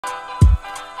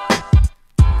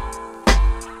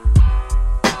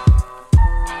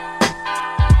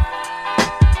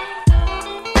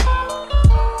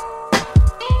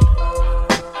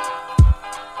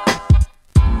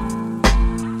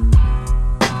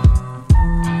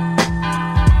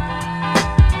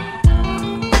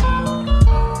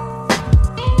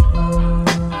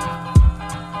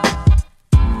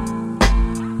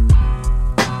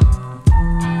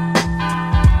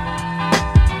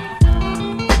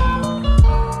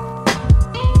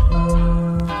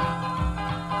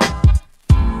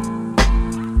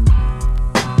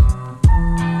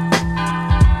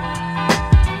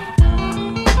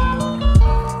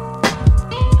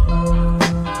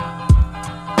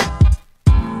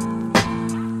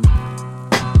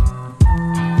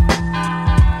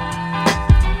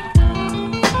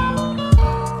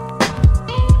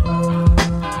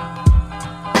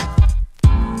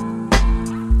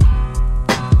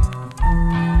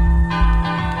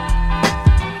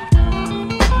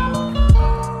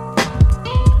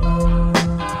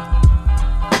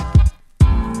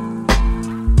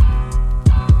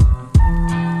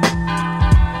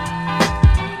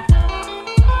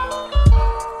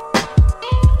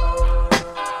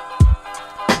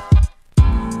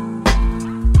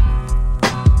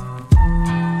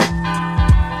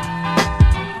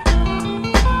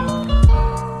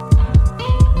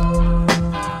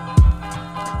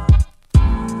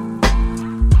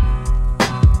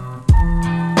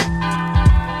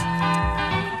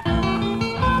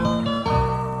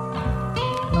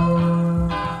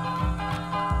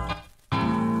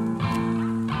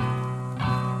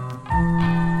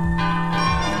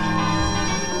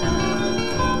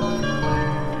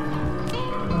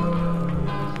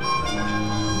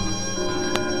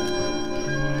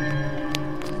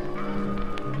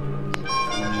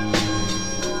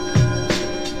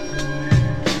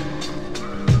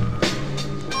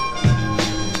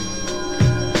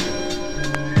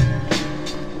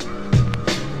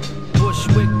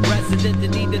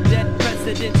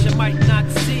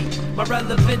my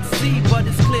relevancy, but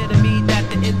it's clear to me that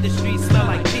the industry smell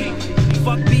like pee.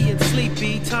 Fuck being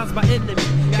sleepy, time's my enemy.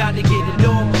 Gotta get it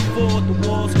on before the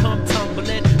walls come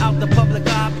tumbling. Out the public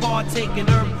eye, partaking,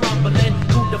 herb crumbling.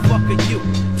 Who the fuck are you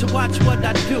to watch what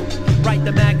I do? Write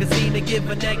the magazine and give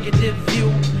a negative view.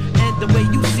 And the way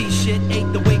you see shit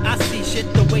ain't the way I see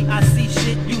shit. The way I see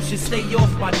shit, you should stay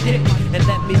off my dick and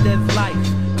let me live life.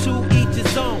 To each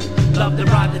his own. Love to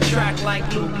ride the track like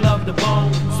Luke loved the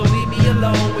bone. So leave me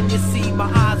alone when you see my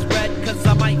eyes red, cause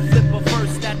I might flip a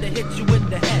verse that to hit you in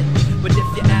the head. But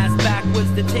if your ass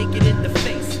backwards, then take it in the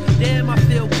face. Damn, I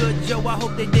feel good, Joe, I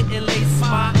hope they didn't lace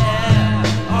my ass.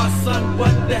 Oh son,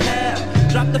 what the hell?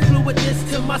 Drop the fluidness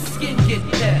till my skin get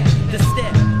dead. The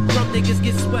step from niggas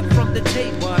get swept from the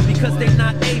table because they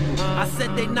not able. I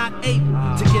said they not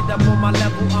able to get up on my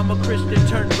level. I'm a Christian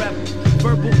turned rebel.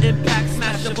 Verbal impact,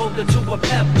 smash a boulder to a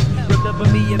pebble. Remember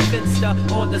me and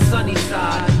Finsta on the sunny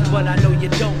side, but I know you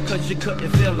don't cause you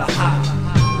couldn't feel the high.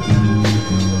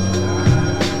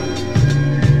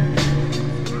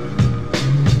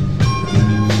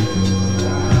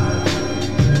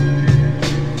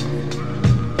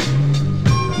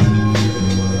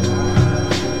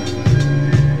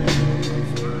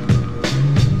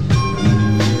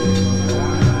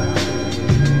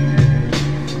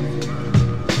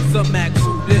 Some acts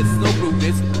who this, no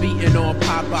Brutus, beating on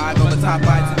Popeye, from a top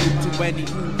eye to any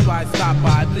who try stop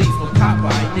by. Please don't cop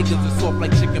by, niggas are soft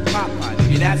like chicken Popeye.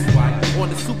 Yeah, that's why on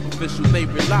the superficial they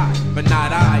rely, but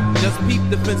not I. Just peep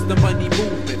the fence, the money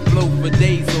movement, flow for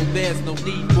days, so there's no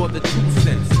need for the 2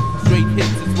 cents. Straight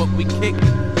hits is what we kick,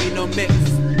 we no mix,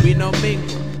 we no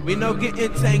mingle. We no get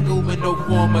entangled with no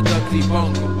form of ducky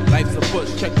bungle. Life's a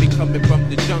bush, check me coming from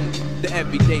the jungle. The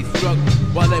everyday struggle,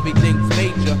 while everything's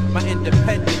major. My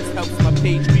independence helps my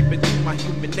page creep into my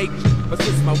human nature. But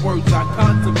since my words I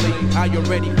contemplate, I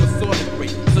already foresaw the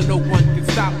great. So no one can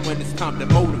stop when it's time to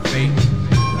motivate.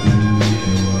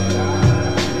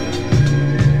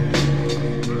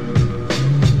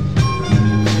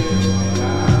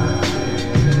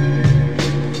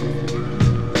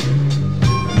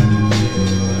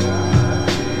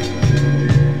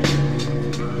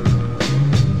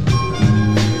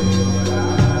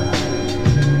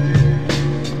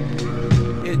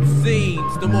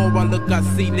 The more I look, I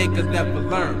see niggas never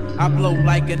learn. I blow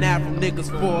like an arrow,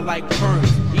 niggas fall like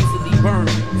ferns, easily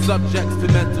burned. Subjects to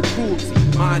mental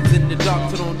cruelty. Minds in the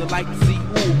dark, turn on the light to see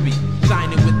who'll be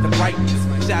shining with the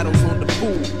brightness. Shadows on the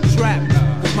pool, trapped.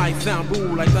 This might sound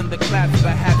rude like thunderclaps,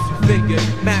 perhaps you figure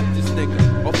map this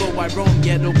nigga. Although I roam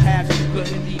ghetto paths, you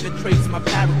couldn't even trace my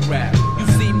paragraph. You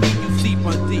see me, you see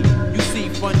Bundy, you see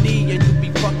funny, and you be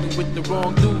fucking with the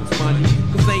wrong dudes, money.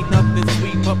 Cause ain't nothing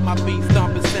sweet but my beat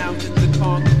stomping sounds into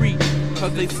concrete.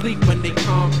 Cause they sleep when they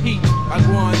compete. I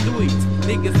go on do it,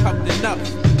 niggas huffed enough.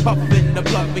 Puffin' the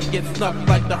bluff and get snuffed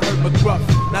like the Herbert Gruff.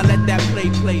 Now let that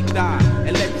play die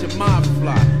and let your mind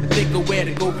fly. And think of where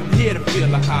to go from here to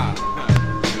feel a high.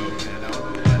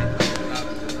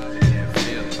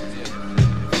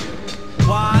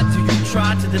 Why do you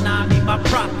try to deny me my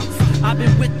props? I've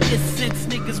been with this since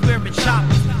niggas wearing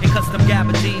choppers and custom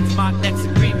gabardines, mock necks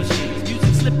and green machines.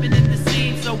 Music slipping in the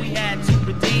scene, so we had to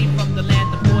redeem from the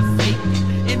land of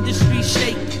forsaken. Industry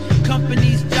shaking,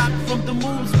 companies jock from the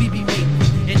moves we be making.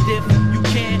 And if you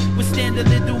can withstand a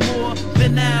little more,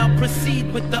 then now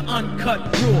proceed with the uncut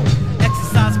raw.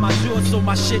 Exercise my jaw so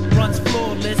my shit runs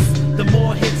flawless. The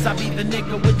more hits, I be the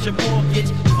nigga with your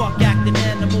mortgage. Fuck acting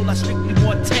animal, I strictly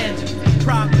more tangible.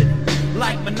 Profit,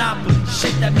 like Monopoly,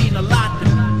 shit that mean a lot to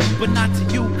me, but not to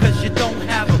you cause you don't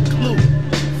have a clue.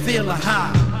 Feel a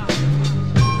high.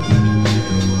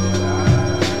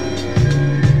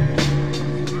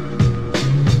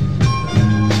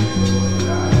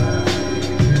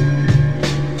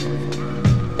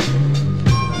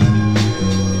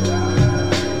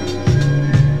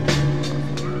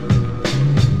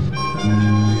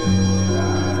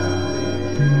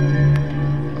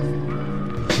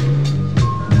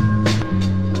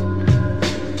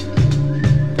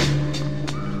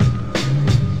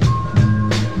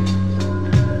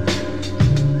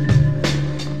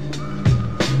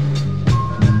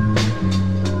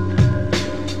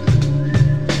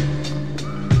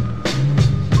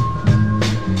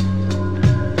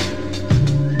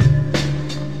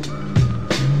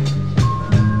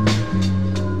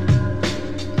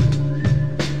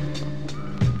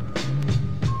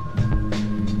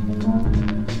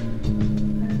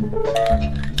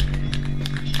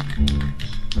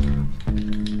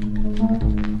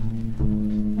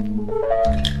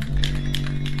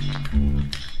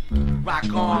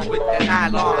 Rock on with the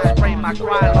nylon, spray my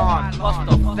Krylon, bust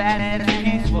a fat ass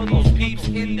piece for those peeps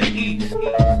in the east.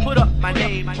 Put up my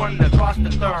name, running across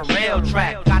the third rail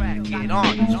track. Got to get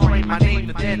on, spray my name,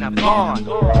 but then I'm gone.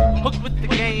 Hooked with the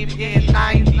game in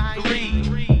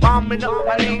 '93, bombing up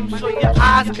my name so your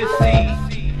eyes could see.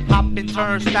 Popping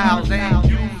turnstiles and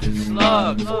using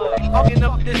slugs, hugging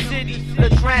up the city, the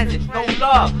transit, no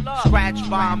love. Scratch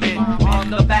bombing on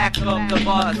the back of the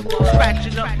bus,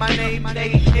 scratching up my name, they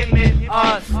him and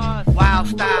us. Wild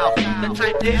style, the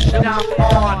type that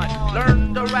I'm on.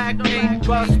 Learn the rag game,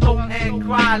 Gusto and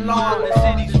Krylon.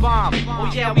 The city's bomb,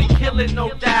 oh yeah, we killing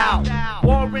no doubt.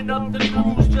 Warring up the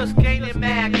crews, just gaining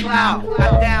mad clout.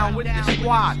 Got down with the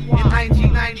squad in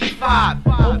 1995,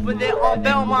 over there on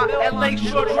Belmont and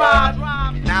Lakeshore Drive.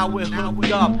 Now we're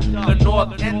hooked up, the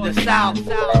north and the south.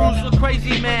 Crews were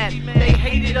crazy, man, they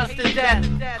hated us to death.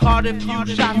 Caught a few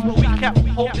shots, but we kept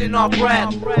holding our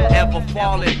breath. Never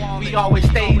falling, we always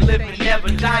stay living, never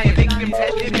dying. Victims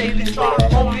had their daily start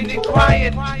moaning and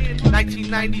crying.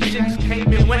 1996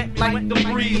 came and went like the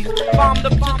breeze. Bombed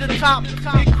up to the top,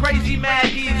 big crazy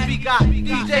Maggies. We got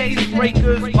DJs,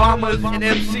 breakers, bombers, and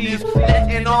MCs,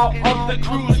 letting all of the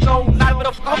crews know not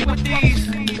to fuck with these.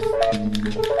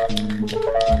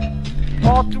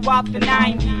 All throughout the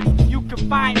 90s, you can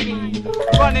find me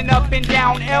running up and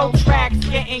down L tracks,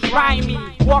 getting grimy,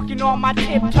 walking on my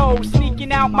tiptoes,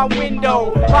 sneaking out my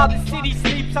window. While the city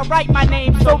sleeps, I write my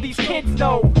name so these kids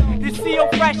know. The Seel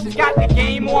Fresh has got the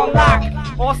game on lock.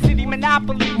 All city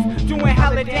monopolies, doing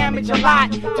hella damage a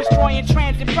lot, destroying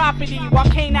transit property while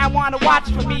K9 wanna watch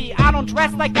for me. I don't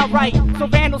dress like I write, so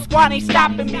Vandal Squad ain't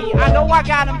stopping me. I know I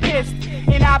got them pissed,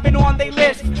 and I've been on they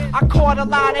list. I caught a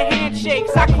lot of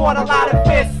handshakes, I caught a lot of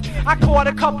fists. I caught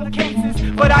a couple cases,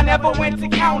 but I never went to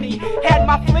county. Had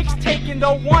my flicks taken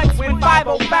though once when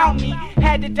 5-0 found me.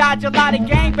 Had to dodge a lot of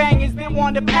gangbangers that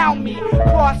wanted to pound me.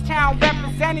 Crosstown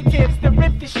representatives that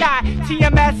ripped the shot.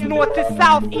 TMS north to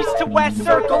south, east to west,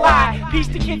 circle I. Peace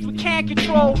to kids with can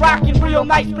control, rocking real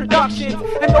nice productions.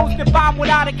 And those that bomb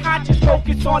without a conscious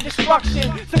focus on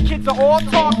destruction. Some kids are all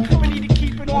talk, but need to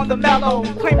keep it on the mellow.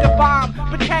 Claim to bomb,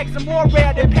 but tags are more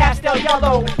rare than pastel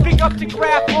yellow. Big up to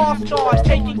Graph All-Stars,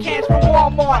 taking cans from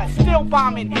Walmart. Still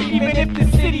bombing, even if the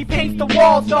city paints the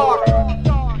walls dark.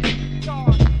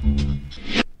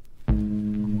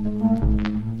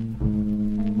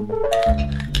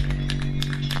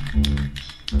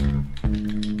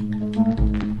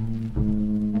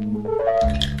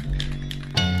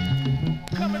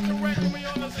 Coming direct from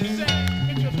beyond the set,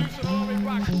 introducing Olori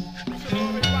rock.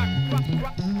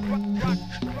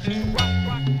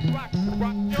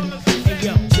 Hey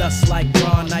yo, just like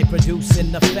Ron, I produce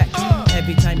in effect.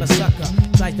 Every time a sucker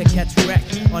tries to catch wreck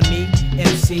on me,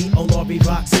 MC, Olori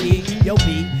Roxy, yo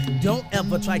B, don't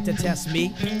ever try to test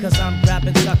me, cause I'm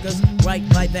grabbing suckers right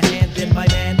by the hand in my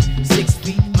man. 6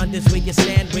 feet under's where you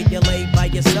stand, where you lay by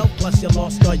yourself, plus you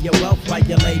lost all your wealth while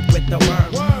you laid with the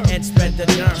worm and spread the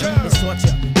germ. It's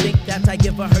torture, think that I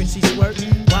give a Hershey squirt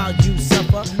while you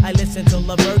suffer. I listen to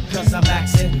Levert cause I'm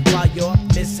axing while you're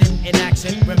missing in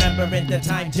action. Remembering the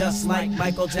time just like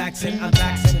Michael Jackson, I'm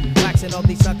taxing, waxing all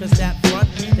these suckers that front.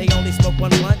 They only smoke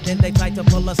one blunt, then they try to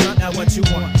pull a stunt. Now what you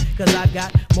want? Cause I've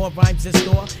got more rhymes in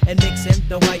store and mixing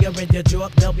the wire in your jaw.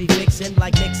 They'll be fixing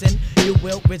like Nixon. You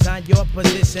will resign your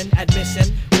position.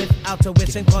 Admission without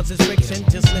tuition causes friction.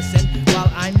 Just listen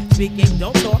while I'm speaking.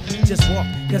 Don't talk, just walk.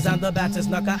 Cause I'm the baddest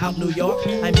knucker out New York.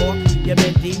 I'm more your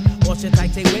Mindy, or should I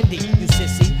say Wendy? You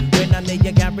sissy, when I'm there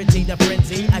you guaranteed a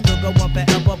frenzy. I could go on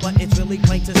forever, but it's really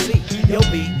plain to see. Yo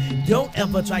B, don't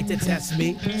ever try to test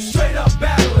me. Straight up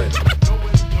battling.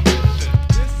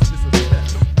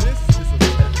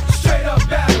 Straight up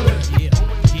battling. Yeah.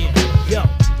 Yo,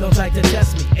 don't try to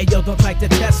test me. Hey yo, don't try to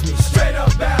test me. Straight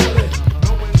up battling.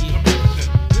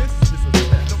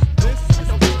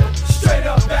 Straight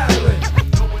up battling.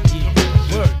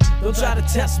 Word. Don't try to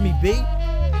test me, B.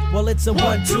 Well, it's a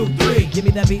 1, 2, 3. Give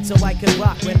me that beat so I can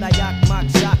rock. When I yock, mock,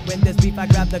 shock. When there's beef, I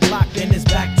grab the clock. Then it's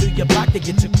back to your block to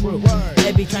get your crew.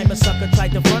 Every time a sucker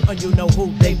tried to front on you, know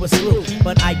who they was through.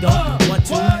 But I don't want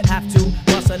to, have to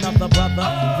bust another brother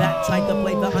that tried to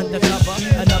play the undercover.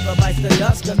 Another bites the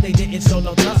dust, cause they didn't show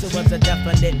no trust. It was a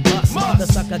definite bust. The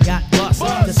sucker got bust.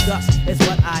 Disgust is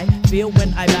what I feel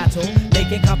when I battle.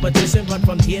 Making competition run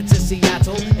from here to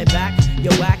Seattle and back.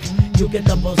 You're whack, you get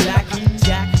the Bozak,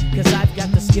 Jack. Cause I've got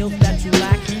the skills that you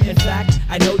lack. In fact,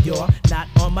 I know you're not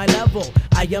on my level.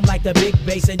 I am like the big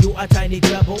bass and you are tiny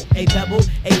treble. A pebble,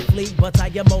 a flea, but I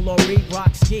am Olori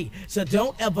Roxy. So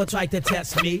don't ever try to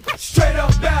test me. Straight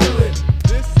up battling.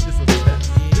 This is a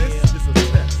test. This is a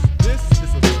test. This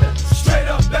is a test. Straight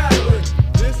up battling.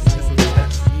 This is a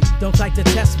test. Don't try to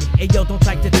test me. Hey yo, don't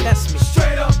try to test me.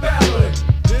 Straight up battling.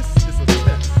 This is a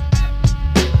test.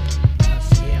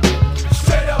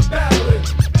 Straight up battling.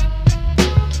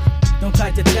 Don't try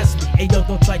to test me. Hey yo,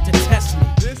 don't try to test me.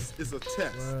 This is a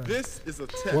test. This is a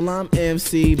test. Well, I'm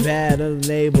MC Bad of the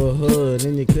neighborhood,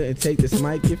 and you couldn't take this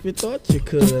mic if you thought you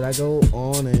could. I go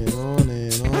on and on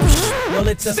and on. Well,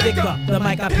 it's a stick up, the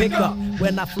mic I pick up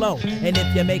when I flow. And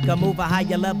if you make a move at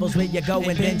higher levels where you go,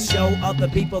 and then show other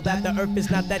people that the earth is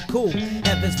not that cool.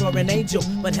 Heaven's for an angel,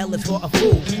 but hell is for a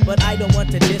fool. But I don't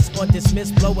want to diss or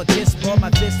dismiss, blow a kiss for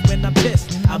my fist when I'm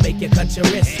pissed. I'll make you cut your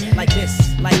wrist like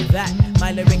this, like that.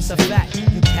 My lyrics are fat,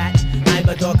 you cat. I'm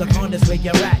a dog of corners where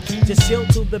you're at. Just chill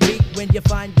to the beat when you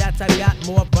find that I've got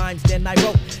more rhymes than I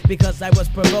wrote. Because I was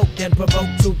provoked and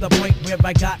provoked to the point where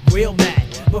I got real mad.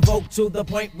 Provoked to the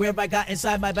point where I got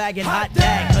inside my bag and hot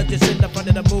dag. Hunters in the front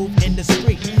of the move in the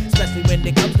street. Especially when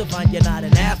it comes to find you're not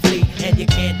an athlete. And you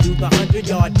can't do the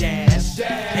 100-yard dash.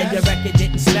 And your record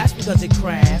didn't smash because it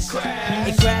crashed.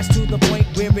 It crashed to the point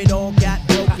where it all got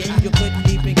broken. You couldn't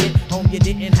even get home, you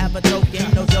didn't have a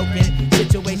token. No joking,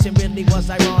 situation really was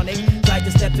ironic. Tried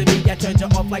to step to me, I turned you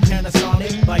off like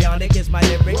Panasonic. Bionic is my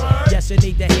lyric, yes you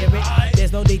need to hear it.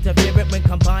 There's no need to fear it when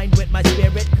combined with my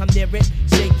spirit. Come near it,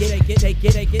 shake it, take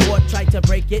it, or try to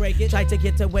break it. Try to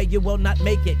get away, you will not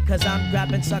make it. Cause I'm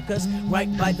grabbing suckers right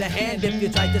by the hand. If you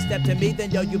try to step to me,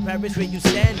 then yo, you perish where you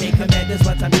stand. They command is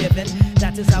what I'm giving,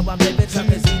 that is how I'm living.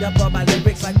 Suckers eat up all my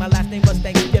lyrics like my last name was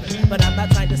Thanksgiving. But I'm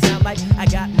not trying to sound like I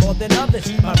got more than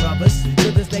others. My brothers,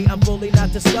 to this day I'm fully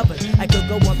not discovered. I could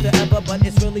go on forever, but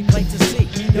it's really plain to see.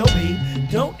 Yo, B,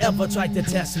 don't ever try to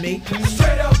test me.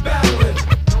 Straight up battling.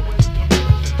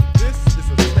 This is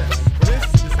a test. This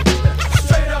is a test.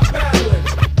 Straight up battling.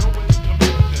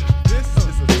 This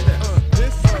is a test.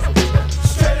 This is a test.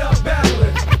 Straight up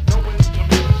battling.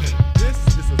 This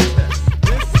is a test.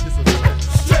 This is a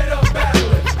test. Straight up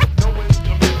battling.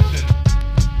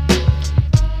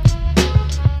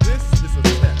 This is a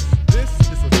test. This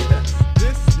is a test.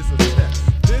 This is a test. This is a test.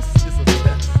 This is a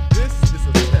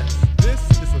test. This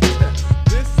is a test.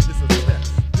 This is a test.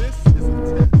 This is a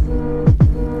test.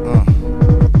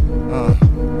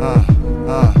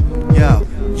 Yo,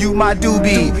 you my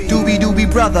doobie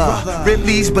brother.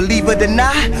 Ripley's believer than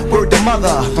I, word to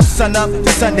mother. From sun up to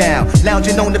sundown,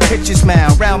 lounging on the pitcher's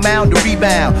mound, round mound to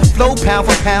rebound. Flow pound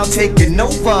for pound, taking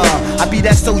over. I be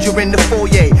that soldier in the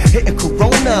foyer, hitting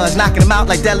Coronas, knocking them out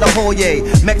like De La Hoya.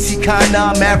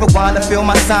 Mexicana, marijuana, feel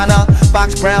my sauna.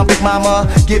 Box Brown, Big Mama,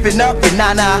 giving up your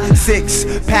nana. 6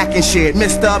 packing shit,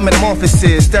 Mr.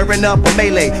 Metamorphosis, stirring up a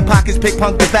melee. Pockets pick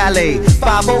punk the valet.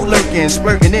 5-0 lurking,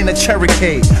 splurting in a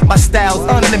Cherokee. My style's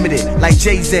unlimited, like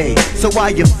Jay-Z. So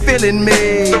are you feeling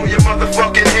me? Throw your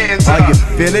motherfucking hands up. Are you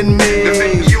feeling me? The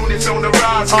big units on the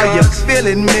rise, Are you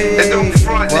feeling me? And don't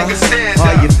front, nigga, stand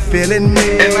Are up. you feeling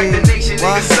me? And like the nation,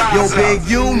 nigga, size Yo, up. big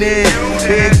unit.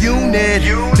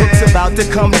 It's about to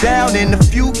come down in a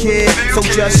few, kid. So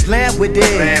just land with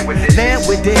it. Land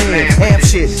with it. Amp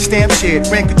shit, stamp shit,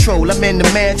 rent control. I'm in the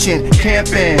mansion,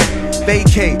 camping.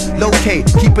 Vacate, locate,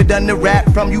 keep it under wrap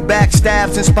from you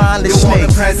backstabs and spineless snakes. You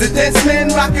the president's men,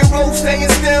 rock and roll, staying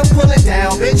still, pulling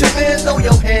down. Benjamin, throw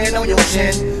your hand on your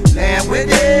chin, land with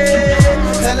it.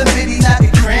 Tell him Biddy not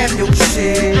to cram your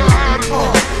shit.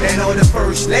 And all the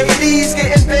first ladies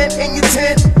getting bent in your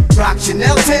tent. Rock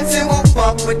Chanel tents and won't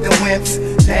fuck with the wimps.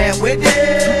 Land with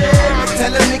it.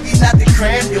 Tell him niggas not to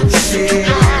cram your shit.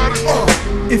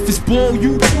 If it's ball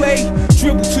you play,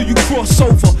 dribble till you cross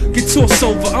over. Get tossed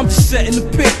over, I'm just setting the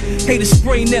pick. Haters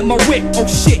spraying at my whip, oh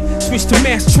shit. Switch to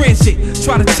mass transit,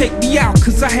 try to take me out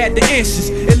cause I had the answers.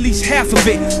 At least half of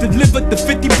it, delivered the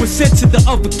 50% to the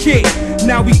other kid.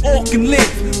 Now we all can live,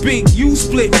 big U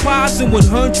split pies in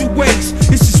 100 ways.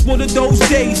 It's just one of those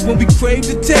days when we crave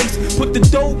the taste. Put the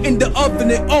dough in the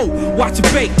oven and oh, watch it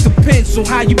bake. Depends on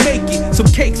how you make it, some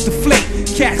cakes deflate.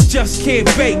 Cats just can't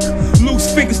bake.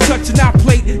 Loose fingers touching our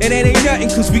plate, and that ain't nothing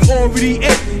cause we already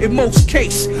ate in most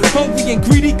cases. Hungry and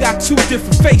greedy got 2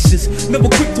 different faces. Never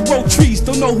quick to roll trees,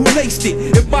 don't know who laced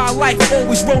it. In my life,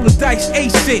 always rolling dice,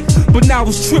 ace it. But now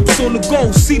it's trips on the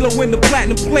gold, CeeLo in the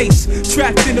platinum place.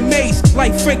 Trapped in a maze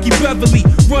like Frankie Beverly.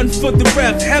 Run for the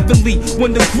rev heavenly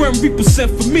when the Grim Reaper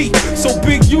sent for me. So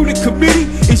big unit committee,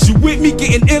 is you with me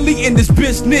getting illy in this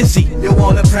businessy? You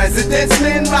want the president's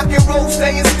men, rock and roll,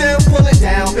 staying still, pulling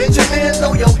down. Benjamin,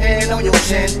 throw your hand on your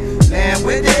chin, land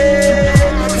with it.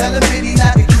 Tell him Biddy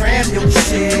not to cram your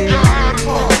shit.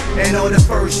 And all the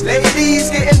first ladies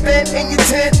getting bent in your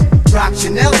tent. Rock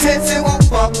Chanel tents and won't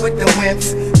fuck with the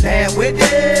wimps. Land with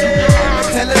it.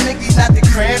 Tell a nigga not to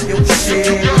cram your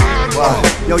shit.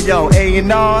 Yo,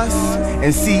 A&Rs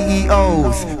and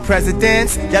CEOs,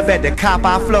 presidents, y'all better cop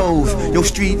our flows. Yo,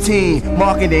 street team,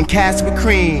 marketing cast with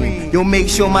cream. Yo, make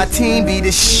sure my team be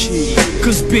the shit.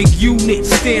 Cause big unit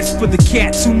stands for the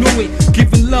cats who knew it.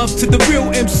 Giving love to the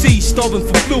real MC, starving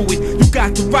for fluid. You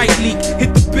got the right leak,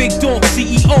 hit the big dog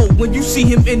CEO. When you see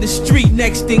him in the street,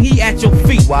 next thing he at your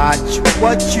feet. Watch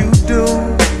what you do.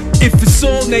 If it's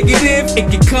all negative,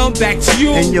 it can come back to you.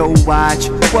 And yo, watch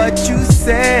what you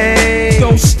say.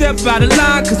 Don't step out of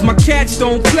line, cause my cats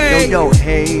don't play. Yo,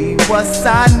 hey, what's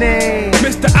our name?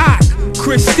 Mr. Ock,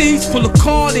 Christie's, pull a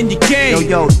card in your game.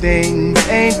 Yo, things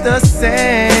ain't the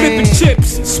same. Flipping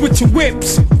chips, switching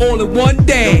whips, all in one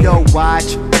day. Yo,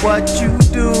 watch what you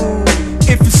do.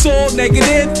 If it's all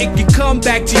negative, it can come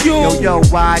back to you. Yo,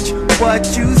 watch what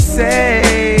you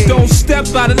say. Don't step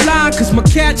out of line, cause my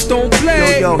cats don't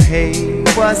play. Yo, hey,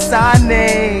 what's our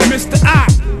name? Mr. Ock,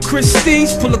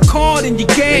 Christie's, pull a card in your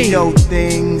game. Yo,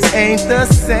 things ain't the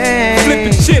same.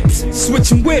 Flipping chips,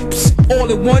 switching whips,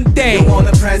 all in one day. Yo, all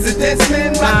the president's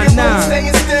men rockin' roll,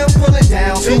 staying still, pulling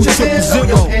down. Benjamin, throw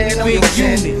your hand on your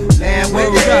chin. Land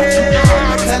with it.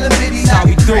 Tell them Biddy not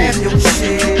to cram your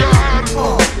shit.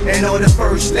 And all the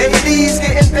first ladies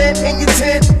getting bent in your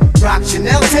tent. Rock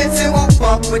Chanel tents and won't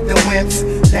fuck with the wimps.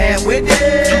 Land with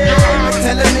it.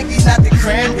 Tell them niggas not to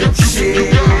cram your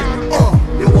shit.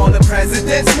 You all the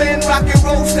president's men rock and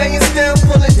roll, staying still,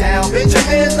 pulling down.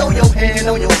 Benjamin, throw your hand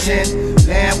on your chin.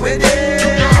 Land with it.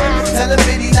 Tell them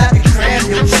Biddy not to cram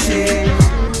your shit.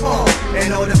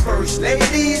 And all the first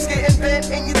ladies getting bent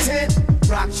in your tent.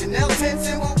 Rock Chanel tents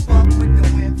and won't fuck with the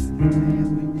wimps.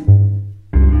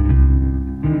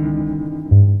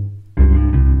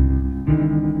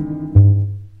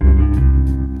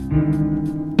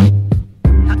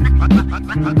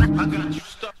 I got you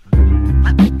stuck.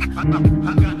 I got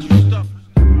you stuck.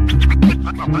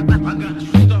 I got you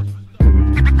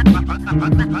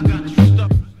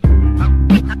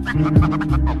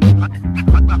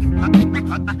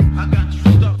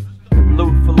stuck.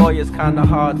 Loot for lawyers kinda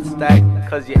hard to stack,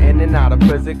 cause you're in and out of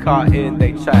prison, caught in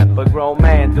they trap. But grown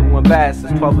man doing bad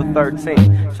since 12 or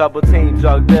 13. Trouble teen,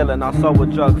 drug dealing, also a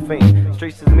drug fiend.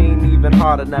 Streets is mean, even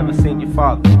harder, never seen your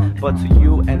father. But to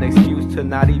you, an excuse to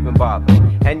not even bother.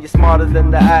 And you're smarter than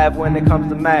the Av when it comes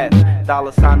to math.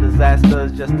 Dollar sign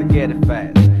disasters just to get it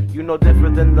fast. You no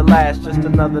different than the last, just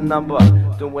another number.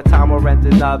 Doing time or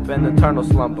ending up in eternal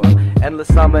slumber. Endless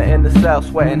summer in the cell,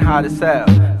 sweating hot as hell.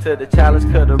 Till the challenge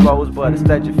could've rose, but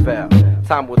instead you fell.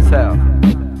 Time will tell.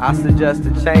 I suggest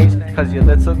a change, cause your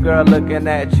little girl looking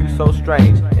at you so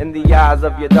strange. In the eyes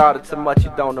of your daughter, too much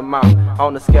you don't amount.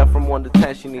 On a scale from 1 to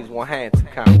 10, she needs one hand to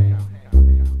count.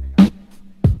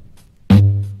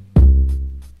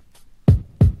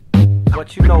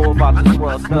 What you know about this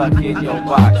world stuck in your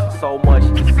box? So much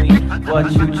to see,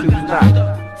 but you choose not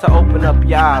to open up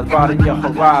your eyes, broaden your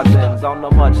horizons on a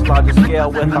much larger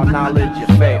scale. With our knowledge you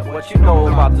fail. What you know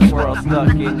about this world stuck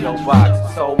in your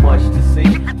box? So much to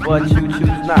see, but you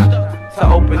choose not to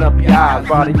open up your eyes,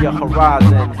 broaden your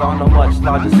horizons on a much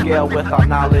larger scale. With our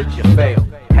knowledge you fail.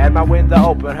 Had my window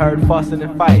open, heard fussing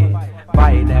and fighting,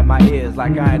 biting at my ears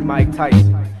like I had Mike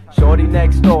Tyson. Shorty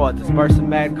next door, dispersing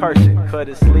mad cursing.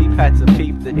 Couldn't sleep, had to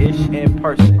peep the ish in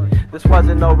person. This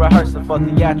wasn't no rehearsal for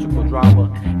theatrical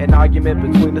drama. An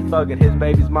argument between the thug and his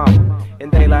baby's mama. In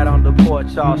daylight on the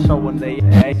porch, all showing they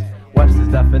ass. Webster's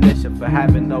definition for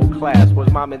having no class.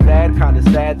 Was mom and dad kinda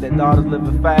sad that daughters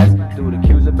living fast? Dude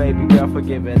accused a baby girl for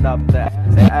giving up that.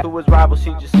 To his rival,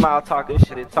 she just smiled, talking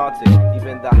shit and taunted.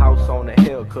 Even the house on the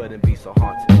hill couldn't be so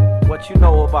haunted. What you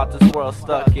know about this world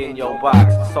stuck in your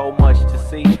box? So much to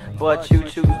see, but you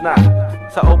choose not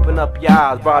to open up your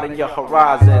eyes, broaden your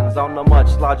horizons on a much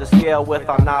larger scale. With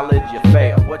our knowledge you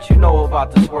fail. What you know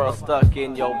about this world stuck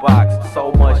in your box?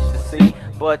 So much to see,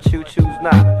 but you choose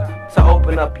not to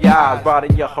open up your eyes,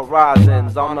 broaden your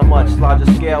horizons on a much larger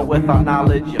scale. With our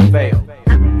knowledge you fail.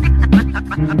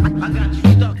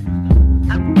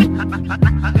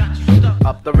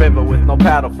 Up the river with no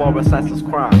paddle for a senseless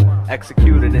crime.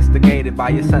 Executed, instigated by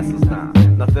your senseless now.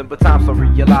 Nothing but time, so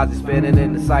realize you're spinning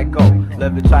in the cycle.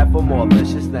 Living trifle more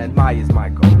vicious than Maya's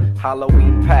Michael.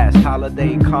 Halloween past,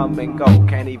 holiday come and go.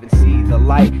 Can't even see the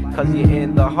light, cause you're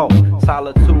in the hole.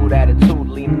 Solitude, attitude,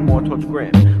 leaning more towards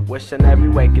grim. Wishing every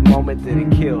waking moment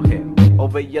didn't kill him.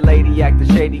 Over your lady, acting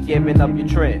shady, giving up your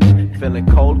trend. Feeling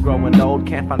cold, growing old,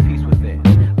 can't find peace within.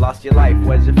 Lost your life,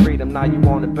 where's your freedom, now you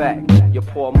want it back. Your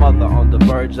poor mother on the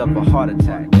verge of a heart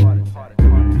attack.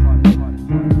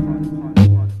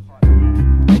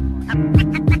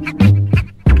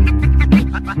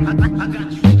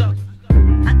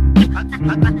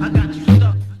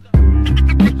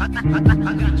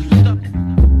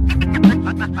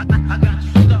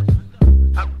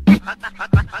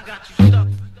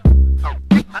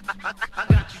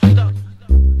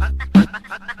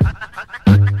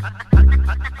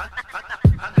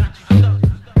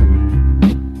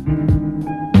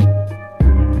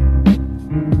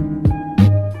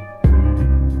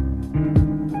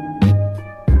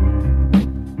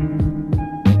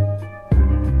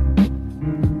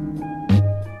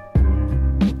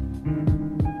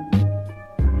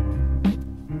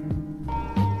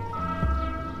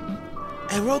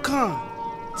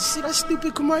 See that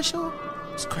stupid commercial?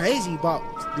 It's crazy about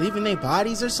leaving their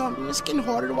bodies or something. It's getting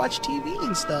harder to watch TV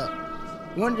and stuff.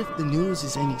 Wonder if the news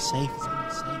is any safer.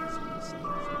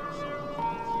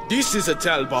 This is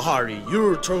Atal Bahari.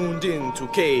 You're tuned in to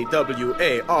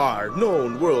KWAR,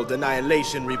 Known World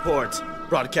Annihilation Report,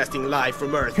 broadcasting live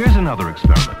from Earth. Here's another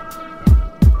experiment.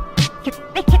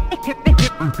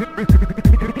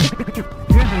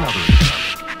 Here's another experiment.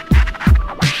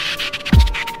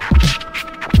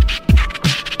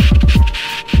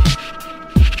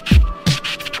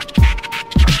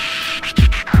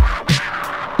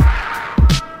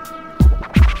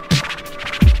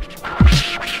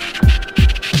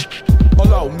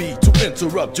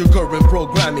 Interrupt your current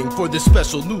programming for this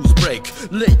special news break.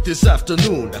 Late this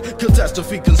afternoon,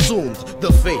 catastrophe consumed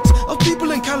the fate of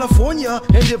people in California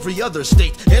and every other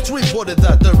state. It's reported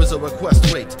that there is a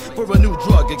request rate for a new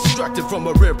drug extracted from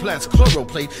a rare plant's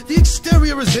chloroplate. The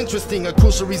exterior is interesting, a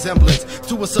crucial resemblance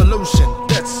to a solution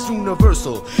that's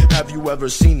universal. Have you ever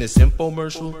seen this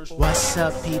infomercial? What's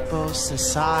up, people?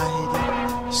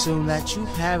 Society soon let you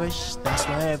perish. That's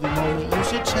why every moment you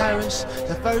should cherish.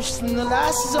 The first and the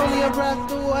last is only a breath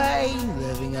away.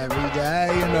 Living every day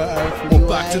in the earthly way.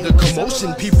 Back to the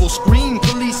commotion, people scream,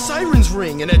 police sirens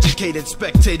ring, and educated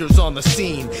spectators on the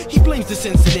scene. He blames this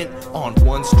incident on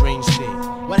one strange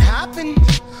thing. What happened?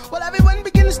 Well, everyone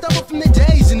began to stumble from their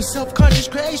days in a self-conscious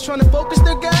craze, trying to focus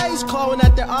their gaze, clawing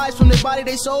at their eyes from their body,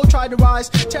 their soul tried to rise,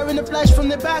 tearing the flesh from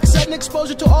their back, sudden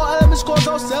exposure to all elements caused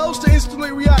ourselves to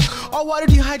instantly react. All water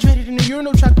dehydrated in the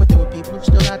urinal tract, but there were people who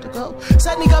still had to go.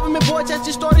 Suddenly government boards had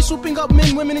just started swooping up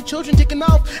men, women, and children taking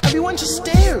off. Everyone just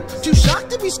stared, too shocked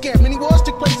to be scared. Many wars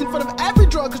took place in front of every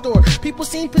drugstore. People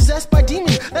seemed possessed by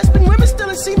demons. Lesbian women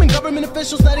stealing semen. Government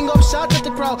officials letting off shots at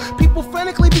the crowd. People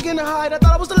frantically began to hide. I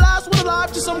thought I was the last one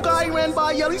alive till some guy ran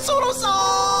by yelling suicide.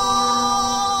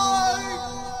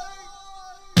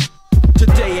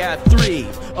 Today at 3,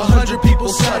 100 people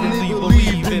suddenly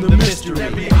believed in the mystery.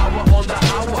 Every hour on the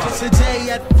hour. Today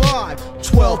at 5,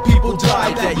 12 people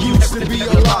died that used to be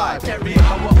alive. Every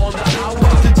hour on the hour.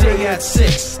 Today at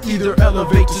 6, either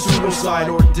elevate to suicide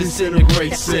or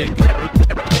disintegrate sick.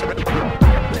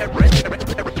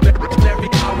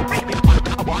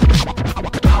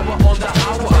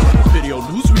 Video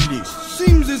news release.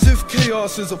 Seems as if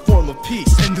chaos is a form of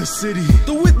peace in the city.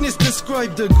 The witness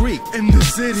described the Greek in the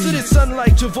city. Said it's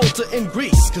unlike Travolta in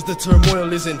Greece, cause the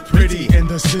turmoil isn't pretty in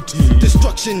the city.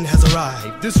 Destruction has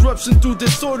arrived, disruption through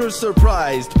disorder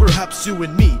surprised. Perhaps you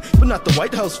and me, but not the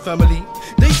White House family.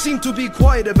 They seem to be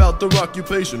quiet about their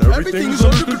occupation. Everything's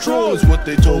under control is what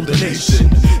they told the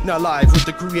nation. Now live with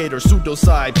the creator,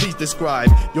 Pseudocide, please describe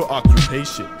your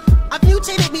occupation. I've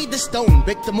mutated me the stone,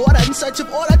 brick the mortar in search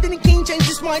of order. Then the king changed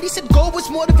his mind, he said gold was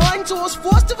more divine. So I was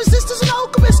forced to resist as an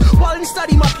alchemist. While in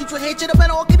study, my putrid hatred of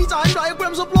anarchy, design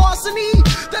diagrams of larceny.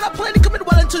 Then I plan to commit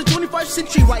well into the 21st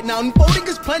century. Right now, unfolding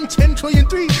is plan 10 trillion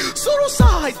 3.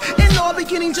 Pseudocide, in all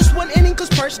beginning, just one inning. Cause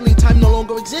personally, time no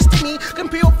longer exists to me.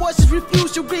 Imperial forces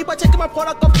refuse to agree by taking my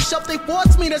product off the shelf. They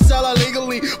force me to sell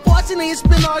illegally. Fortunately, it's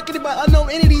been marketed by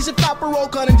unknown entities. If not parole,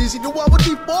 con and dizzy, the world would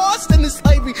be forced into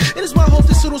slavery. It is my hope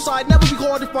that pseudocide never be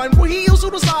hard to find, for he who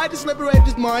suicide has liberated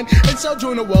his mind and shall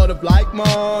join a world of like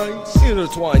minds.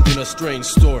 Intertwined in a strange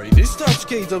story, this touched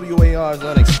KWAR's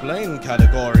unexplained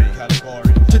category.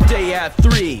 Today at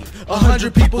 3,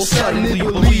 100 people suddenly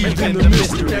believed in the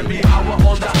mystery. Every hour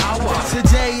on the hour.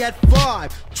 Today at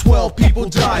 5, 12 people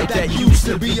died that used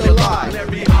to be alive.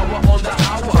 Every hour on the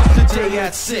hour. Today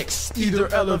at 6,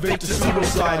 either elevate to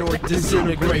suicide or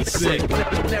disintegrate sick.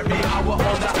 Every hour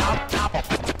on the hour.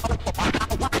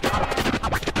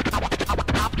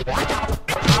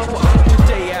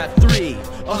 Today at 3,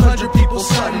 100 people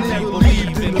suddenly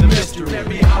believed in the mystery.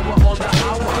 Every hour on the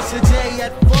hour. Today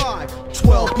at 5,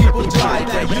 12 people died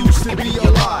that used to be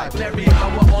alive. Every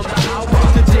hour on the hour.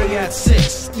 Today at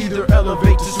 6, either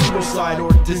elevate to suicide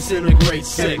or disintegrate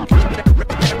sick.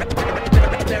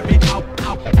 Every hour on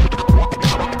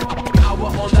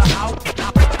the hour.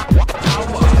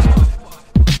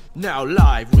 Now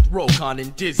live with Rokon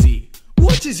and Dizzy.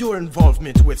 What is your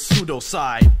involvement with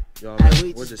Pseudocide? Y'all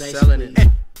right, we're just selling it.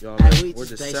 Y'all right, we're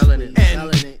just selling it.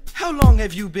 And how long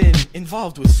have you been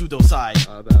involved with Pseudocide?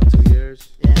 About 2 years.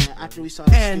 Yeah, after we saw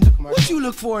the And what do you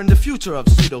look for in the future of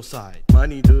Pseudocide?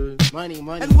 Money, dude. Money.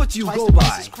 And what do you go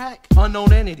by?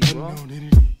 Unknown entity, bro.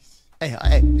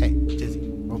 Hey, Dizzy,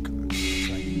 Rokon.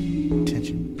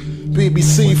 Attention.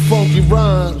 BBC Funky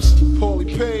Rhymes, Pauly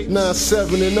Page,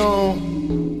 9-7 and on.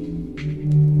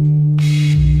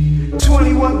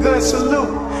 21 gun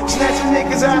salute. Snatching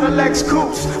niggas out of Lex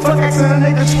Coupes. Fuck asking a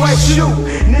nigga twice shoot.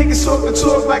 Niggas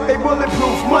talk like they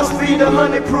bulletproof. Must be the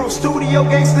 100-proof. Studio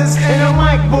gangsters in a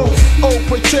mic booth. Oh,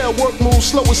 pray tell, work moves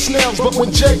slow as snails. But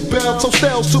when Jake bounce, so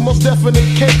styles, two most definite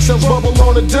cake sells bubble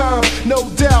on a dime. No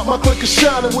doubt, my click is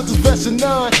shining with this vest in 9.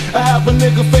 I have a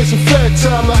nigga facing fed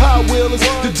time. The high wheelers,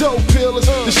 the dope peelers,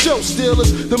 the show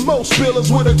stealers, the most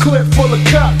spillers with a clip full of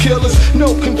cop killers.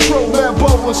 No control, Lambo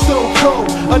and stone cold.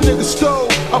 A nigga stole,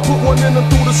 I put one in them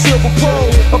through the silver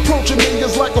pole. Approaching me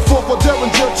is like a 4-4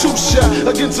 Derringer 2-shot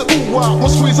against a ooh-wop. One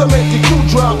squeeze, I make the crew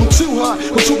drop. I'm too hot,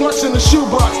 with too much in the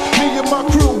shoebox. Me and my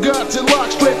crew got it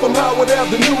locked straight from Howard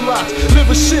Ave, the new locks.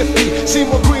 Living shifty,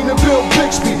 Seymour Green and Bill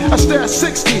Bixby. I stash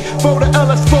 60 for the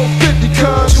LS 450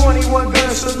 cars. 21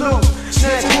 gun salute.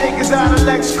 Snatching niggas out of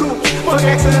Lex Coupes. Fuck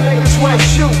asking a nigga twice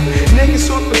shoot. Niggas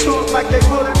talk like they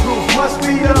bulletproof. Must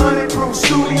be the 100-proof.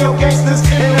 Studio gangsters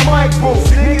in the mic booth.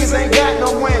 Niggas ain't got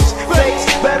no wins. Fakes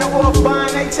better off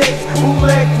buying they tapes.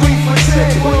 Bootleg 3 for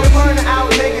 10. When you burn it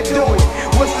out, nigga, do it.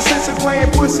 What's the sense of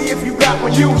playing pussy if you got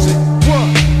one, use it?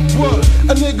 What?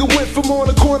 A nigga went from on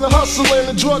the corner hustling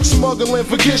and drug smuggling.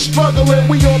 Forget struggling,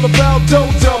 we all about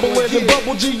dough doubling. And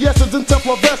bubble GS's and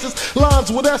Teflon vests.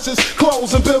 Lines with S's,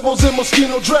 clothes and bibbles and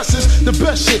mosquito dresses. The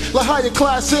best shit, like higher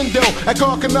class Indo at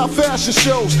Garkanout fashion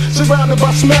shows. Surrounded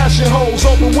by smashing holes,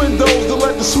 open windows to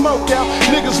let the smoke out.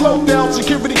 Niggas low down,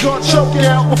 security guard choke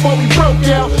out before we broke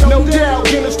out. No doubt,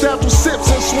 getting stabbed with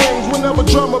sips and swings. Whenever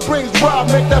drummer brings Rob,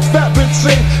 make that fat bitch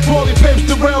sing. Pauly Page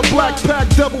the round black pack,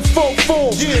 double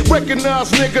 4-4s.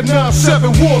 Recognize nigga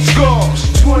 9-7 war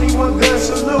scars. 21 gun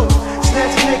salute.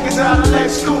 Snatching niggas out of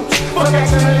Lex Coupes. Fuck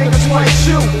asking a nigga twice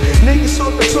shoot. Niggas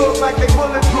talk like they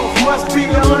bulletproof. Must be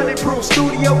the 100-proof.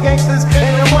 Studio gangsters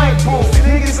in the mic booth.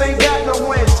 Niggas ain't got no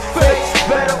wins. Fakes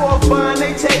better off buying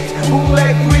they tapes.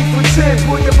 Bootleg 3 for 10.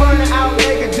 When you burn it out,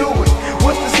 nigga, do it.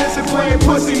 What's the sense of playing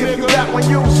pussy if you got one,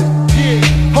 use it? Yeah,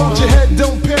 hold your head,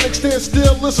 don't panic, stand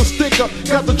still, listen, sticker.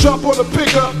 Got the drop on the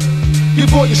pickup. You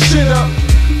boy your shit up.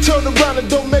 Turn around and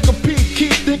don't make a peep.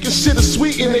 Keep thinking shit is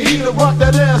sweet in the heat to rock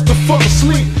that ass to fuck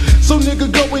asleep. So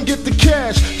nigga go and get the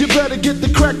cash. You better get the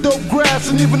cracked dope grass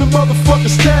and even the motherfucking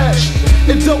stash.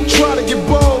 And don't try to get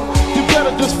bold. You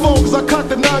better just fold, cause I cock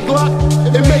the 9 Glock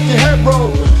and make your head roll.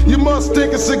 You must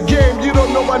think it's a game, you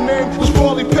don't know my name. It's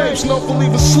Pauly Page, known for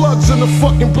leaving slugs in the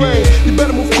fucking blade. You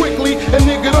better move quickly and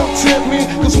nigga don't tempt me,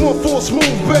 cause one force move,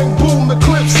 bang boom, the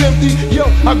clip's empty. Yo,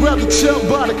 I grab the tail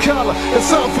by the collar, it's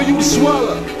something for you to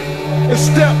swallow and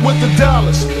step with the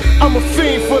dollars. I'm a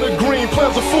fiend for the green,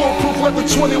 plans are foolproof. Let the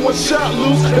 21 shot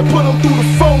loose and put them through the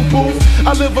phone booth.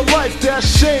 I live a life that's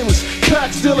shameless,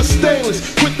 pack still is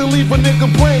stainless. Quick to leave a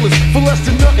nigga brainless for less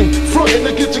than nothing. Frontin'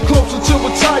 to get you closer to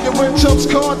retiring. Chumps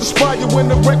cards aspire when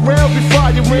the wreck round be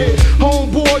firing.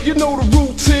 Homeboy, you know the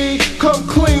routine. Come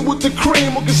clean with the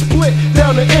cream or get split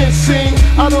down the end scene.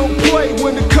 I don't play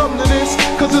when it come to this,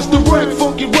 cause it's the wreck,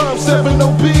 funky rhyme,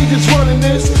 7OB is running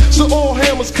this. So all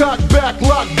hammers cock back,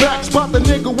 lock back, spot the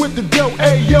nigga with the dough.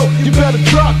 Hey yo, you better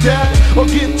drop that or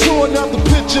get torn out the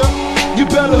picture. You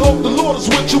better hope the Lord is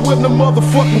with you when the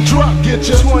motherfucking drop get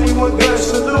you. 21 gun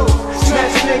salute.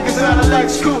 Snatching niggas out of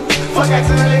Lex Coupes. Fuck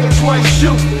asking a nigga twice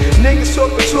shoot. Niggas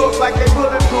talk like they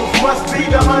bulletproof. Must be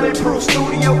the 100-proof.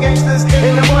 Studio gangsters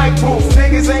in the mic booth.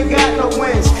 Niggas ain't got no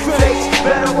wins. Fakes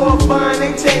better off buying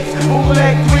they tapes.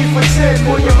 Bootleg 3 for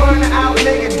 10. When you burn it out,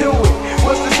 nigga, do it.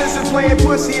 What's the sense of playing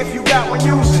pussy if you got one,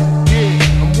 use it?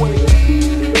 Yeah, I'm waiting.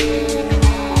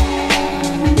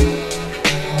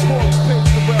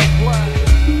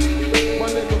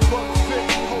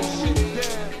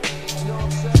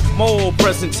 My whole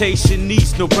presentation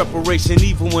needs no preparation.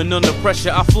 Even when under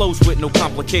pressure, I flows with no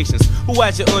complications. Who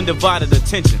has your undivided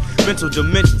attention? Mental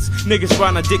dimensions. Niggas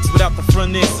riding dicks without the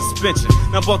front end suspension.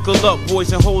 Now buckle up,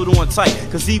 boys, and hold on tight.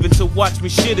 Cause even to watch me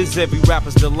shit is every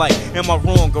rapper's delight. Am I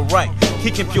wrong or right?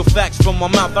 Kicking pure facts from my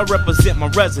mouth, I represent my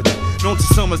resident. known to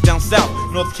summers down south,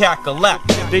 North Cackalack.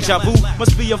 Deja vu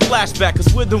must be a flashback,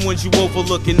 cause we're the ones you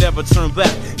overlook and never turn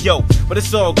back. Yo, but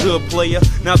it's all good, player.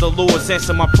 Now the Lord's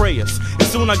answer my prayers, and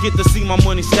soon I get to see my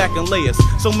money stacking layers.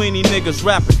 So many niggas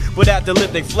rapping, but at the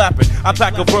lip they flapping. I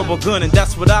pack a verbal gun, and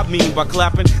that's what I mean by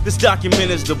clapping. This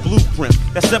document is the blueprint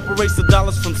that separates the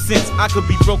dollars from cents. I could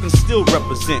be broke and still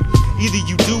represent. Either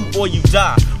you do or you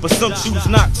die, but some choose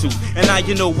not to. And now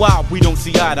you know why we don't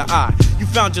see eye to eye. You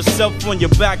found yourself on your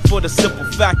back for the simple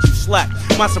fact you slack.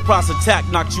 My surprise attack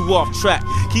knocked you off track,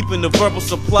 keeping the verbal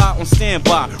supply on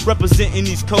standby, representing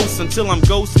these coasts until I'm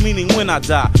ghost, meaning when I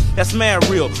die. That's mad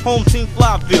real. Home team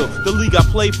Flyville, the league I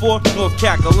play for, North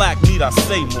Cackalack, need I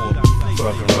say more?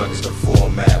 Rough and rugged's the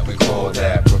format, we call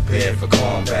that. Prepared for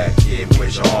combat, kid,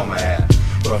 where's your armor at?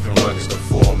 Rough and rugged's the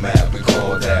format, we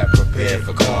call that. Prepared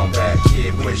for combat,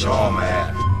 kid, where's your armor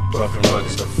at? Rough and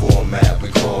rugged's the format, we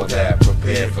call that.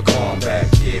 Prepared for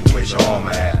combat, kid, where's your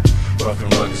armor at? Rough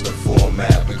and rugged's the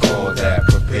format, we call that.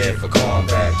 Prepared for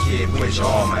combat, kid, where's your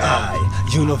armor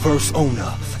at? Universe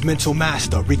owner, mental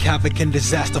master, wreak havoc and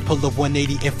disaster, pull a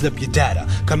 180 and flip your data.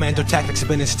 Commando tactics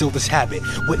been instilled this habit.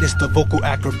 Witness the vocal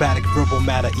acrobatic, verbal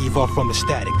matter evolve from the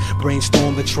static.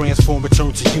 Brainstorm the transform,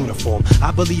 return to uniform.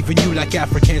 I believe in you like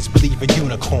Africans believe in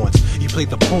unicorns. You play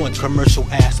the pawn, commercial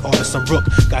ass, artisan rook.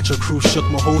 Got your crew shook,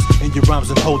 my hoes, and your rhymes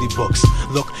in holy books.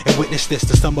 Look and witness this,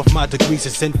 the sum of my degrees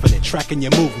is infinite. Tracking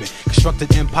your movement,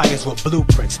 constructed empires with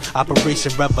blueprints.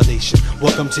 Operation Revelation,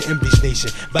 welcome to MB's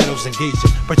nation. Battles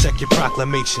engaging, protect your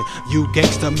proclamation. You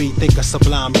gangsta, me think a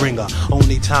sublime ringer.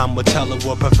 Only time will tell it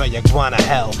will prevail your guana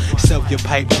hell. Sell your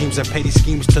pipe dreams and petty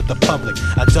schemes to the public.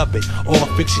 I dub it, all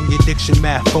fiction, your diction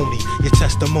mad phony. Your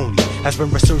testimony has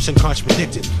been researched and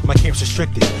contradicted. My camp's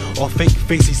restricted, all fake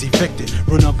faces evicted.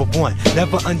 Rule number one,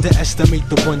 never underestimate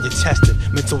the one you're testing.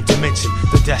 Mental dimension,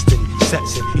 the destiny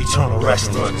sets in eternal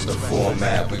resting. Rough and rugged's the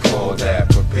format, we call that.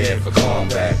 Prepared for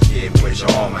combat, kid, where's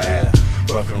your armor at?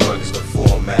 Rough and rugged's the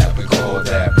format, we call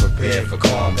that. Prepared for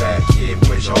combat, kid,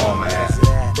 where's your armor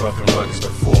at? Rough and rugged's the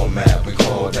format, we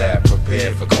call that.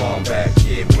 Prepared for combat,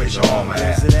 kid, where's your armor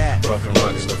at? Rough and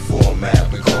rugged's the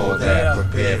format, we call that.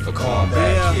 Prepared for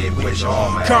combat, kid, where's your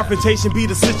armor at? Confrontation be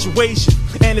the situation,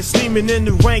 and it's steaming in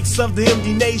the ranks of the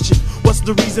MD nation. What's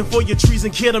the reason for your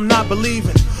treason, kid? I'm not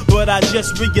believing, but I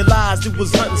just realized it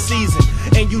was hunting season.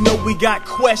 And you know we got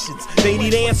questions, they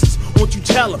need answers. Won't you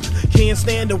tell them? Can't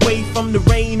stand away from the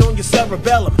rain on your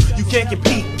cerebellum. You can't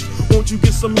compete. Won't you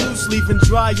get some loose leaf and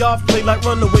dry off? Play like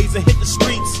runaways and hit the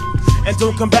streets. And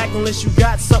don't come back unless you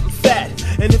got something fat.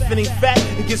 And if it ain't fat,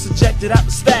 it gets ejected out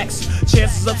the stacks.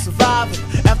 Chances of surviving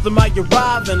after my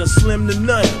arriving are slim to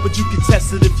none. But you can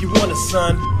test it if you want it,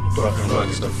 son. Rough and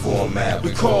rugged's the format,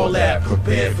 we call that.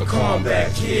 Prepared for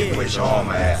combat, kid, where's your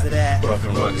armor at? Rough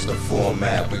and rugged's the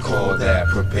format, we call that.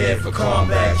 Prepared for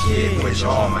combat, kid, where's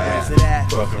your armor at?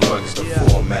 Rough and rugged's the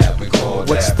format, we call that.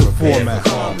 What's the format? For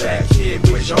combat, kid,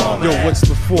 where's your armor at? Yo, what's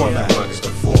the format? Rough and rugged's the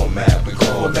format, we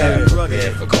call that.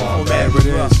 Prepared for combat. There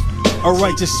it is.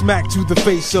 Alright, just smack to the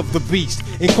face of the beast.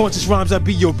 In conscious rhymes, I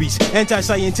be your beast.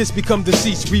 Anti-scientists become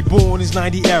deceased. Reborn is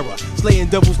 90 era. Slaying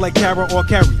devils like Kara or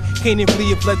Carrie. Canaan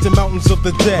flee and fled to mountains of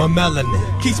the dead. My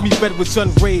melanin keeps me fed with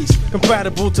sun rays,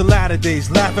 compatible to latter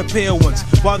days. Laugh at pale ones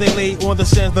while they lay on the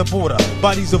sand of the border.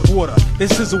 Bodies of water.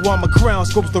 This is a while my crown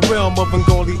scopes the realm of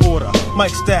Bengali order. Mike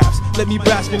staffs, let me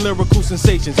bask in lyrical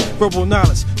sensations. Verbal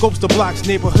knowledge scopes the blocks,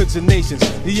 neighborhoods, and nations.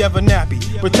 The ever nappy,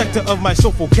 protector of my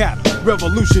soulful cap.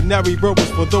 Revolutionary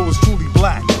verbals for those truly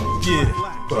black. Yeah.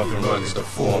 Rough and rugged's the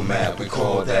format, we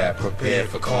call that. Prepared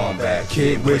for combat,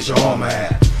 kid, where's your armor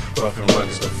at? Rough and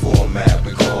rugged's the format,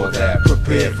 we call that.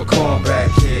 Prepared for combat,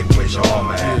 kid, where's your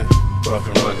armor at? Rough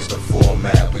and rugged's the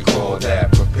format, we call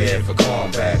that. Prepared for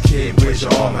combat, kid, where's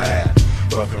your armor at?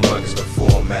 Rough and rugged's the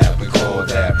format, we call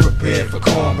that. Prepared for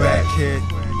combat, kid.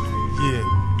 Yeah.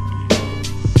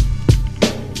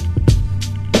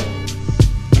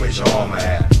 Where's your armor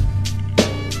at?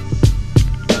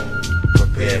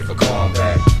 Prepared for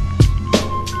combat.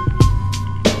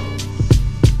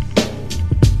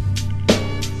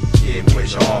 Kid,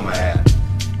 where's your armor at?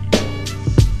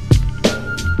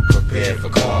 Prepared for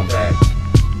combat.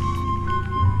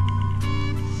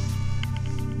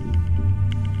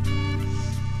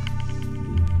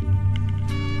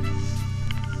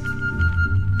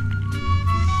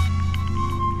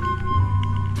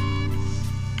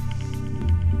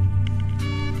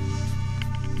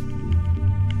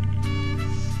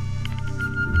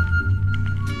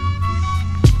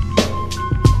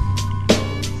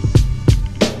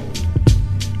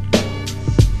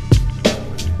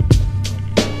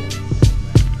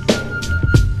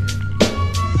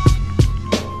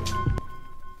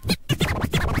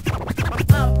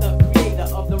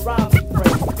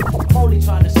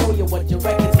 what your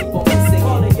records keep on missing.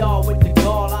 All of y'all with the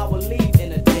gall, I will leave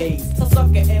in a daze. So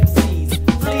sucker MCs,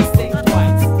 please think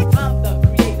twice. I'm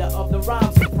the creator of the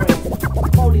rhymes you praise.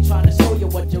 I'm only trying to show you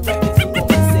what your records keep on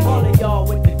missing. All of y'all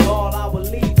with the gall, I will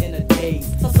leave in a daze.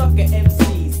 So sucker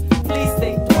MCs, please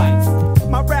think twice.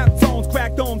 My rap tones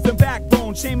crack domes and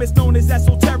backbone. Shame is known as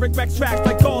esoteric, wreck tracks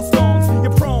like gallstones.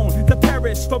 You're prone to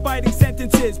perish for biting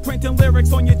sentences, printing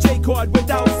lyrics on your J card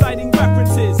without citing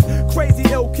references. Crazy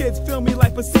ill kids feel me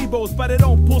like placebos, but I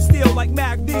don't pull steel like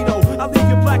Magneto. I leave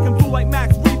you black and blue like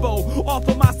Max Rebo. Off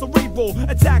of my cerebral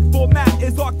attack format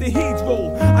is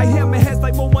octahedral. I hammer heads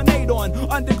like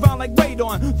Momonadon, underground like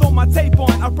radon. Throw my tape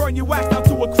on, I burn your wax down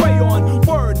to a crayon.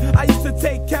 Word, I used to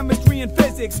take chemistry and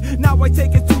physics. Now I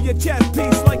take it to your chest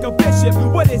piece like a bishop.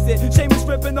 What is it? Shame is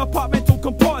ripping apart mental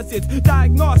composites.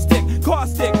 Diagnostic,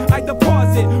 caustic, I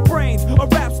deposit brains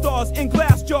of rap stars in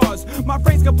glass jars. My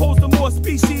brain's composed of more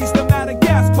species than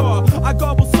Madagascar. I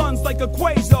gobble suns like a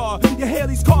quasar. Your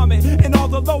Haley's Comet and all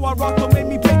the low I rock don't make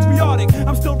me patriotic.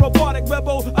 I'm still robotic,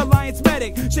 rebel, alliance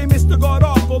medic. Shame Mr. God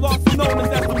Awful, also known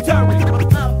as Esoteric.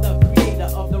 I'm the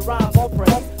creator of the rhymes you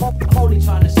praise. I'm only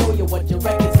trying to show you what your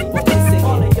records keep on missing.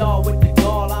 All of y'all with the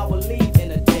gall, I will leave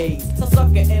in a daze. So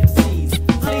sucker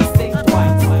MCs, please think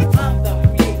twice. I'm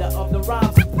the creator of the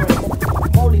rhymes you praise.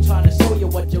 I'm only trying to show you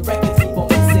what your records keep on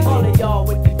missing. All of y'all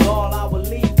with the gall, I will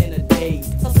leave in a daze.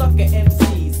 So sucker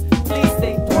MCs, please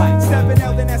think twice.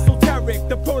 7L and esoteric,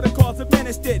 the protocols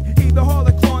administered. Either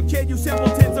Holocron, kid, you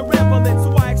simpletons are relevant,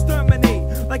 so I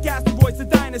exterminate like asteroids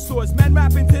and dinosaurs. Men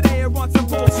rapping today are on some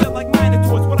bullshit like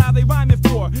minotaurs. What are they rhyming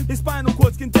for? Their spinal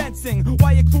cords condensing.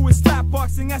 Why your crew is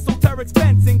slapboxing, esoteric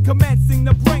fencing, commencing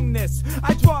to bring this.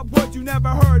 I drop words you never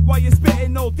heard while you're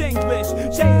spitting old English.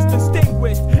 Shay is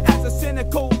distinguished as a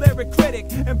cynical lyric critic,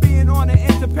 and being on an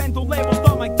independent label's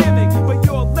not my gimmick, but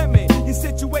your limit. Your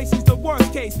situation's the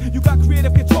worst case. You got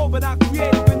creative control, but not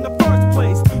creative in the first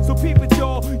place. So peep it,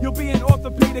 y'all. You'll be in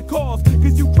orthopedic calls,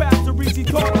 cause you crafts are easy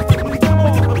targets.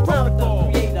 All the protocol.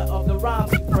 I'm the creator of the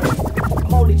rhymes you praise.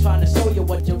 I'm only trying to show you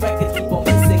what your records keep on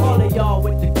missing. All of y'all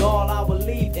with the gall, I will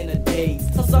leave in a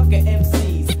daze. So sucker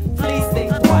MCs, please think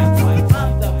twice.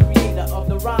 I'm the creator of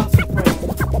the rhymes you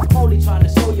praise. I'm only trying to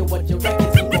show you what your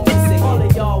records keep on missing. All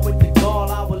of y'all with the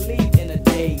gall, I will leave in a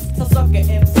daze. So sucker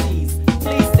MCs,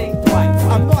 please think twice.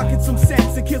 I'm knocking some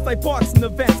sense in kids like boxing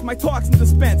events. My talks in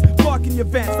dispense, blocking your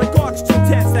vents like oxygen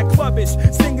tents. That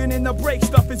clubbish, singing in the break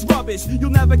stuff is rubbish. You'll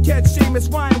never catch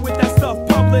Seamus rhyme with that stuff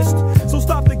published. So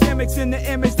stop the gimmicks in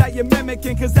the image that you're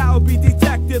mimicking, cause that will be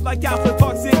detected like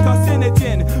aflatoxin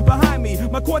carcinogen. Behind me,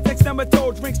 my cortex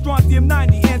nematode drinks strontium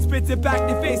 90 and spits it back in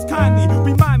your face kindly.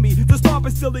 Remind me to stop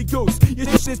a silly goose. Your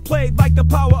shit is played like the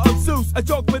power of Zeus, a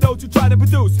joke for those who try to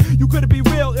produce. You couldn't be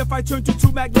real if I turned you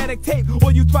to magnetic tape,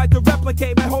 or you tried to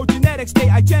replicate my whole genetic state.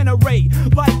 I generate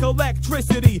like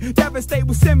electricity, devastate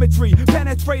with symmetry,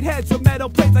 penetrate heads with metal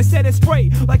plates. I set it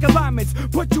straight like alignments,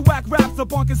 put you whack raps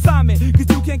up on consignment, cause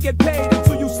you can't get paid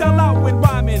until you sell out when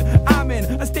rhyming. I'm in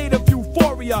a state of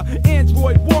euphoria,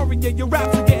 android warrior. Your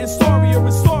raps are getting sorrier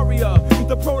and sorrier.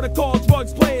 The protocol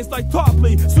drugs players like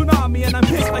Topley, Tsunami, and I'm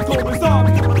pissed like Cobra's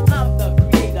Army. I'm the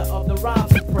creator of the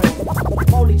rhymes you praise.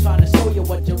 I'm only trying to show you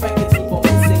what your records keep on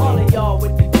missing. All of y'all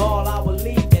with the gall, I will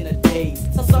leave in a daze.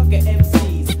 So sucker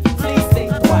MCs, please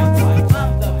think twice.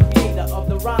 I'm the creator of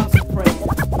the rhymes you praise.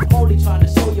 I'm only trying to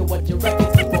show you what your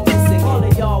records keep on missing. All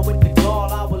of y'all with the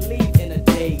gall, I will leave in a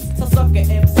daze. So sucker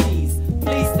MCs,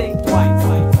 please think twice.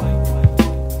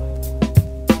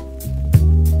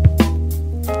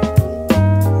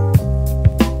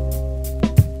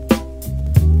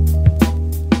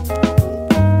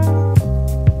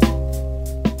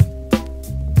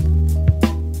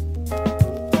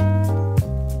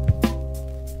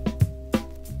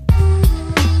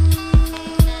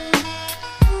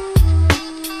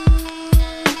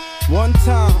 One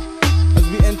time, as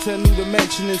we enter a new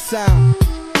dimension in sound,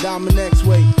 down the next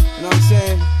way, you know what I'm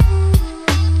saying?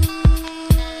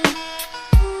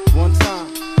 One time,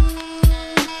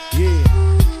 yeah,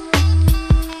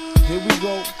 here we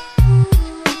go.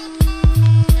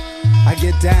 I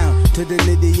get down to the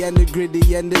nitty and the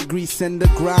gritty and the grease and the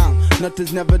ground.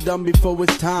 Nothing's never done before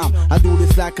it's time. I do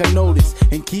this like I know this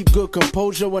and keep good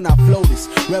composure when I flow this.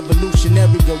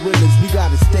 Revolutionary gorillas, we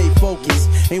gotta stay focused.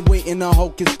 Ain't waiting on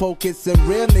hocus pocus, and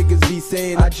real niggas be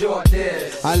saying I draw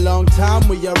this. A long time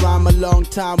we a rhyme, a long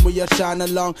time we a shine, a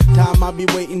long time I be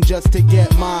waiting just to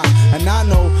get mine. And I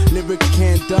know lyrics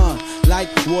can't done like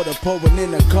water pouring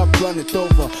in a cup runneth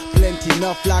over. Plenty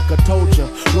enough like I told ya,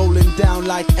 rolling down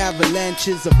like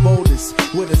avalanches of boulders,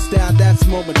 with a style that's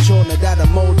more mature than that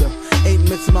I'm older. Ain't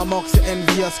missing my marks to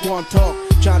envy us, go on talk.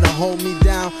 trying to hold me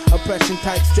down. Oppression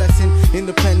type stressing,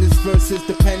 independence versus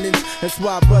dependence. That's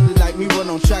why a brother like me run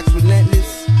on tracks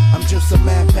relentless. I'm just a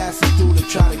man passing through to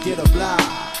try to get a blind.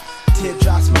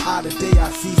 Teardrops my eye, the day I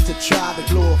cease to try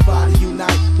to glorify, to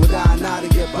unite, with I not to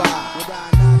get by.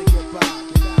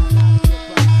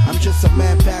 I'm just a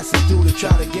man passing through to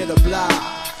try to get a blind.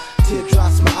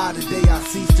 Teardrops my eye, the day I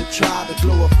cease to try to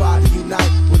glorify, to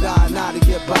unite, with I not to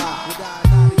get by.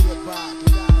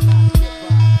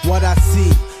 What I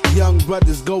see, young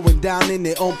brothers going down in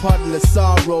their own part of the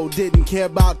sorrow. Didn't care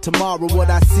about tomorrow. What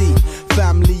I see,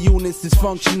 family units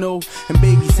dysfunctional, and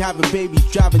babies having babies,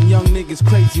 driving young niggas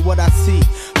crazy. What I see,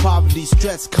 poverty,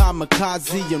 stress,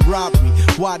 kamikaze, and robbery.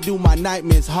 Why do my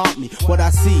nightmares haunt me? What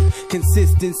I see,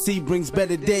 consistency brings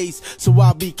better days. So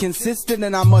I'll be consistent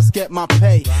and I must get my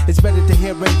pay. It's better to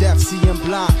hear and deaf, see and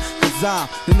blind. Cause I'm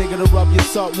the nigga to rub your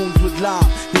salt wounds with lime.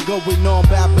 You going on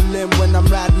babbling when I'm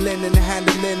rattling and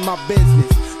handling my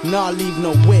business. Nah, leave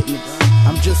no witness.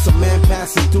 I'm just a man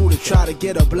passing through to try to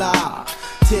get a blind.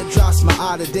 Teardrops my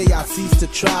eye, the day I cease to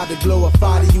try to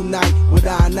glorify, to unite, with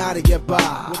I not to get by.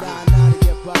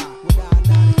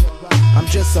 I'm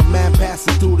just a man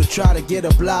passing through to try to get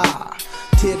a blind.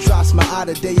 Teardrops my eye,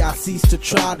 the day I cease to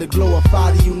try to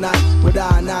glorify, to unite, with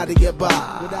I not to get by.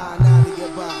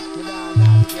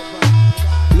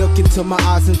 Look into my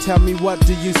eyes and tell me, what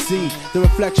do you see? The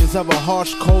reflections of a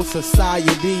harsh, cold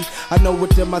society. I know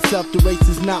within myself the race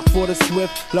is not for the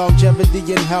swift. Longevity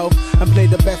and health, and play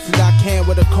the best that I can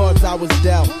with the cards I was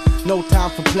dealt. No time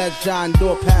for pleasure, I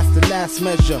endure past the last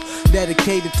measure.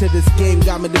 Dedicated to this game,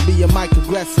 got me to be a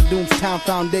microaggressor. Doomstown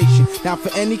Foundation, down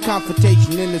for any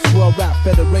confrontation in this World Rap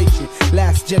Federation.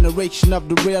 Last generation of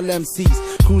the real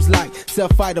MCs. Crews like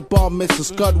self-fighter, bomb missiles,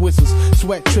 scud whistles.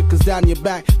 Sweat trickles down your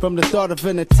back from the thought of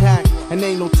an attack, and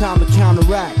ain't no time to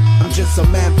counteract. I'm just a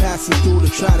man passing through to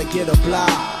try to get a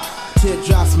blind.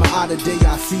 Teardrops my eye, the day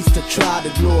I cease to try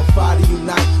to glorify, to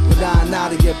unite, with I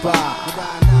not to get by.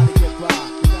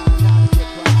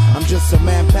 I'm just a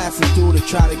man passing through to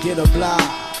try to get a blind.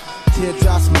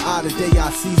 Teardrops my eye, the day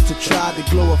I cease to try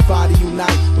to glorify, to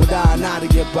unite, with I not to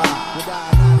get by.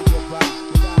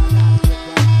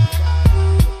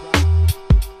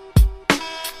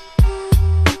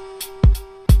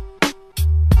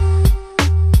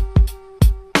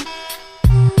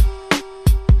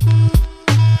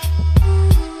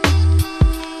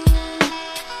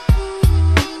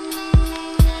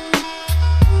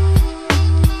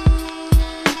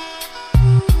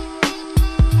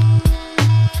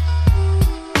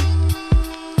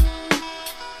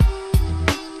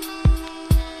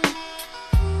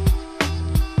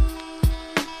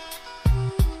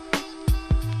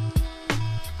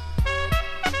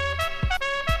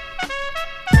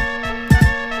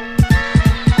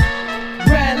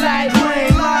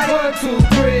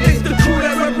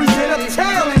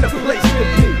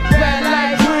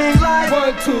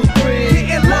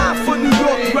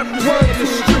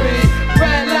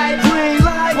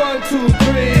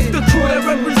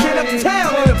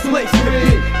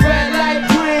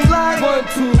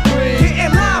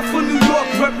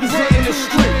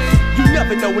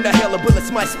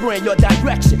 Your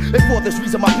direction, and for this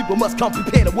reason my people must come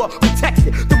prepared to work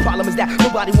protected. The problem is that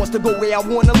nobody wants to go where I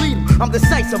wanna lead them. I'm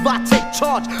decisive, I take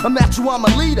charge, I'm natural, I'm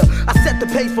a leader. I set the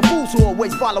pace for fools who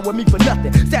always following me for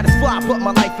nothing. Satisfied, but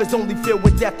my life is only filled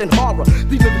with death and horror.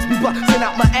 These lyrics be busting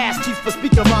out my ass cheeks for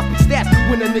speaking rhymes, be stats.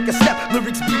 When a nigga step,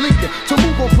 lyrics be leaking. To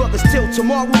move on brothers till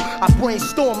tomorrow, I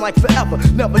brainstorm like forever.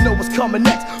 Never know what's coming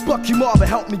next, but Marvin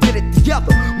help me get it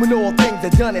together. When all things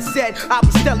are done and said, I'll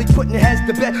be steadily putting heads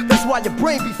to bed. That's why your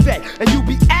brain be fed and you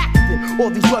be acting. All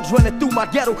these drugs running through my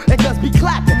ghetto and guns be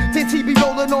clapping. 10 TV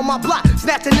rolling on my block,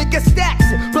 snatching niggas stacks.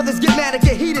 Brothers get mad and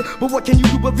get heated, but what can you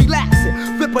do but relax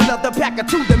it? Flip another pack of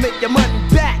two to make your money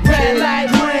back. Red light,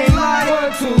 green light,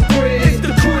 1, 2, 3. It's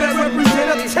the crew that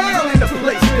represent a town and a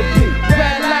place to be.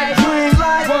 Red light, green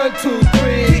light, 1, 2,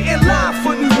 3. Getting live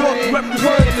for New York,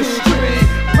 representing the street.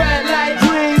 Red light,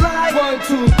 green light, 1,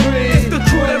 2, 3. It's the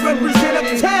crew that represent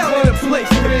a town and a place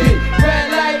to be. Red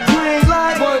light, green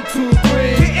light, 1, 2,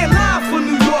 3. Getting live for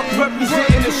New York,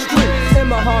 representing the street. In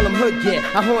my Harlem hood, yeah,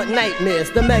 I haunt nightmares.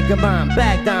 The mega bomb,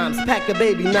 bag dimes, pack a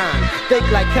baby 9. Fake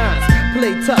like cons,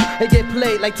 play tough and get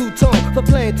played like two-tone. For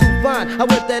playing too fine, I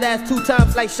whip that ass 2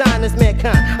 times like shine as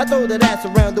mankind. I throw that ass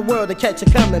around the world to catch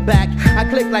it coming back. I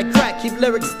click like crack, keep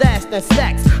lyrics stashed and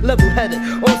stacks. Level-headed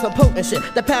on some potent shit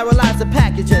that paralyze the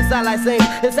packages. All I sing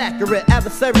is accurate,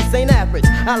 adversaries ain't average.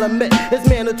 I'll admit, it's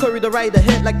mandatory to write a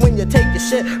hit like when you take your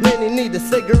shit. Many need a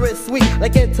cigarette sweet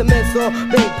like intimates or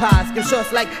big pies. Give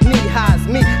shorts like knee-highs,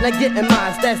 me like getting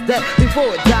mines. That's that before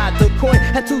it died. The coin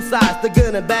had 2 sides, the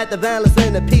good and bad, the violence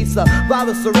and the peace.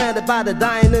 Violence surrounded by the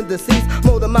dying and deceased.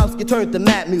 Motor mouths get turned to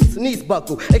mad mutes. Knees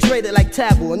buckle, X-rated like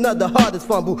taboo. Another hardest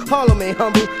fumble. Harlem ain't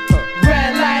humble.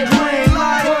 Red light, green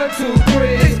light, 1, 2, 3.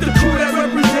 It's the crew that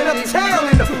represent uptown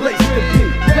in the place to be.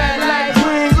 Red light,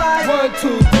 green light, 1,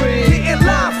 2, 3. Getting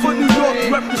live for New York,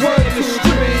 representing the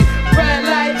street. Red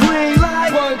light, green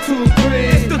light, 1, 2, 3.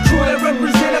 It's the crew that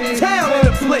represent uptown in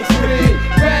the place to be.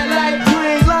 Red light,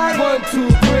 green light, 1, 2,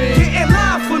 3. Getting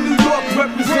live for New York,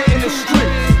 representing the street.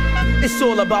 It's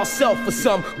all about self for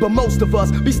some, but most of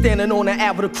us be standing on the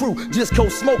Ave with the crew, just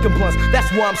co-smoking blunts.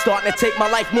 That's why I'm starting to take my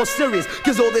life more serious,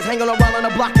 cause all this hanging around on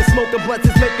the block and smoking blunts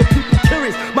is making people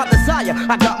curious. My desire,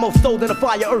 I got more soul than a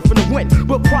fire, earth and the wind.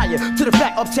 But prior to the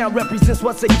fact uptown represents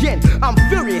once again, I'm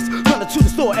furious, running to the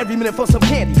store every minute for some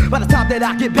candy. By the time that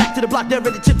I get back to the block, they're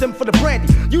ready to chip them for the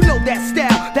brandy. You know that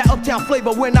style, that uptown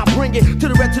flavor when I bring it to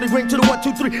the red, to the green, to the 1,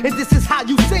 2, 3, and this is how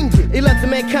you sing it. Elected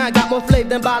mankind got more flavor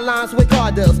than bylines with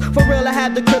car deals. For real, I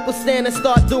had the cripple stand and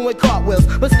start doing cartwheels.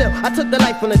 But still, I took the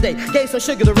life on the day, gave some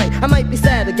sugar to Ray. I might be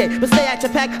sad again, but stay at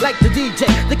your pack like the DJ.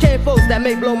 The cane folks that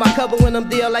may blow my cover when I'm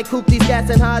deal like Coopies, gas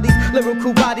and Hardies.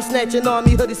 Lyrical body snatching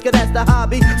army hoodies, cause that's the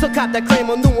hobby. So cop that cream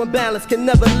on new and balance, can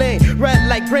never lean. Red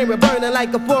like green, we're burning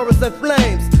like a forest in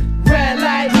flames. Red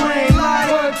light, green light,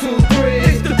 1, 2, 3.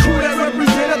 It's the crew that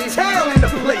represent uptown in the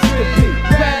place to be.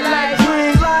 Red light,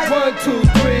 green light, 1, 2,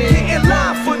 3. Getting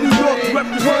live for New York,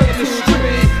 representing the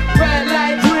street. Red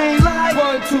light, green light,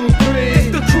 1, 2, 3.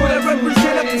 It's the crew that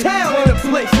represent uptown in the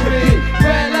place to be.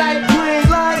 Red light, green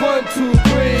light, 1, 2,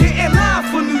 3. Getting live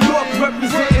for New York,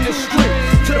 representing the street.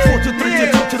 To the 4, to the 3,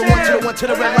 to the 2, to the 1, to the 1, to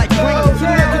the red light, green. To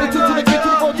the 1, to the 2, to the 3, to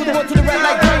the 4, to the 1, to the red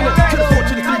light, green. To the 4,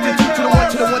 to the 3, to the 2, to the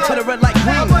 1, to the 1, to the red light,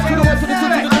 green. To the 1, to the 2,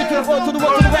 to the 3, to the 4, to the 1,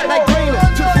 to the red light, green.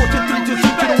 To the 4, to the 3, to the 2,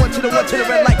 to the 1, to the 1, to the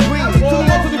red light, green. To the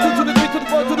 1, to the 2, to the 3, to the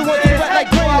 4, to the 1, to the red light,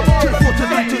 green. To the 4, to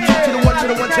the 3, to the 2, to the 1, to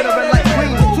the 1, to the red light,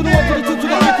 green. To the 1, to the 2, to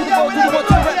the 3, to the 4, to the 1,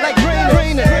 to the red light, green.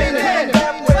 Green, green, green.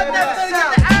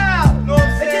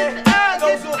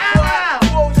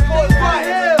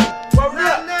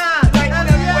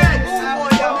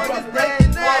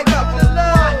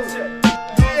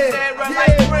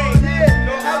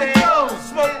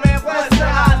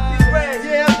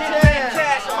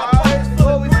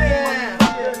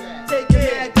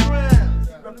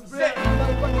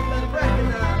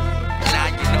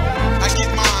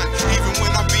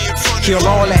 Kill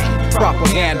all that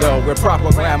propaganda with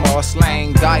proper grammar,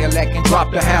 slang, dialect, and drop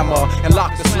the hammer and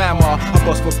lock the slammer. I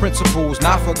bust for principles,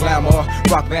 not for glamour.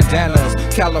 Rock bandanas,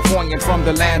 Californian from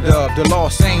the land of the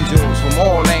Los Angeles, from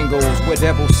all angles, where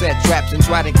devils set traps and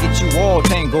try to get you all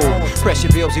tangled. Pressure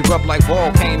bills erupt like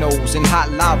volcanoes in hot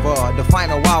lava. The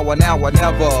final hour, now or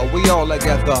never. We all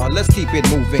together, let's keep it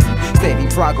moving. Steady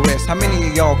progress. How many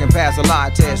of y'all can pass a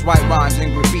lie test, write rhymes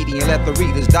and graffiti and let the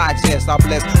readers digest? I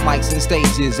bless mics and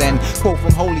stages and quote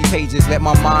from holy pages. Let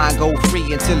my mind go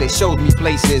free until it shows me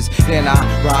places. Then I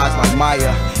rise like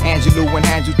Maya Angelou and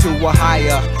hand you to a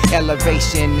higher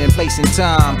elevation in place and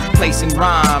time, place and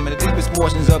rhyme in the deepest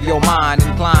portions of your mind.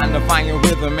 Inclined to find your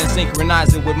rhythm and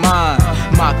synchronize it with mine.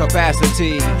 My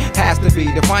capacity has to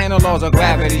be defying the laws of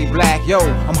gravity. Black, yo,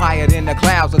 I'm higher than the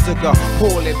clouds. I took a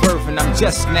poorly birth and I'm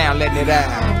just now letting it out.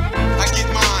 I get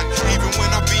mine even when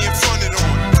I be in front of them.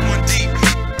 One deep,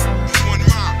 one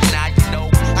rhyme. Now you know.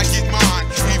 I get mine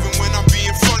even when I be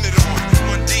in front of them.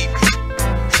 One deep,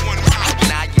 one rhyme.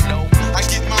 Now you know. I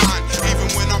get mine even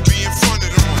when I be in front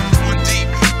of them. One deep,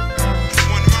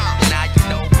 one rhyme. Now you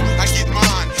know. I get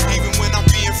mine even when I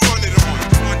be in front of them.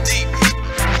 One deep,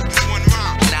 one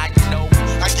rhyme. Now you know.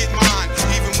 I get mine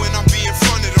even when I be in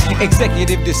front of them.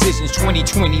 Executive decisions,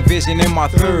 2020 vision in my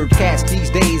third. Cats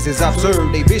these days is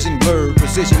absurd, they vision blurred.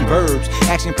 Precision verbs,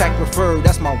 action packed preferred,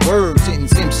 that's my word.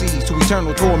 Sentence MCs to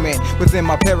eternal torment within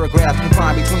my paragraphs.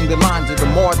 Confined between the lines of the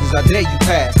margins, I dare you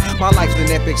pass. My life's an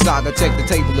epic saga, check the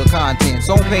table of contents.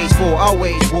 On page 4, I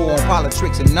wage war on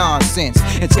politics and nonsense.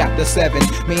 In chapter 7,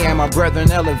 me and my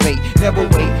brethren elevate. Never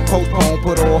wait, postpone,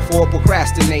 put off or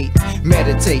procrastinate.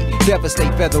 Meditate,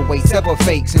 devastate featherweights, ever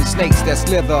fakes and snakes that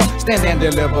slither. Stand and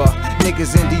deliver.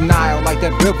 Niggas in denial like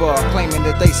that river, claiming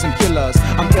that they some killers.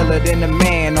 I'm iller than a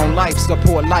man on life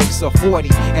support, life's a 40.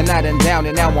 And I done down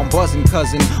and now I'm buzzing,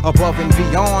 cousin. Above and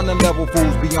beyond, the level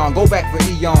fools beyond. Go back for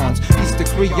eons, piece the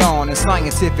crayon and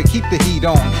scientific, keep the heat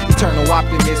on. Eternal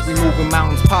optimist, removing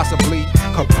mountains possibly.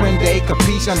 Comprende,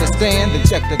 capiche, understand, then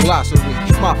check the glossary.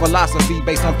 My philosophy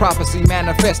based on prophecy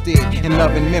manifested in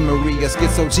love and memory. A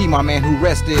schizo G, my man who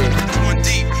rested. One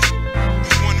deep,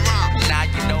 one rhyme. Now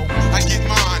you know. I get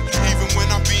mine even when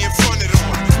I be in front of them.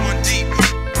 One deep,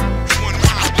 one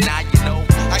rhyme. Now you know.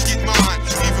 I get mine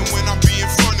even when I be in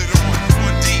front of them.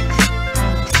 One deep,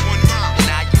 one rhyme.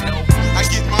 Now you know. I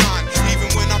get mine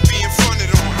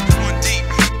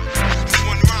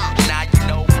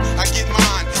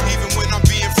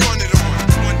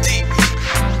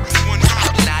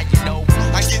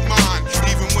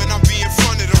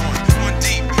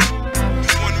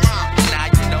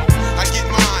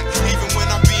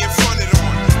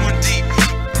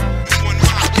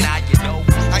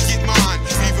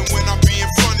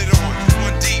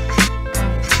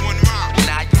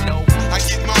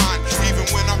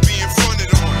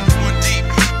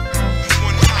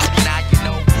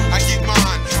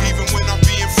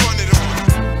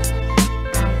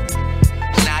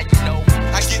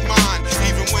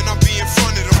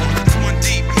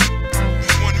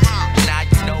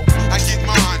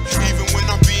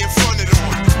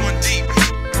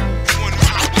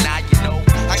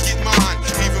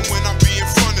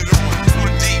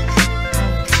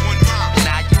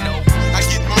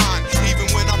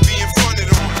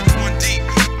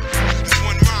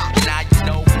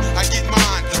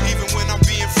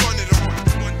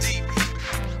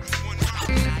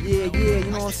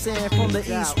You know what I'm saying? From the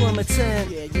East Wilmington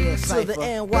to the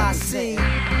NYC,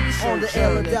 on the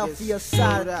Philadelphia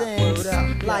side of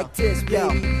things, like this,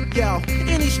 baby. Yo,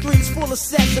 any streets full of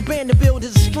sex, abandoned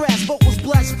buildings of stress, vocals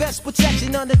blessed, vest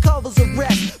protection, undercovers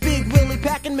arrest. Big Willie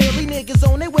packing Millie, niggas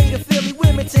on their way to Philly.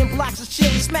 Wilmington blocks is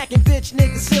chilly, smacking bitch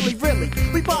niggas silly, really.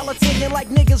 We politicking like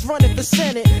niggas running for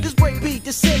Senate. This breakbeat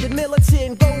descended,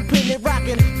 militant, gold pendant,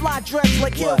 rocking fly dress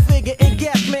like Hill Figure and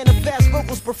gas manifest.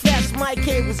 Vocals profess, mic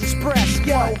cables express.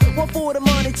 Yo, one for the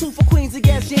money, two for Queens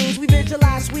against James. We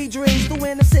visualize sweet dreams through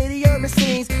inner city urban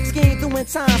scenes. Scheme through in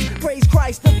time, praise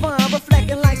Christ divine,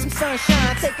 reflecting like some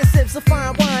sunshine. Taking sips of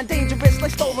fine wine, dangerous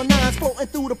like stolen nines, floating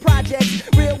through the projects.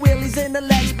 Real wheelies in the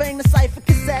legs, bang the cipher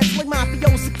cassettes like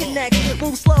mafiosa connects.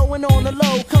 Move slow and on the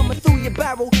low, coming through your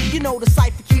barrel. You know the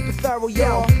cipher keep it thorough,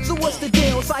 yo. So what's the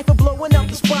deal? Cipher blowing up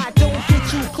the spot. Don't get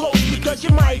too close because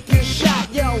you might get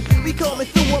shot, yo. We coming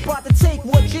through, about to take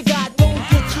what you got. Don't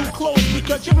get too close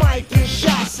because you might get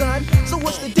shot, son. So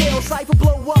what's the deal? Cipher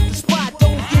blow up the spot.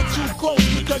 Don't get too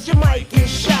close because you might get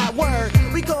shot. Word,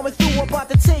 we coming through, about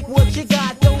to take what you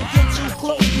got. Don't get too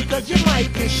close because you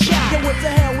might get shot. Yo, what the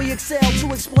hell? We excel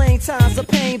to explain times of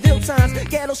pain, bill times,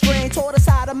 ghetto strain taught us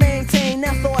how to maintain.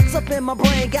 Now thoughts up in my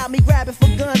brain got me grabbing for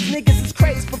guns. Niggas is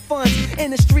crazy for fun.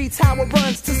 In the streets, how it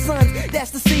runs to sons.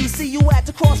 That's the C. See you at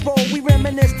the crossroad. We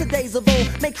reminisce the days of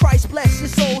old. May Christ bless your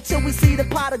soul till we see the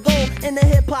pot of gold in the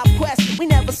hip hop quest. We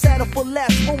never settle for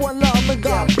less. For one love and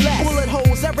God bless. Bullet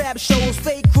holes at rap shows,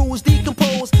 fake crews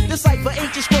decompose. Decipher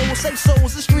ancient scrolls, safe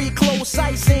souls, the street clothes,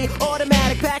 sightseeing,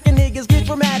 automatic, packing niggas, get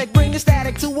dramatic, bring the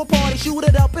static to a party, shoot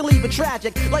it up and leave it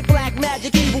tragic. Like black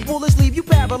magic, evil bullets leave you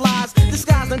paralyzed.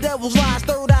 Disguised the devil's lies,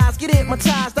 third eyes, get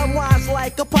hypnotized. I'm wise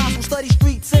like apostle, study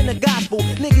streets in the gospel.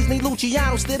 Niggas need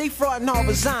Luciano, still they frontin'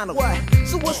 horizontal. What?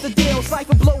 So what's the deal?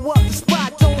 Cipher blow up the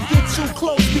spot. Don't get too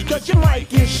close because you might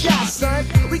get shot, son.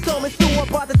 We coming through,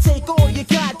 about to take all you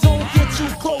got. Don't get too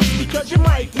close because you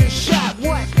might get shot.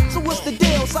 What? So what's the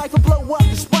deal? Cipher blow up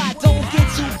the spot. Don't get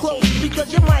too close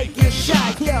because you might get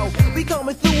shot. Yo, we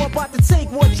coming through, about to take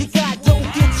what you got. Don't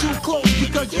get too close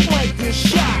because you might get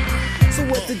shot. So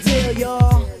what's the deal,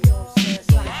 y'all?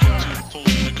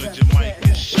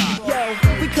 Yo,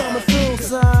 we coming through,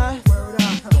 son.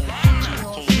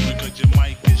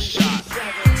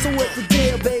 So what's the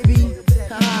deal, baby?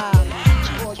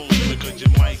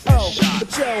 Oh,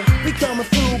 but yo, we coming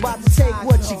through, about to take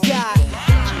what you got.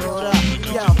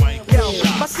 Yo,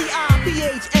 my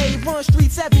CIPHA run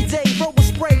streets every day. Rubber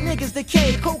spray, niggas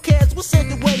decay. Cokeheads will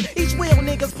send away. Each wheel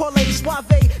niggas parlay, suave.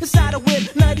 Inside a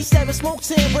whip, 97 smoke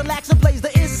 10. Relax and blaze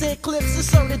the instant clips.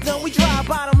 Inserted done. We drive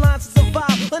bottom lines to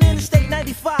survive. On Interstate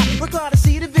 95. Regard to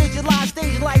see the visualize.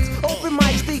 Stage lights, open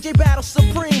mics, DJ battle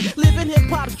supreme. Living hip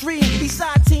hop's dream.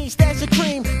 Eastside team, stash your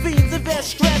cream. Fiends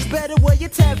invest stress. Better wear your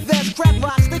tab vest. Crack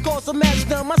rocks, they cause a mess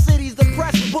done. My city's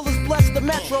depressed. Bullets bless the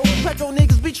metro. Petro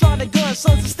niggas be trying to gun.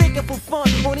 Sons are sticking for fun.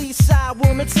 On east side,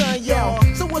 Wilmington, yo.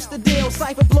 So what's the deal?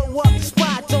 Cipher blow up the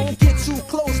spot. Don't get too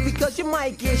close because you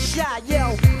might get shot,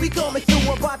 yo. We coming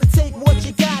through, about to take what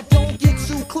you got. Don't get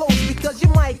too close because you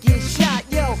might get shot,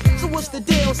 yo. So what's the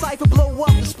deal? Cipher blow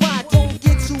up the spot. Don't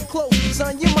get too close,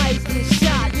 son, you might get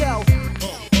shot, yo.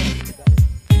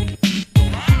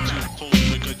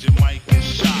 Because you might get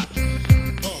shot. Because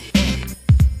you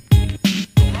might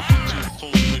get shot.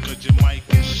 Because you might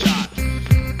get shot.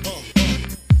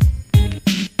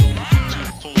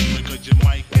 Because you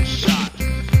might get shot.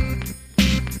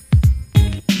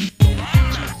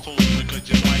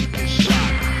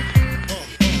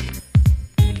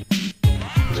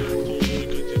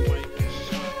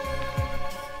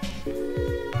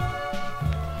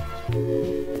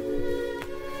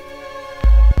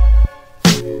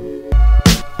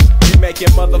 Making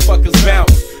motherfuckers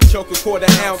bounce. Choke a quarter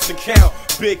ounce and count.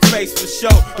 Big face for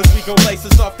show, cause we gon' lace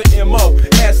us off the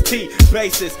M.O.S.T.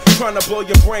 basis. Tryna blow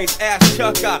your brains, ass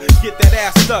chuck. I get that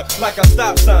ass stuck like a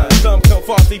stop sign. Some come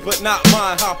faulty, but not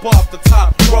mine. Hop off the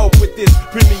top rope with this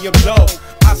premium dough.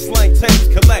 I slang tapes,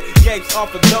 collect yapes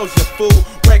off of Doja, fool.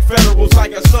 Break federals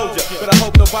like a soldier, but I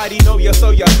hope nobody know ya. So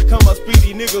ya come up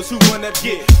speedy niggas who wanna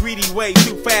get greedy way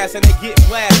too fast and they get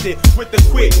blasted with the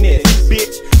quickness.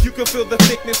 Bitch, you can feel the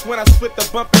thickness when I split the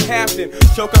bump in half. Then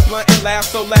choke a blunt and laugh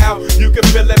so loud you can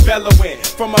feel it bellowing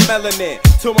from my melanin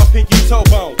to my pinky toe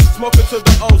bone. Smoking to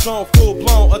the ozone, full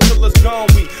blown until it's gone.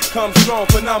 We come strong,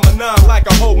 phenomenon like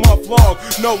a whole month long.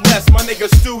 No less, my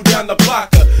niggas stew down the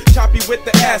blocker. Choppy with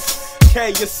the S. K,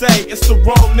 you say it's the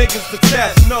wrong niggas to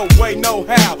test. No way, no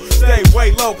how. Stay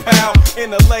way low, pal.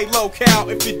 In a lay locale.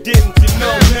 If you didn't, you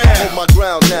know now. Hold my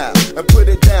ground now and put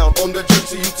it down on the jerk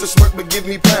so you to smirk but give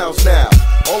me pounds now.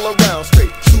 All around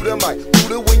straight, to the mic,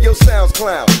 Buddha when your sounds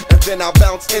clown. And then I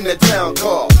bounce in the town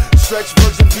car. Stretch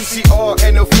version VCR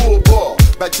and a full bar.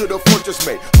 Back to the fortress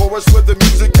mate, for us where the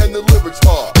music and the lyrics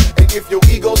are. And if your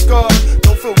ego scarred,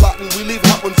 don't feel rotten, we leave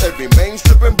hot ones every main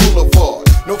strip and boulevard.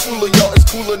 No fooling y'all, it's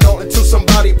cooling on until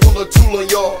somebody pull a tool on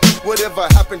y'all. Whatever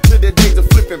happened to the days of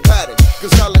flipping patterns?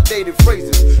 Consolidated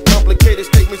phrases, complicated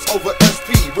statements over SP,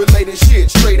 related shit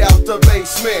straight out the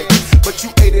basement. But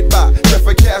you aided by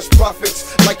for cash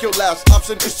profits, like your last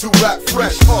option is to rap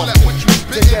fresh.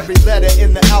 Take every letter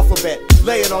in the alphabet,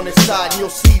 lay it on its side, and you'll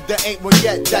see there ain't one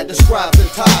yet that describes the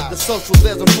tide. The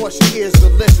socialism force your ears to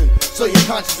listen, so your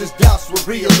conscience is doused with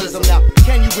realism. Now,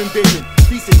 can you envision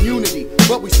peace and unity?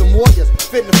 But we some warriors,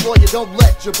 fitting for you. Don't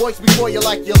let your voice before you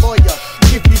like your lawyer.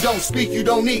 If you don't speak, you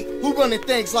don't eat. Who running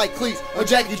things like Exclypz or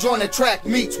Jackie join the track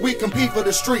meets? We compete for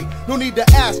the street. No need to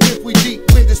ask if we deep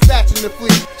when dispatching the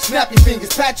fleet. Snap your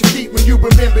fingers, pat your feet when you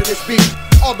remember this beat.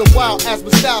 All the while as my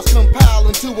styles compile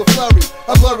into a flurry,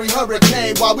 a blurry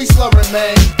hurricane while we slurring,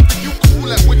 man. You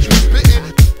cool at what you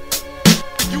spittin'.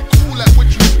 You cool at what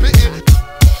you spittin'.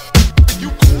 You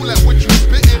cool at what you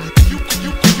spittin'. You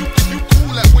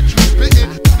cool at what you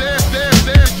spittin'. There,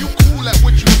 you cool at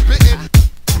what you spittin'.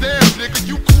 There, nigga,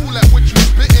 you cool at what you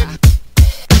spittin'.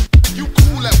 You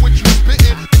cool at what you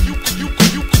spittin'. You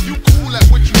cool at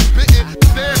what you spittin'.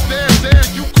 There,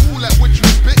 you cool at what you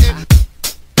spittin'.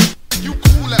 You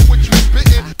cool at what you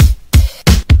spittin'.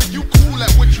 You cool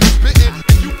at what you spittin'.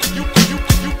 You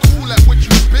cool at what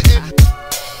you spittin'.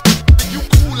 You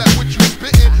cool at what you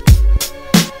spittin'.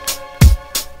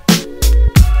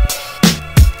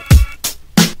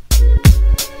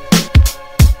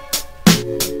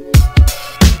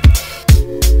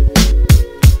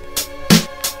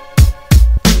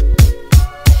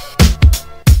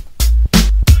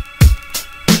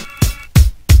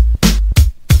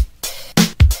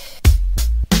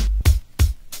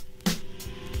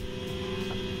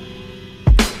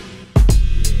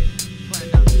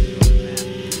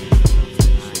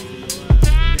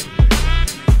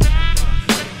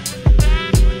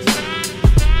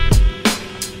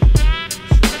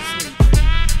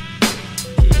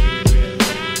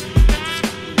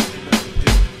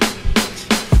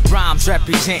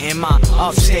 Representing my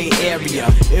upstate area.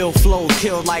 Ill flow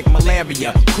killed like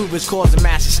malaria. Crew is causing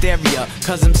mass hysteria,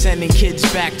 cause I'm sending kids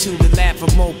back to the lab for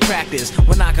more practice.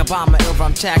 When I combine my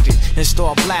ill-rhyme tactics and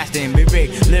start blasting, be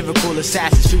big lyrical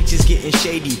assassins, streets is getting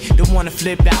shady. Don't wanna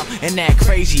flip out and act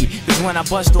crazy, cause when I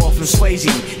bust off from Swayze,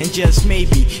 and just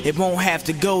maybe it won't have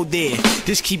to go there.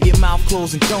 Just keep your mouth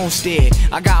closed and don't stare.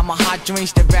 I got my hot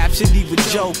drinks that Rhapsody with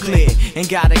Joe Clear, and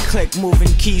got a click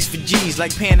moving keys for G's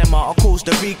like Panama or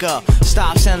Costa Rica.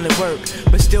 Stop selling work,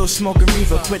 but still smoking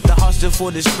reefer. Quit the hustle for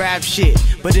this rap shit.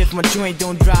 But if my joint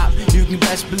don't drop, you can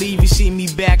best believe you see me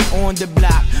back on the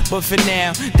block. But for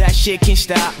now, that shit can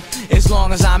stop, as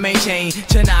long as I maintain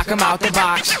to knock 'em out the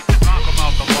box. Knock 'em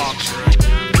out the box, right?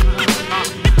 Knock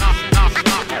 'em out the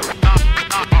box, right?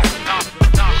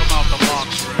 Knock 'em out the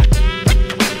box, right?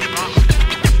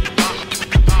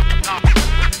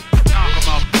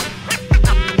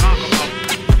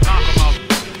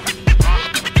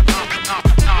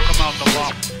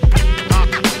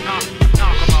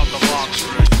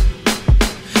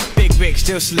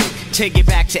 Still sleep, take it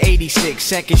back to 86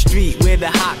 2nd Street, where the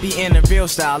hot be in a real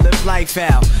style, live like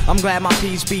foul. I'm glad my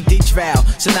peeps beat the trial,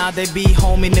 so now they be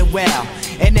home in the well.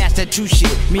 And that's the true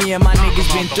shit, me and my niggas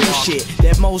been through shit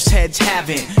that most heads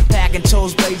haven't. Packing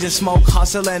toes, blazing smoke,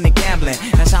 hustling and gambling,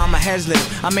 that's how my heads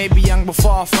live. I may be young but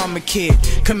far from a kid,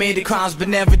 committed crimes but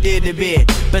never did a bit,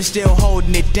 but still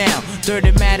holding it down.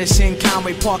 3rd Madison,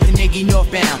 Conway Park, the nigga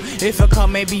northbound. If I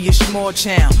come, maybe a small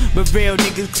town, but real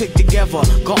niggas click together,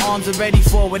 got arms ready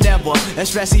for whatever,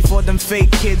 especially for them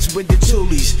fake kids with the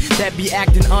toolies that be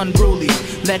acting unruly.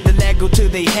 Let the leg go to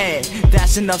they head,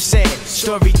 that's enough said,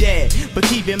 story dead. But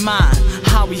keep in mind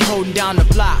how we holding down the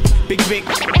block. Big Rick,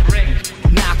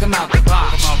 knock 'em out the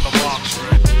box. Knock 'em out the box,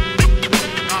 right?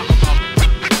 Knock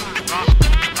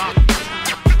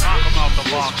 'em out the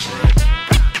box, right?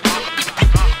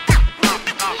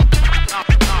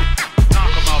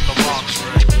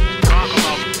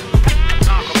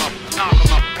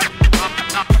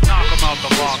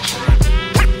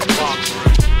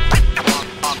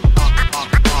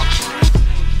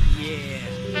 Yeah,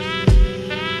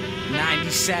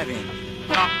 97,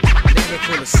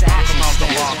 lyrical assassin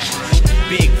style.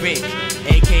 Big Rick,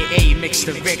 aka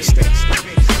Mixta Rickster.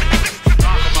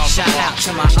 Shout out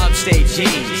to my upstate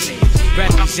G's,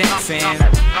 represent fam.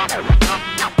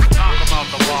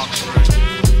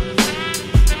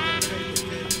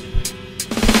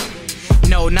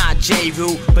 No, not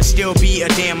J-Roo, but still be a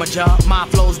damager. My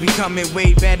flow's becoming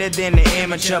way better than the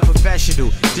amateur professional.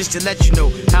 Just to let you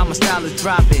know how my style is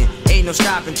dropping. Ain't no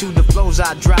stopping to the flows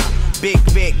I drop. Big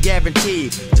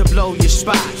guaranteed to blow your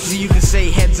spot. So you can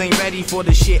say heads ain't ready for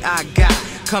the shit I got.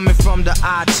 Coming from the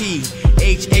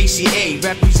ITHACA,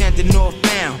 representing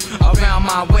northbound around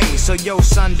my way. So yo,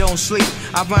 son, don't sleep.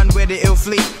 I run with the ill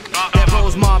fleet that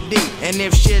rolls mob deep. And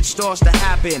if shit starts to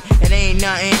happen, it ain't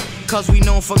nothing, cause we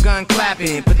known for gun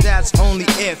clapping. But that's only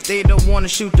if they don't wanna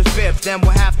shoot the fifth. Then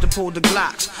we'll have to pull the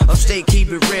Glocks. Upstate, keep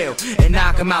it real and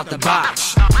knock 'em out the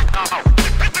box. Knock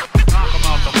 'em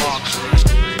out the box.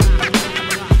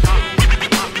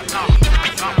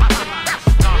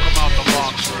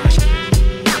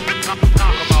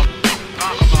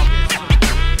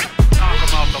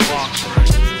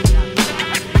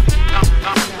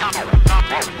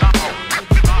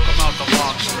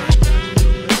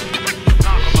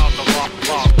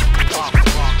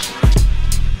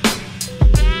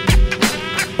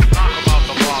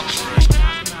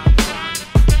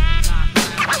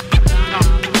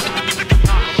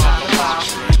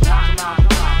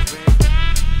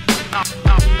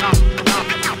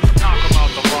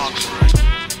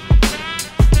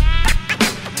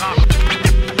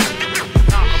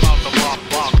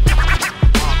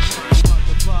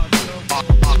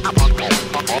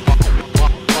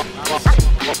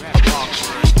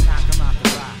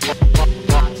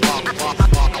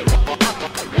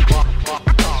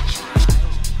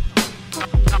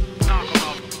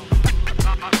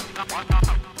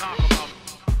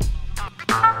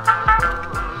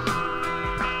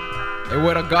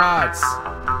 We're the gods.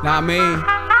 Nah, I mean,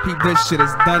 peep, this shit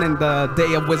is done in the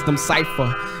day of wisdom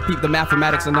cipher. Peep the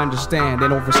mathematics and understand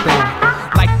and overstand.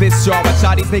 Like this, y'all, watch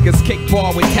all these niggas kick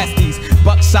ball with testes.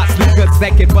 Buckshots, leave goods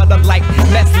naked, butter like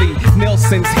Leslie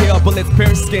Nielsen's hair, bullets,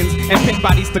 pierce skins, and pin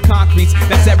bodies to concretes.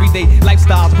 That's everyday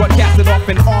lifestyles broadcasted off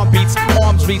in arm beats,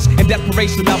 arms reach, and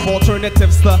desperation of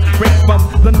alternatives to break from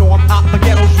the norm. Out the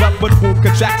ghetto's rough, but boom,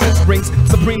 contraction springs.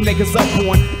 Supreme niggas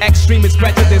upborn, extremist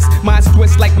prejudice. Minds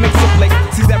twist like Mixtape,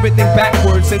 sees everything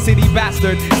backwards. And city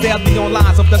bastard, stay out the on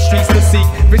lines of the streets to seek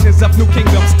visions of new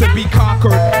kingdoms to be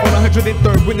conquered. On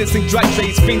 103rd, witnessing drug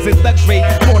trades, fiends and thug trade.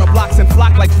 Corner blocks and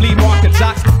flock like flea market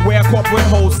jocks. Where corporate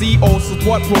hoes, CEOs,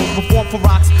 support pros, perform for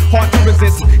rocks. Hard to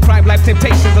resist, crime life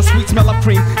temptations, a sweet smell of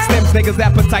cream. Slims niggas'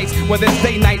 appetites, whether it's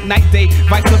day, night, night, day,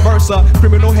 vice versa.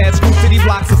 Criminal heads, screw city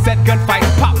blocks, a set gunfight.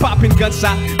 Pop, popping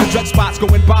gunshot, the drug spots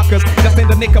going bonkers. Just in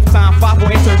the nick of time, 5-4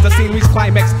 enters the scenery's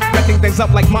climax. Wrecking things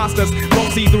up like monsters.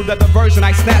 Don't see through the diversion,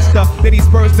 I snatched her. Then these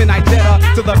birds, then I jet her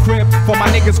to the crib. For my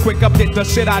niggas, quick update, the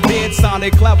shit I did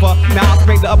sounded clever. Now I'll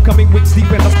spend the upcoming weeks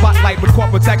deep in the spotlight with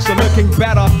corporate texture looking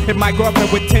better. Hit my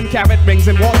girlfriend with 10-carat rings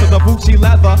and walls of the Gucci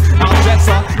leather. I'll dress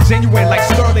her genuine like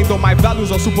Sterling, though my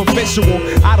values are superficial.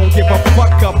 I don't give a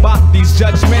fuck about these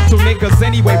judgmental niggas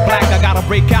anyway. Black, I gotta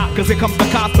break out, cause here comes the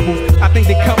constables. I think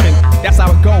they coming, that's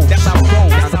how it goes. That's how it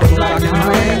goes. That's how it goes.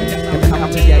 And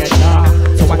come to get shot.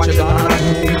 So what you gonna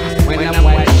do when I'm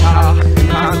wet shot? And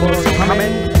constables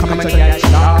coming to get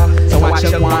shot. So what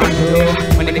you wanna do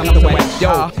when they come to wet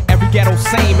yo? Ghetto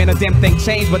same, and a damn thing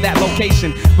changed with that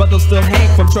location. Brothers still hang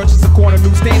from churches to corner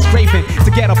newsstands, craving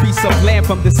to get a piece of land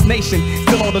from this nation.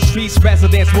 Still on the streets,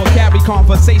 residents will carry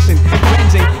conversation,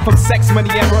 ranging from sex, money,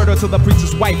 and murder to the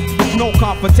preacher's wife. With no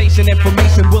confrontation,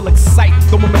 information will excite.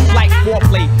 The woman's like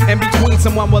foreplay, and between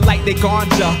someone will light their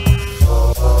ganja.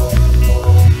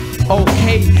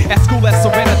 Okay, at school that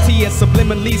serenity is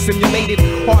subliminally simulated.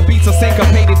 Heartbeats are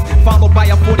syncopated, followed by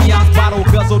a 40-ounce bottle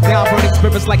guzzled down, burning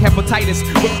spirits like hepatitis.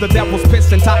 With the devil's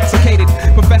piss intoxicated,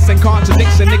 professing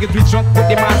contradiction. Niggas be drunk with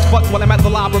their minds fucked while I'm at the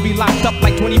library, locked up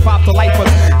like 25 to lifers,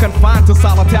 confined to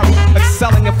solitary,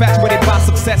 excelling, infatuated by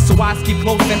success. So I keep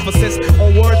close emphasis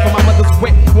on words from my mother's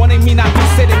wit, wanting me not to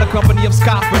sit in the company of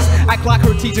scoffers. I clock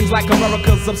her teachings like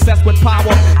America's obsessed with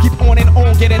power. Keep on and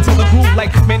on, get into the groove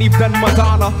like many done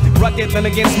Madonna. Rugged and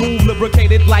again smooth,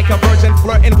 lubricated like a virgin,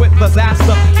 flirting with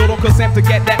disaster. So don't consent to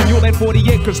get that mule and 40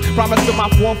 acres promised to my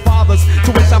forefathers,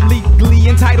 to which I'm legally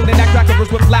entitled and that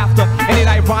crackers with laughter. And it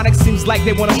ironic, seems like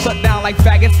they wanna shut down like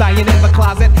faggots dying in the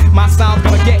closet. My sound's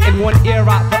gonna get in one ear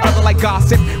out the other like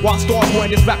gossip, while stars were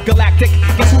in this rap galactic.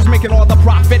 Guess who's making all the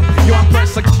profit? Yo, I'm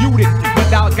persecuted, but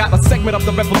now I got a segment of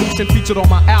the revolution featured on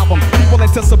my album. People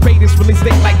anticipate this release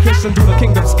date like Christian, do the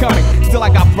kingdom's coming. Still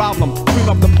I got problems, cream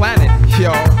up the planet,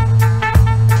 yo.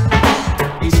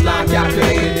 Each line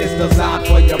calculated is designed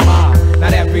for your mind.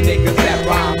 Not every nigga's that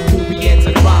rhyme who be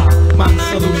into crime. My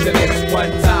solution is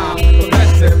one time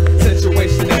progressive.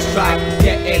 Situation is try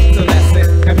get into lesson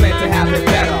and plan to have it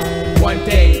better. One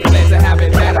day plan to have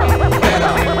it better, better, better, better.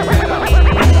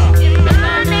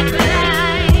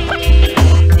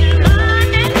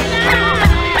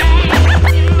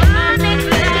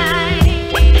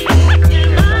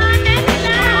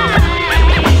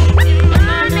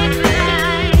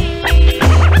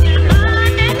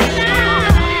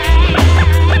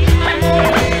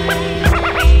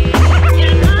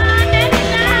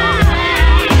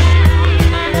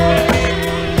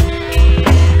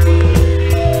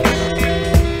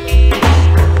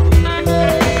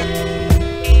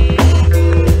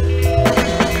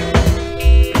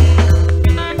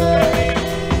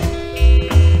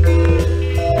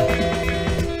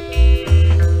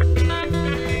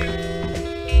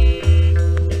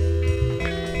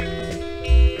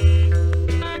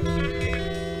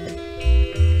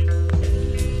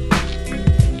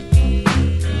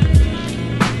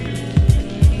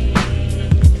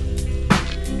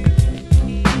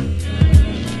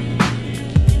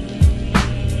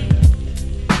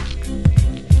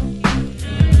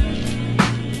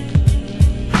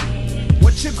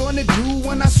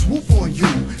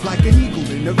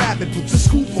 eagle and the rabbit puts a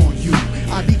scoop on you.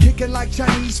 I be kicking like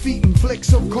Chinese feet and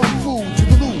flicks of kung fu to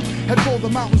the loo. Head for the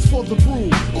mountains for the brew.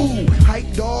 Ooh,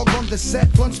 hype dog on the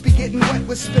set. Blunts be getting wet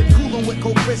with spit. Coolin' with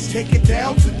cold Chris. Take it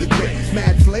down to the grit.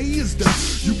 Mad flay is the,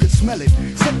 you can smell it.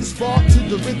 Set the spark to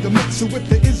the rhythm. Mix it with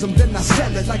the ism. Then I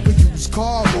sell it like a used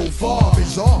car. Go far,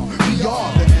 bizarre. We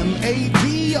are the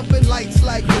M.A.D. up in lights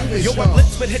like movies. Yo, I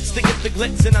blitz with hits to get the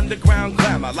glitz and underground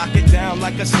glamour. Lock it down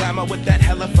like a slammer with that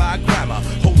hellified grammar.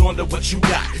 Hold on to what you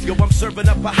got. Yo, I'm serving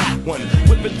up a hot one.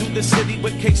 Whipping through the city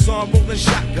with case on, rolling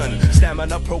shotgun.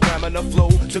 Stamina, programming a flow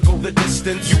to go the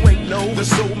distance. You ain't know the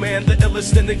soul man, the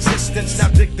illest in existence. Now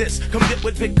dig this, come get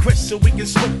with Big Chris so we can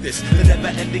smoke this. The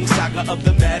never-ending saga of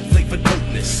the mad flavor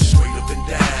dopeness. Straight up and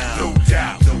down, no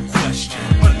doubt, no question.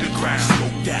 Underground,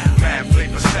 smoked out, mad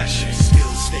flavor sessions.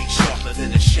 Skills stay sharper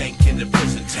than a shank in the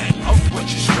prison tank. Off what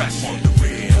you stress on the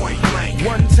real, point blank.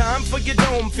 One time for your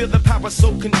dome, feel the power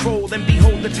so controlled. And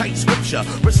behold the tight scripture,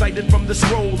 recited from the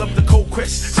scroll of the cold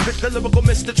Chris. Spit the lyrical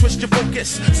mist to twist your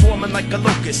focus. Swarming like a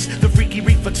locust, the freaky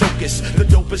reefer tocus. The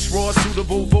dopest raw,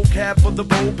 suitable vocab for the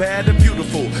bold, bad and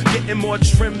beautiful. Getting more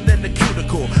trim than the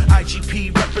cuticle.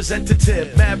 IGP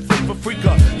representative, mad flavor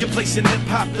freaker. Your place in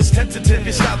hip-hop is tentative,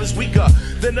 your style is weaker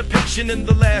than a patient in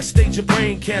the last stage of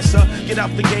brain cancer. Get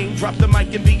out the game, drop the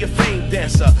mic and be a famed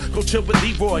dancer. Go chill with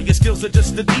Leroy, your skills are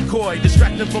just a decoy.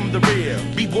 Distracting from the rear,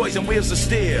 B-boys and wheels of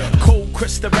steel. Cold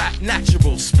Chris the rap,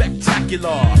 natural,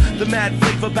 spectacular. The mad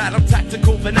flavor battle,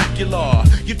 tactical vernacular.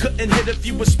 You couldn't hit if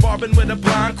you were sparring with a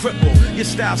blind cripple. Your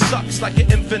style sucks like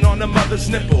an infant on a mother's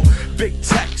nipple. Big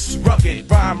text, rugged,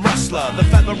 rhyme rustler. The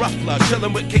feather ruffler,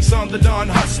 chilling with Case on the Dawn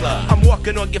hustler. I'm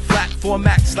walking on your flat for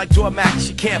max like doormats.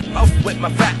 You can't off with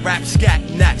my fat rap, scat,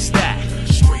 knack, stack.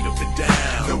 Straight up and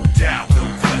down, no doubt,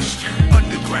 no question.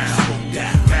 Underground, smoked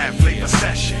out, mad flavor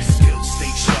sessions. Skills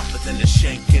stay sharper than a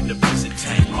shank in the prison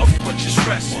tank. Off what you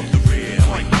stress on the real,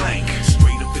 point blank.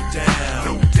 Straight up and down,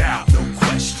 no doubt, no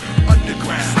question.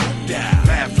 Underground, smoked out,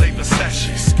 mad flavor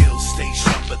sessions. Skills stay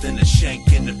sharper than a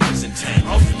shank in the prison tank.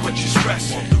 Off what you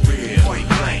stress on the real, point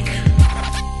blank.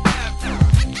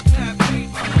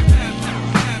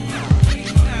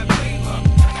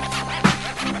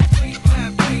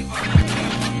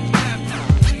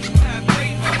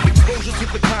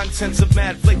 The contents of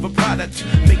mad flavor product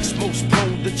makes most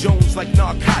prone to Jones like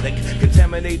narcotic,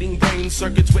 contaminating brain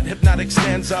circuits with hypnotic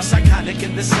stanza. Psychotic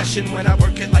in the session when I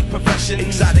work it like profession.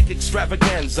 Exotic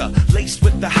extravaganza laced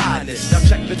with the highness. Now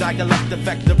check the dialect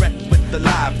effect direct with the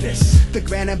liveness. The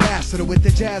grand ambassador with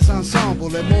the jazz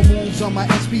ensemble and more moves on my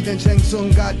SP than Cheng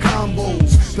Sung got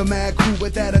combos. The mad crew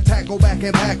with that attack go back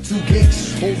and back two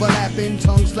kicks, overlapping,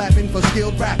 tongue slapping for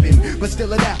skilled rapping, but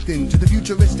still adapting to the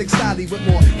futuristic style with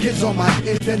more kids on my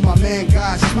then my man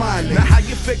God smiling. Now how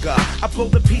you figure? I blow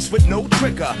the piece with no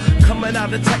trigger. Coming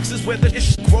out of Texas where the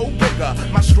ish grow bigger.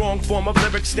 My strong form of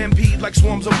lyrics stampede like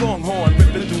swarms of longhorn.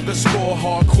 Ripping through the score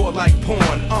hardcore like porn.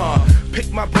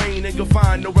 Pick my brain and you'll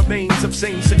find no remains of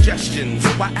same suggestions. So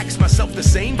I ask myself the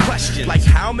same question. Like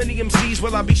how many MCs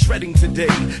will I be shredding today?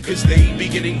 Cause they be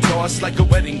getting tossed like a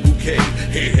wedding bouquet.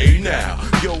 Hey, hey now.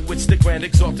 Yo, it's the grand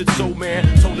exalted soul man.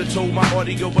 Toe to toe my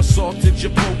audio assaulted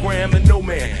your program. And no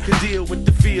man can deal with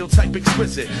the feel type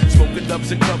exquisite. Smoking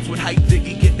dubs and clubs with hype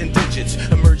diggy getting digits.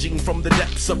 Emerging from the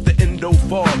depths of the Indo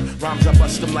fog. Rhymes I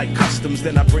bust them like customs,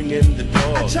 then I bring in the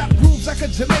dog. I chop grooves like a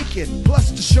Jamaican.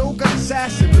 Plus the show got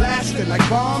assassin blasting like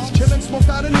bombs. Chillin' smoked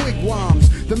out in wigwams.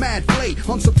 The mad play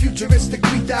on some futuristic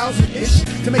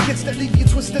 3000-ish. To make hits that leave you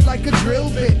twisted like a drill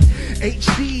bit.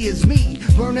 HD is me,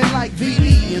 burning like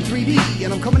VD in 3D.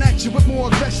 And I'm coming at you with more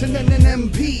aggression than an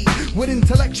MP. With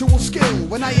intellectual skill,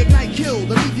 when I ignite kill,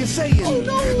 to leave you saying, oh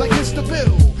no, like Mr.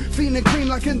 Bill. Feeling green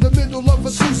like in the middle of a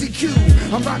Susie Q.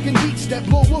 I'm rocking beats that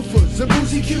blow woofers and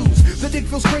boozy cues. The dick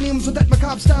fills craniums with that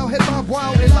macabre style head bob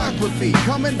wild elography.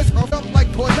 Coming up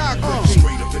like pornography.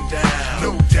 Straight up and down,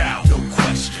 no doubt, no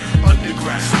question.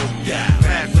 Underground, smoked out,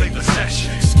 mad flavor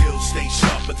session. Skills stay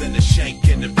sharper than a shank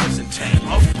in the prison tank.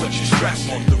 Off what you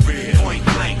stress on the real, point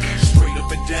blank. Straight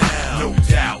up and down, no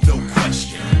doubt, no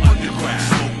question. Underground,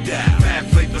 smoked out, mad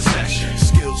flavor session.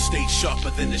 Skills stay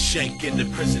sharper than a shank in the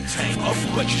prison tank. Off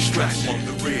what you stress on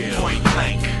the real, point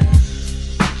blank.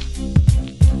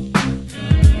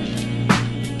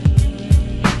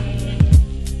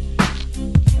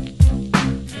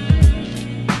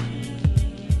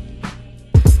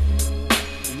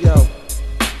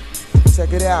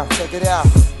 Check it out, check it out.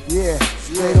 Yeah,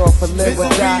 straight off a liver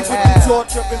down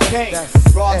torture and pain.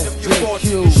 Robbed of your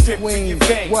fortune, stripped from your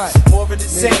veins. More of the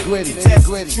same,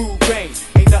 test true rain.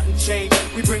 Ain't nothing changed,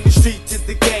 we bring the street to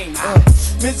the game.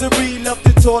 Misery, love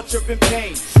the torture and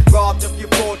pain. robbed of your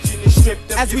fortune and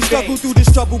stripped of As your we struggle fame. through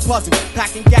this trouble puzzle,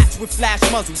 packing gats with flash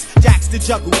muzzles, jacks to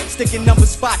juggle, sticking number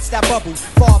spots that bubble,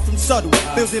 far from subtle,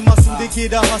 building muscle to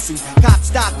get a hustle. Cops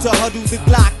stop to huddle the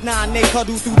Glock 9, they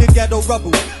cuddle through the ghetto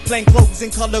rubble. Plain clothes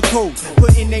and color code,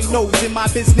 putting their nose in my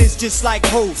business just like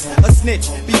hoes. A snitch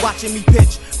be watching me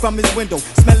pitch from his window,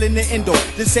 smelling the endo,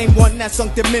 the same one that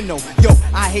sunk the minnow. Yo,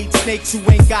 I hate snakes who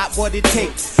ain't got what it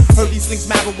takes. Heard he slings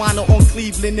marijuana on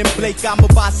Cleveland and Blake. I'ma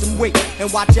buy some weight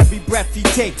and watch every breath he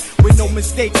take. With no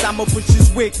mistakes, I'ma push his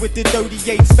wig with the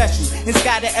 38 special and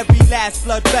scatter every last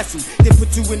blood vessel. Then put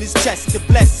two in his chest to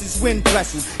bless his wind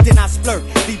vessel. Then I splurt,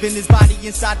 leaving his body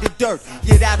inside the dirt.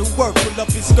 Yeah, that'll work. Pull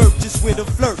up his skirt just with a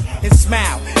flirt and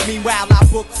smile. Meanwhile, I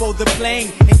book for the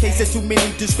plane in case there's too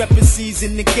many discrepancies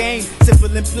in the game.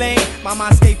 Simple and plain, my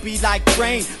mind state be like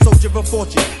train. Soldier of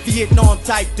fortune, Vietnam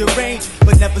type deranged,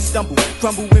 but never stumble.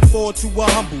 Crumble and fall to a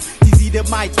humble. These either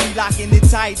mites be locking it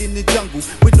tight in the jungle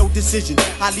with no decision.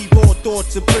 I leave all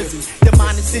thoughts of prison. The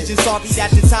mind decision, sorry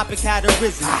that the topic had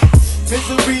arisen.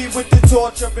 Misery with the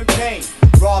torture and pain,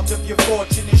 robbed of your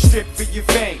fortune and stripped for your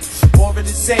fame. More of the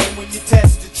same when you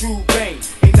test the true vein.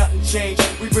 Ain't nothing changed,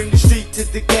 we bring the street to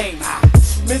the game.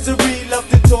 Misery, love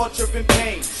the torture and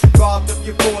pain, robbed of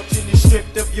your fortune and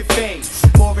stripped of your fame.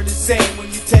 More of the same when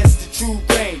you test the true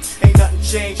vein. Ain't nothing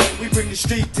changed, we bring the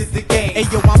street to the game. Hey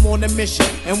yo, I'm on a mission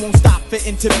and won't stop for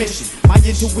intermission. My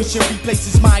intuition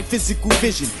replaces my physical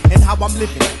vision and how I'm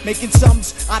living, making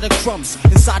sums out of crumbs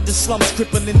inside the slums,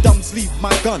 crippling dumbs. Leave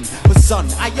my gun, but son,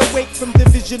 I awake from the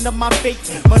vision of my fate.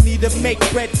 Money to make,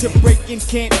 bread to break, and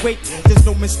can't wait. There's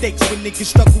no mistakes when niggas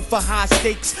struggle for high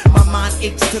stakes. My mind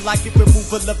aches till I get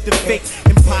removal of the fake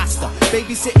imposter.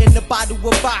 Babysitting a bottle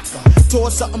of vodka,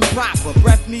 toward something proper.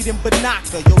 Breath needing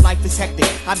binocular. Your life is hectic.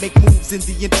 I make moves in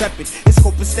the intrepid. It's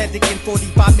copacetic. In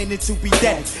 45 minutes to be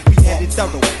dead. We headed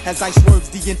thorough as I swerves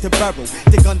the interbarrel.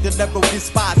 Dig under level,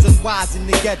 despise unwise in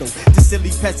the ghetto. The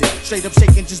silly peasant, straight up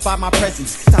shaking just by my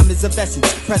presence. Time is of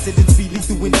essence. Presidents be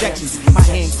lethal injections. My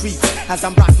hand creeps as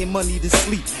I'm rocking money to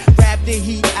sleep. Grab the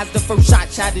heat as the first shot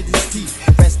shattered his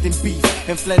teeth. Rest in beef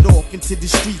and fled off into the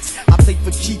streets. I play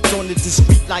for keeps on the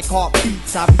discreet like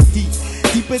heartbeats. I be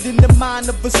deep, deeper than the mind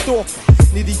of a stalker.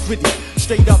 Nitty gritty,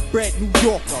 straight up bred New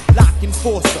Yorker. Block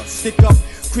enforcer, stick up,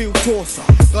 creel torso.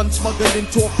 Gun smuggling,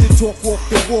 talk the talk, walk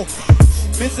the walk.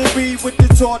 Misery with the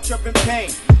torture and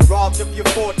pain, robbed of your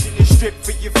fortune and stripped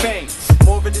for your fame.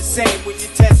 More of the same when you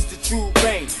test the true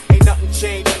vein. Ain't nothing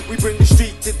changed, we bring the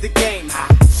street to the game.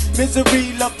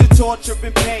 Misery, love the torture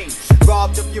and pain,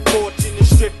 robbed of your fortune and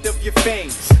stripped of your fame.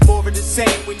 More of the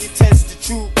same when you test the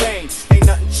true vein. Ain't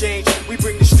nothing changed, we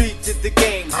bring the street to the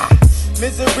game.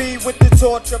 Misery with the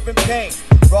torture and pain,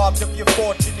 robbed of your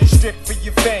fortune and stripped for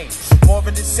your fame. More of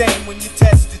the same when you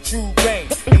test the true vein.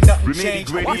 Ain't nothing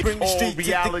changed, we bring the street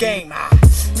to the game.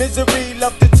 Misery,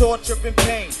 love the torture and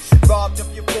pain, robbed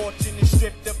of your fortune and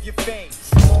stripped of your fame.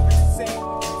 More of the same.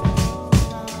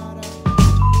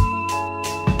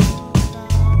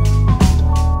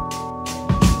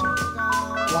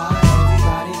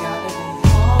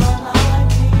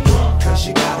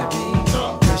 You gotta be,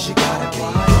 cause you gotta be.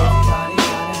 Everybody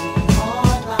gotta be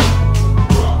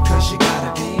online. Cause you gotta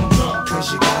be,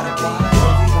 cause you gotta be.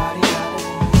 Everybody gotta be.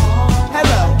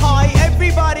 Hello, hi,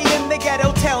 everybody in the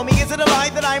ghetto. Tell me, is it a lie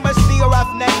that I must be a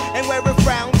roughneck and wear a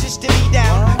frown just to be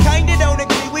down? Kinda don't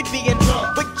agree with being,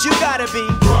 but you gotta be.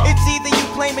 It's either you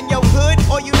claiming your hood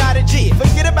or you not a G.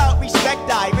 Forget about respect,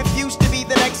 I refuse to be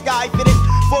the next guy fitted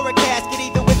for a casket,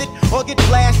 either with it or get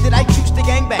blasted. I choose to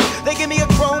gangbang. They give me a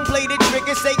chrome-plated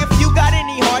trigger, say if you got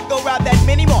any heart, go rob that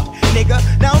mini-mart, nigga.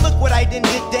 Now look what I done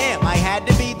did, damn. I had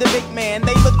to be the big man.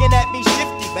 They looking at me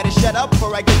shifty. Better shut up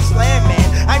or I get slammed,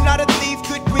 man. I'm not a thief,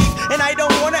 good grief, and I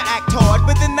don't wanna act hard.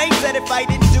 But then they said if I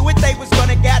didn't do it, they was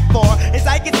gonna get far. As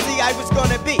I could see, I was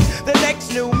gonna be the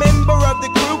next new member of the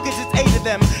crew, cause it's 8 of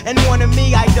them and 1 of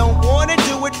me. I don't wanna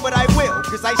do it, but I will,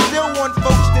 cause I still want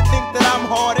folks to think that I'm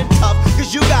hard and tough.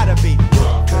 Cause you gotta be,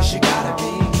 cause you gotta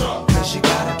be, cause you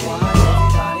gotta be.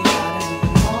 Everybody gotta be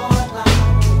online.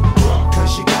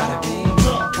 Cause you gotta be,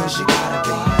 cause you gotta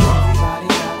be. Everybody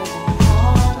gotta be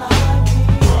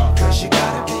online. Cause you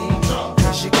gotta be,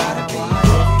 cause you gotta be.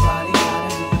 Everybody gotta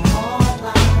be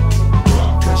online.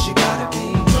 Cause you gotta be,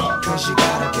 cause you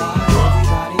gotta be.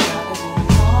 Everybody gotta be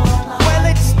online. well,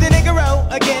 it's the nigga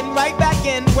again, right back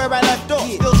in where I left off.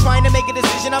 Still trying to make a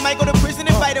decision. I might go to prison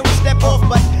if I don't step off,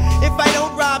 but if I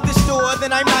don't rob the store,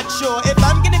 then I'm not sure if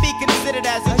I'm gonna be considered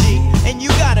as a G. And you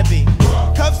gotta be.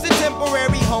 Cuffs are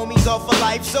temporary, homies all for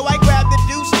life. So I grab the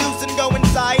deuce and go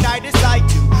inside. I decide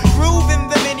to groove in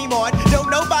the mini-mart. Don't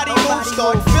nobody move,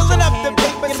 start filling up the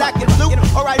papers I can loot,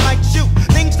 or I might shoot.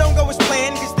 Things don't go as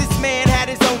planned, cause this man had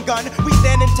his own gun. We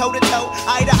standing toe to toe,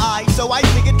 eye to eye. So I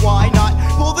figured, why not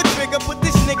pull the trigger, put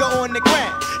this nigga on the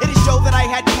ground. It'll show that I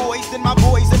had poised and my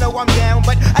boys to know I'm down.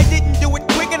 But I didn't do it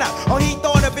quick enough, or he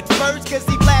thought of it first. Cause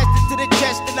he blasted to the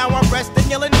chest and now I'm resting,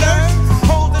 yelling nurse.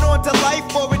 Holding on to life,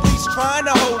 or at least trying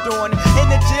to hold on. In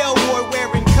the jail ward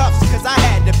wearing cuffs, cause I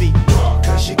had to be.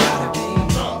 Cause you gotta be,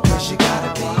 cause you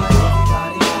gotta be.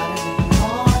 Everybody gotta be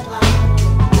hard like me.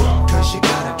 Cause you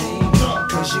gotta be,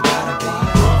 cause you gotta be.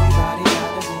 Everybody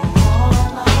gotta be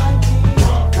hard like me.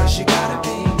 Cause you gotta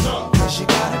be, cause you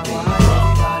gotta be.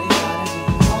 Everybody gotta be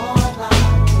hard like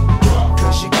me.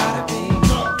 Cause you gotta be,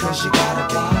 cause you gotta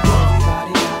be.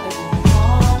 Everybody gotta be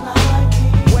hard like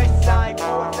me. West Side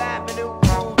 4th Avenue,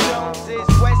 Crew Joneses.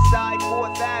 West Side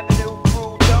 4th Avenue,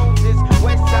 Crew Joneses.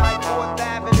 West Side 4th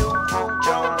Avenue, Crew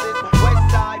Joneses. West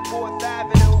Side 4th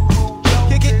Avenue, Crew Joneses.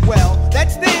 Kick it well,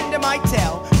 that's the end of my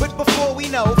tale. But before we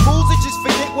know, fools will just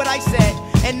forget what I said.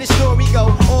 And the story go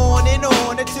on and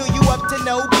on until you up to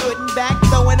no good and back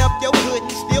throwing up your hood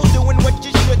and still doing what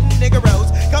you shouldn't.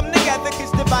 Niggeros, come together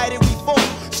cause divided we fall.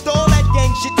 Stall that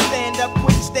gang shit, stand up,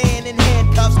 quit staying in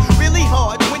handcuffs. Really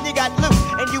hard when you got loot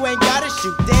and you ain't gotta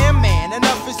shoot. Damn man,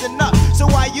 enough is enough, so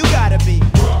why you gotta be?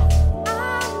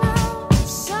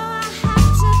 So I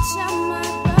have to tell my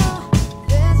girl,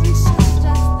 there's just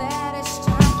us that it's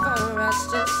time for us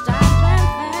to stop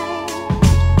living.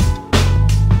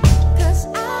 Cause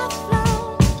I've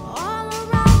flown all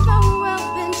around the world,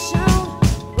 been shown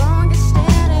wrong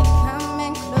instead of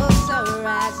coming closer,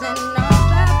 rising off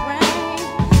the brain.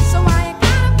 So why you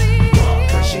gotta be?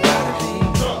 Cause you gotta be,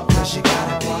 cause you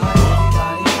gotta be.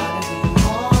 Everybody gotta be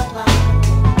hard like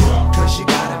me. Cause you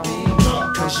gotta be,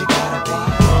 cause you gotta be.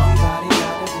 Everybody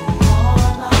gotta be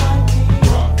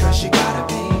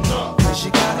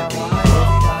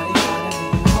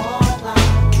hard like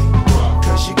me.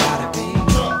 Cause you gotta be,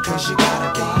 cause you gotta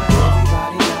be. Everybody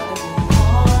gotta be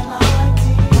hard like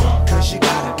me. Cause you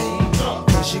gotta be, cause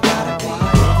you gotta be.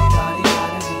 Everybody gotta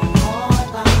be hard like me. Cause you gotta be, cause you gotta be. Everybody gotta be hard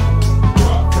like me.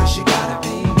 Cause you gotta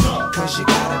be, cause you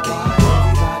gotta be.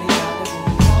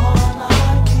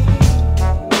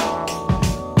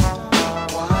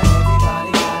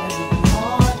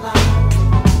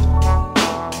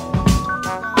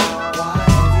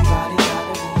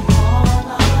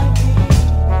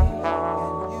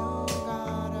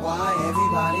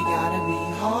 Everybody gotta be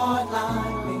hard like me. Why everybody gotta be hard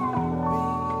like me?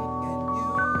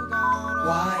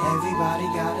 Why everybody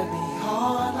gotta be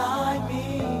hard like me? Why everybody gotta be hard like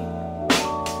me?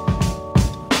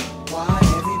 Why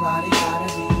everybody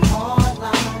gotta be hard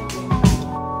like me?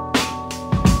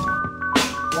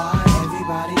 Why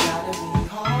everybody gotta be hard like me? Why everybody gotta be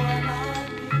hard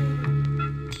like me?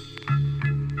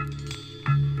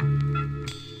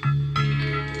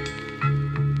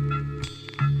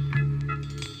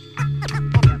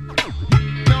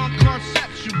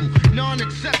 Non-conceptual,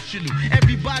 non-exceptional.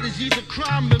 Everybody's either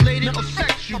crime-related or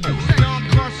sexual.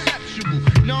 Non-conceptual,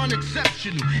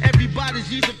 non-exceptional.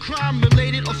 Everybody's either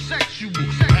crime-related or sexual.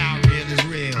 How real is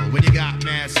real when you got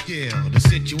mad skill? The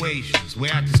situations,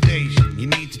 we're at the station, you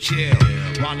need to chill.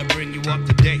 While I bring you up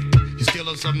to date, you're still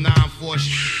on some 9-4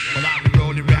 shit. Well, I'll be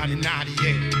rolling around in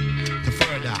 98. To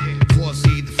further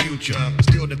foresee the future,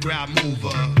 still the grab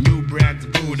mover, new brand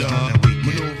of Buddha.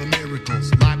 Maneuver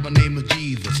miracles, like my name is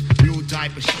Jesus. New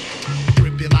type of shit,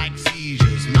 grip it like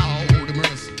seizures. Now hold the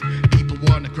mercy, people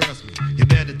wanna curse me. You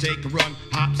better take a run,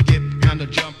 hop, skip, and a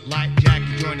jump like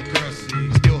Jackie join the curse.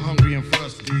 I'm still hungry and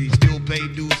thirsty, still pay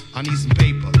dues. I need some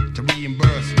paper to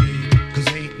reimburse me. Cause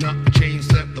ain't nothing changed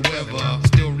except the weather.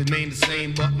 Still remain the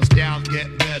same, but my styles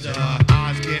get better.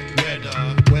 Eyes get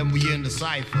redder when we in the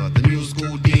cipher. The new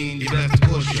school dean, you best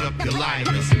push up your life.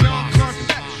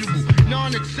 Non-conceptual,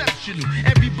 non-exceptional.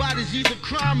 Everybody's either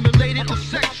crime-related or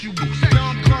sexual.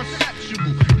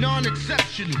 Non-conceptual,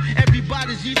 non-exceptional.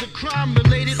 Everybody's either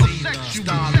crime-related or sexual.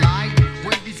 Starlight,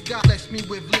 when these guys bless me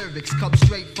with lyrics, come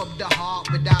straight from the heart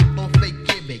without no fake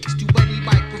gimmicks. Too many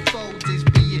microphones is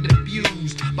being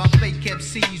abused by fake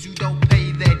MCs who don't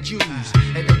pay their dues,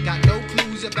 and they got no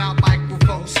clues about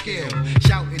microphone skill.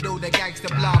 Shouting all the gangster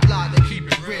blah blah, they keep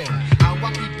it real. How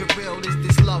I keep it real is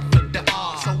this love for the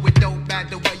art. So it don't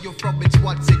matter where you're from, it's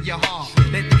what's in your heart.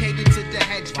 Dedicated to the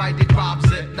hedge, fighting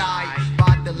rhymes at night.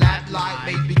 By the lamplight,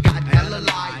 maybe got hella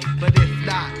light. But if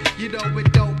not, you know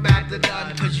it don't matter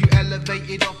none. Cause you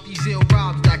elevated off these ill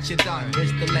rhymes that you done.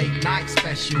 It's the late night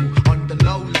special on the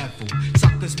low level.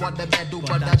 Suckers want the medal,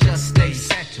 but I just stay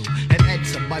settled and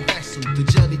enter my vessel. The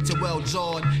journey to world's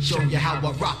on. Show you how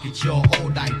I rock it, you're all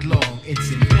night long.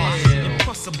 It's impossible.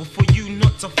 Impossible for you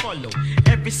not to follow.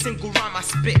 Every single rhyme I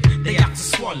spit, they have to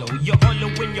swallow. You're hollow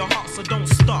in your heart, so don't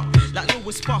stop. Like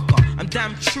Lewis Parker, I'm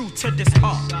damn true to this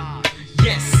art.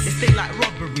 Yes, it's daylight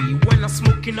robbery. When I'm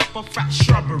smoking up a fat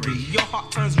shrubbery, your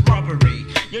heart turns rubbery.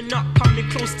 You're not coming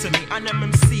close to me. I'm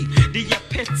MC, the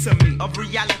epitome of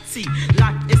reality.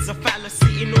 Life is a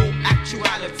fallacy in all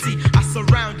actuality. I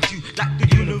surround you like the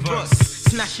universe,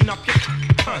 snatching up your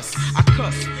purse. I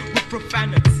curse with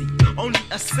profanity. Only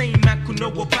a sane man could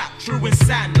know about true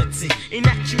insanity. In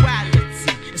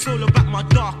actuality, it's all about my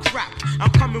dark rap.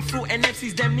 I'm coming through and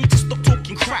MCs them need to stop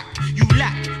talking crap. You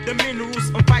lack the minerals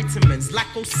and vitamins, like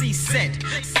OC said.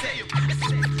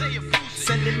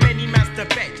 Sending many mans to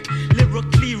bed.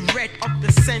 Lyrically read of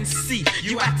the sensei.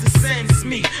 You had to sense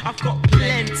me. I've got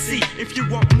plenty. If you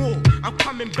want more, I'm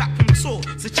coming back from tour.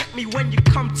 So check me when you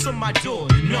come to my door.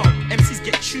 No, MCs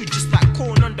get chewed just like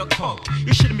corn on the cob.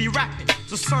 You shouldn't be rapping,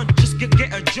 so son, just get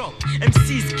a job.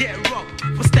 MCs get robbed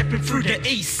for stepping through the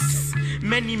east.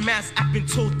 Many mans have been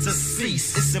told to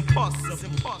cease. It's impossible.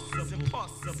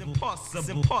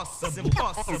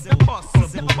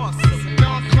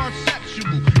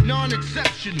 Non-conceptual,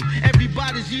 non-exceptional.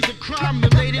 Everybody's either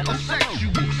crime-related or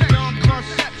sexual.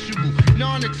 Non-conceptual,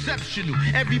 non-exceptional.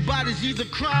 Everybody's either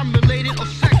crime-related or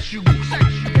sexual.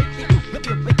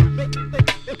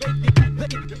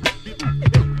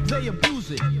 They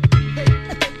abuse it.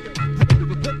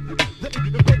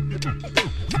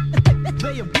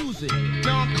 They abuse it.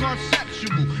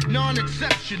 Non-conceptual,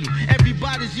 non-exceptional.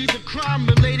 Everybody's either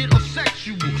crime-related or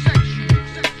sexual.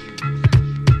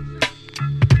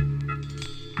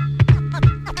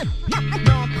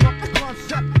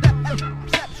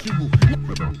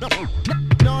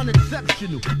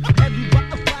 Non-exceptional.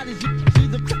 Everybody's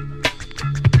either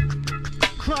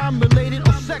crime-related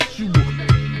or sexual.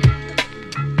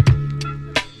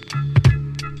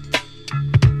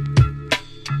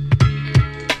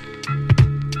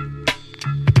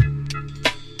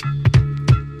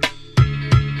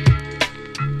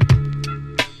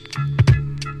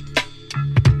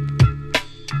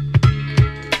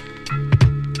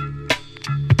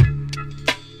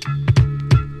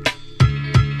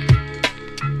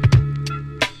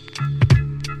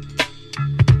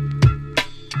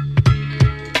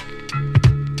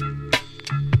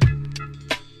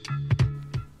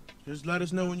 Just let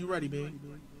us know when you're ready, baby.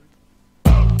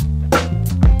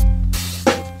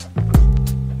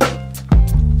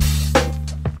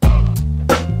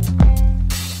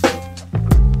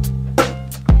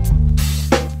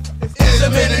 It's a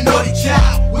minute naughty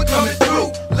child, we're coming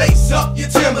through. Lace up your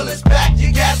Timberlands, back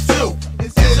your gas too.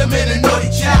 It's a minute naughty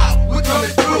child, we're coming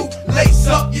through. Lace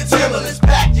up your Timberlands,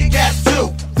 back your gas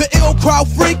too. The ill crowd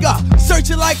freaker,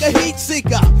 searching like a heat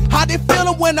seeker. How they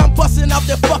feeling when I'm busting out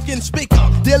their fucking speaker?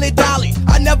 Dilly dally,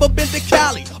 I never been to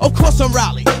Cali. Of course I'm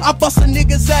rowdy. I bust a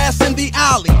nigga's ass in the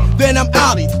alley. Then I'm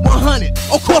outie, 100.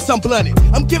 Of course I'm blunted.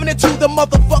 I'm giving it to the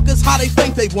motherfuckers how they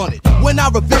think they want it. When I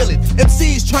reveal it,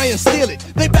 MCs try and steal it.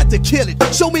 They better kill it.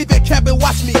 Show me their cap and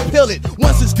watch me peel it.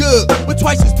 Once it's good, but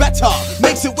twice is better.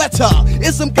 Makes it wetter.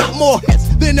 Ism got more hits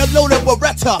than a load of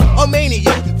Beretta. A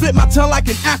maniac, flip my tongue like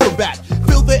an acrobat.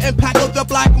 Feel the impact of the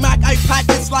black Mac, I pack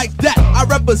it's like that. I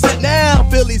represent now,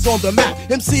 Philly's on the map.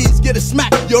 MCs get a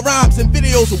smack, your rhymes and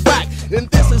videos are whack. And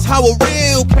this is how a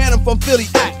real cannon from Philly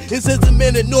act. It's a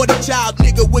minute naughty child,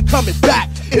 nigga, we're coming back.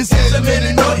 It's a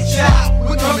minute naughty child,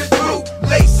 we're coming through.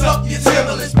 Lace up your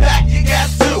Timberlands, back your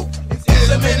gas too. It's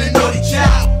a minute naughty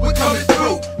child, we're coming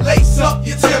through. Lace up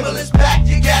your Timberlands, back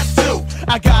your gas too.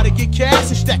 I gotta get cash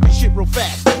and stack this shit real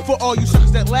fast. For all you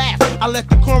suckers that laugh, I let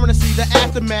the coroner see the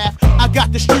aftermath. I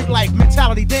got the street life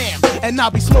mentality, damn. And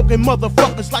I'll be smoking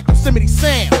motherfuckers like Yosemite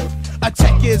Sam. A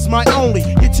tech is my only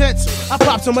utensil. I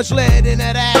pop so much lead in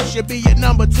that ass, you'll be your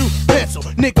number 2 pencil.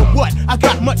 Nigga, what? I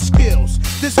got much skills.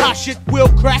 This hot shit will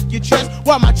crack your chest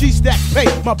while my G-stack pay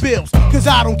my bills. Cause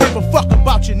I don't give a fuck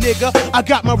about you, nigga. I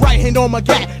got my right hand on my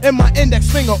gat and my index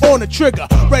finger on the trigger.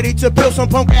 Ready to build some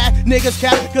punk ass niggas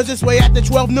cap. Cause it's way after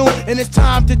 12 noon and it's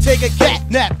time to take a cat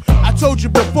nap. I told you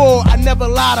before, I never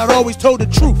lied, I always told the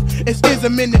truth. It's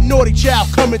Ism in the naughty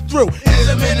child coming through.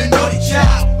 Ism in the naughty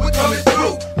child, we're coming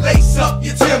through. Lace up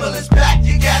your Timberlands, back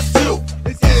your gas too.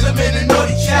 It's Ism in the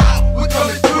naughty child, we're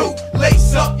coming through.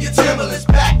 Lace up your Timberlands,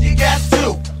 back your gas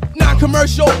too.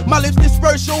 Non-commercial, my lips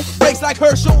dispersal, breaks like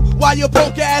Herschel, while your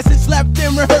punk ass is left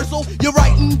in rehearsal. You're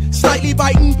writing, slightly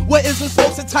biting, what isn't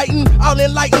supposed to tighten. I'll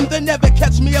enlighten, they never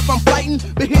catch me if I'm fighting.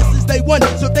 But here's since they won,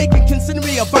 so they can consider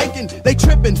me a Viking. They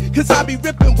tripping, cause I be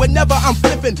ripping whenever I'm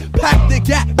flipping. Pack the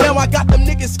gap, now I got them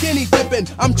niggas skinny dipping.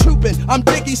 I'm trooping, I'm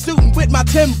diggy suiting with my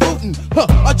Tim bootin'.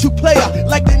 A true player,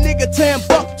 like the nigga Tam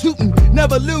Buck tootin'.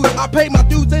 Never lose, I pay my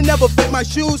dues, they never fit my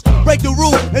shoes. Break the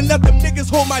rule, and let them niggas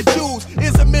hold my jewels.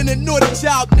 It's a minute naughty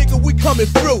child, nigga, we coming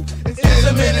through. It's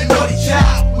a minute naughty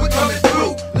child, we're coming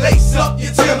through. Lace up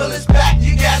your Timberlands, back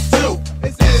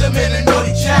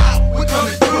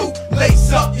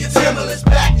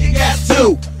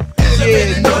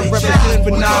Yeah, no representing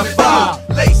for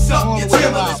 9-5. Lace up your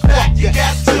Timberlands, back you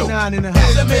got to. 9 and a half.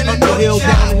 Up the hill,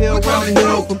 down the hill, round the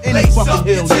hill, from any fucking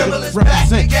hill, nigga.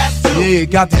 Represent. Yeah,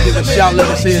 got to give a shout. Let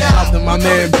me say something. My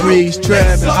man Breeze,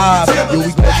 Trev, and I. Yo,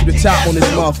 we going to the top on this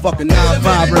motherfucking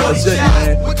 9-5 representing,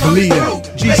 man. Believe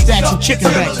it. G-stacks and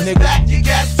chicken backs, nigga. Back you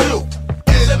got to.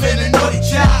 Intimate and naughty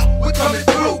child, we're coming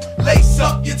through. Lace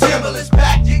up your Timberlands,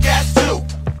 back you got to.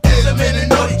 Intimate and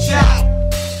naughty child.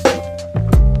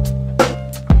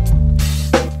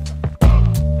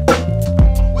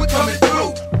 We're coming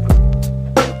through.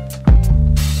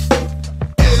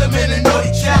 Intimate and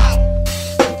naughty child.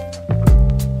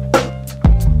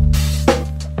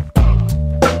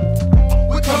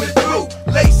 We're coming through.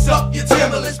 Lace up your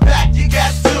Timberlands, back you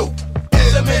got to.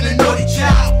 Intimate and naughty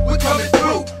child. We're coming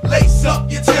through. Lace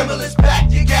up your Timberlands, back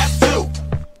you got to.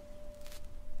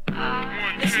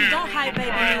 Listen, don't hype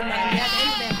baby me, man. At the end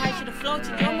of the day, hype should have flown to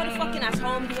your motherfucking ass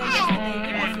home here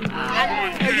yesterday.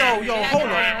 Hey, yo, hold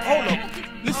up.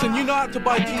 Listen, you know how to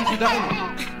buy jeans with that in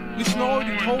it. Listen, I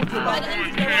already told you about But at the end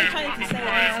of the day, what I'm trying to say is,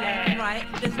 yeah, right,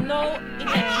 there's no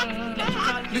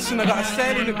electric. Listen, I got a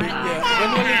sale in a bit, yeah. When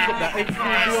we link up that, everything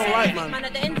will be alright, man. Man,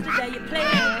 at the end of the day, you're playing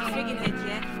with the figurehead,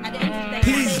 yeah? At the end of the day,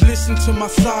 Please listen to my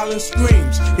silent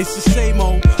screams. It's the same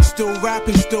old, still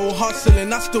rapping, still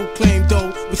hustling. I still claim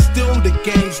though, but still the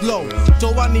game's low.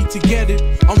 Though I need to get it,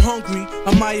 I'm hungry.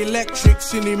 And my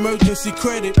electrics in emergency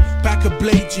credit. Back a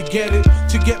blade, you get it.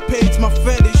 To get paid's my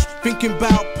fetish. Thinking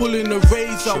about pulling a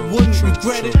raise, I wouldn't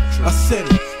regret it. I said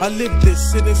it, I live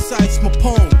this, it incites my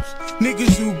poems.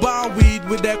 Niggas who buy weed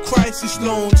with their crisis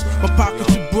loans. My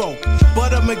pockets are broke,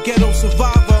 but I'm a ghetto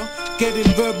survivor.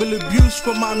 Getting verbal abuse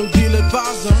from my new deal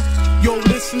advisor. Yo,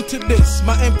 listen to this,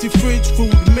 my empty fridge,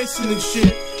 food missing and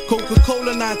shit.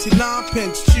 Coca-Cola 99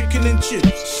 pence, chicken and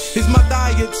chips. Is my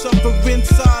diet suffering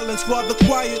silence, rather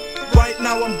quiet? Right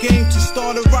now I'm game to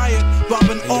start a riot.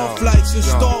 Robbing off lights and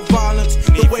start violence.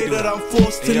 The way that I'm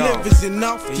forced to live is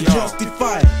enough to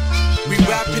justify it. We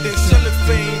wrap it in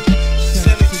cellophane,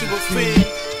 sell it to a fiend.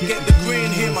 Get the green,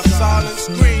 hear my silent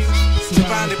scream.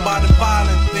 Surrounded by the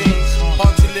violent things,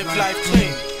 hard to live life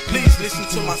clean. Please listen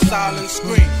to my silent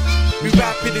scream. We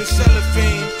wrap it in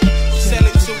cellophane, sell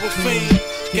it to a fiend.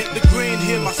 Get the green,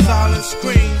 hear my silent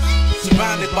scream.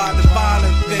 Surrounded by the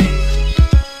violent things.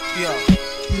 Yo,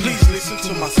 please listen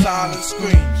to my silent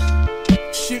screams.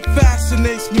 Shit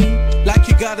fascinates me, like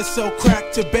you gotta sell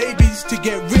crack to babies to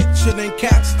get rich and then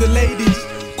catch the ladies.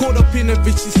 Caught up in a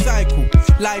vicious cycle.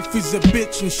 Life is a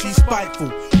bitch and she's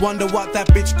spiteful. Wonder what that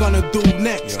bitch gonna do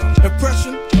next.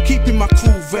 Oppression, keeping my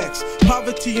crew vexed.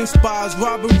 Poverty inspires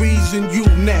robberies and you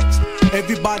next.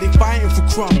 Everybody fighting for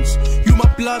crumbs. You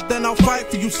my blood, then I'll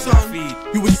fight for you, son.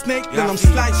 You a snake, then I'm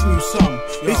slicing you, son.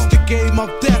 It's the game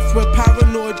of death where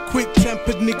paranoid,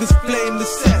 quick-tempered niggas flame the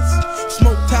sets.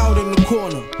 Smoked out in the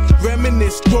corner,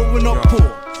 reminisce, growing up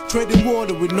poor. Treading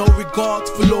water with no regards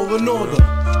for law and order.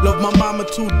 Love my mama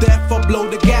to death, I blow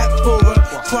the gap for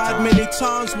her. Cried many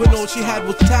times when all she had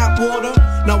was tap water.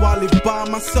 Now I live by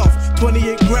myself,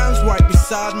 28 grams right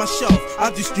beside my shelf. I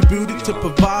distribute it to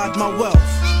provide my wealth.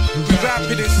 We wrap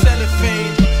it in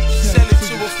cellophane, sell it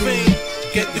to a fiend.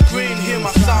 Get the green, hear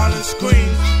my silent scream.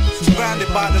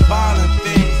 Surrounded by the violent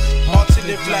things, hard to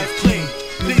live life clean.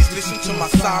 Please listen to my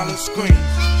silent scream.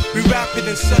 We wrap it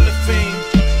in cellophane,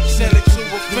 sell it to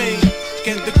a fiend.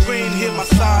 Get the green, hear my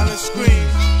silent scream.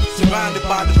 Surrounded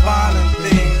by the violent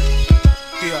things.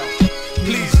 Yeah,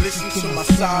 please listen to my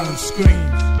silent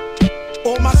screams.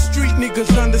 All my street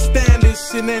niggas understand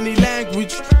this in any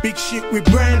language. Big shit with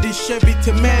brandy, Chevy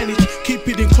to manage. Keep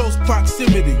it in close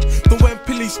proximity. But when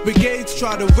police brigades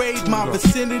try to raid my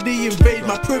vicinity, invade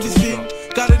my privacy,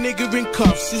 got a nigga in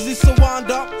cuffs. Is this a wind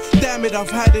up? Damn it,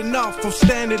 I've had enough of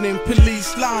standing in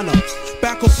police lineups.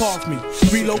 Back up off me,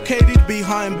 relocated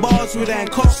behind bars with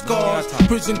handcuff scars.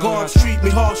 Prison guards treat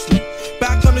me harshly.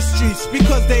 Back on the streets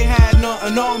because they had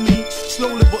nothing on me.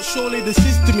 Slowly but surely the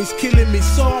system is killing me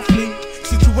softly.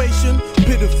 Situation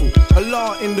pitiful, a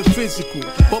law in the physical,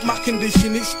 but my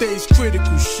condition it stays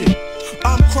critical. Shit,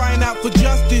 I'm crying out for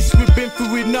justice. We've been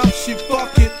through enough shit,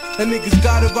 fuck it. And niggas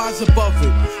gotta rise above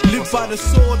it. Live by the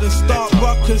sword and start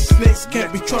ruckus. Snakes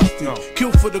can't be trusted.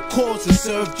 Kill for the cause and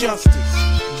serve justice.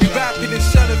 We wrap it in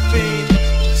cellophane,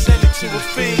 sell it to a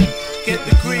fiend. Get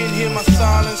the green, hear my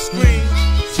silent scream.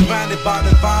 Surrounded by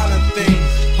the violent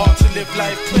things, hard to live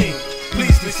life clean.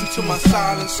 Please listen to my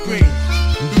silent scream.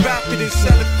 We wrap it in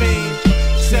cellophane,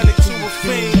 sell it to a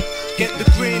fiend. Get the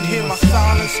green, hear my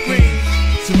silent scream.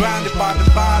 Surrounded by the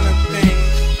violent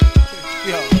things.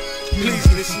 Yo, please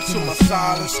listen to my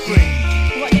silent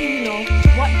scream. What do you know?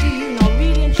 What do you know?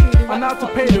 Really and truly, and how to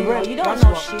pay the rent. You don't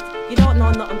know shit. You don't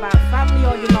know nothing about family,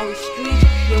 all you know is street.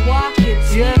 You're walking,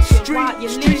 you live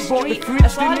street.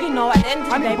 That's all you know. At the end of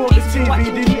the day, police be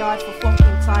watching the yard for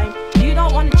fucking time. You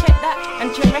don't want to check that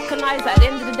and to recognise that at the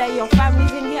end of the day your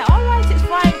family's in here. Alright, it's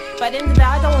fine, but at the end of the day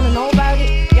I don't want to know about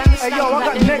it. You understand? Hey, yo, I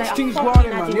got next things going on,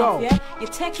 man. Yo, yeah? You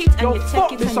take it and you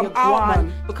take it and you go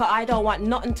on, because I don't want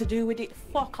nothing to do with it.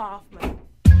 Fuck off, man.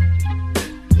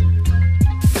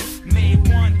 Made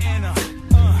one and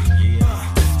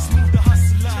smooth the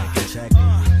hustler. Check it.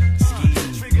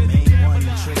 Main one,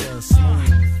 trigger smooth.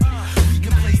 We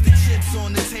can place the chips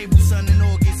on the table, son, and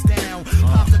all gets down.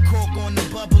 Pop the cork on the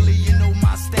bubbly, you know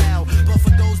my style. But for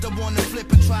those that wanna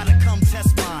flip and try to come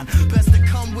test mine, best to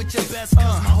come with your best,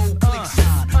 cause my whole clique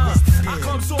shine. I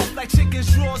comes off like chicken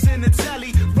straws in the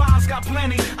telly. Rhymes got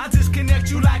plenty. I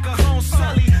disconnect you like a home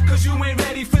celly. Cause you ain't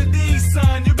ready for these,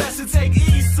 son. You best to take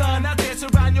ease, son. I dance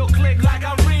around your clique like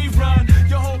I rerun.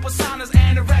 Your whole persona's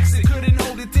anorexic. Couldn't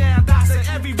hold it down. Dissect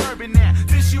every verb in there.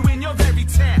 Dish you in your very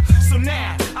town. So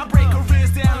now, I break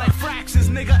careers down like fractions,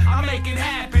 nigga. I make it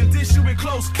happen. Dish you in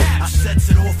close caps. I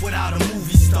sets it off without a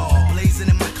movie star. Blazing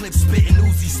in my clip, spitting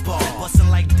Uzi spar. Bustin'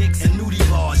 like dicks and nudie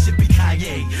bars. Shippy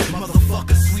Kaye.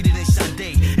 Motherfucker sweeter than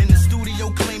Sade. In the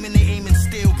studio claiming they aiming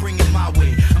still bringing my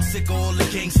way. I'm sick of all the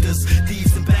gangsters,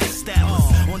 thieves and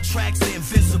backstabbers. On tracks they're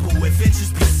invincible,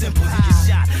 adventures be simple. You get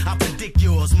shot, I predict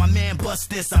yours. My man bust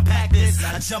this, I pack this.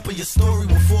 I jump on your story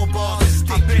with 4 bars and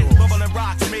stick I've been yours. bubbling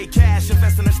rocks, made cash,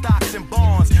 investing in stocks and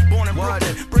bonds. Born in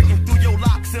Brooklyn, breaking through your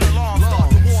locks and alarms. Start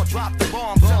the war, drop the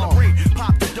bomb, celebrate,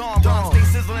 pop the dawn.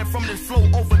 Stay sizzling from this flow,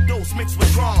 overdose mixed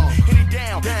with trauma. Hit it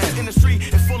down, this industry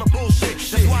is full of bullshit.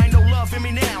 That's why ain't no love in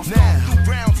me now. Start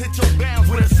through rounds, hit your bounds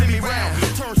with a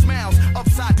semi-round. Turn smiles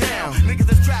upside down. Niggas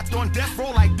that's trapped on death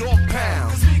row like dog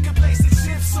pound. Cause we can place the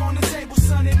chips on the table,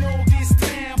 son, and all gets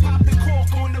down. Pop the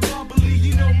cork on the bubbly,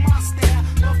 you know my style.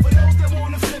 But for those that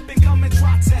wanna flip and come and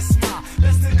try test my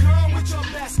best to come with your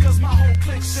best, cause my whole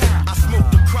clique shine. I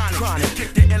smoke the chronic,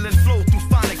 kick the endless flow through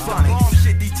phonics. Bomb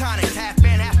shit, detonics, half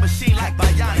man, half machine like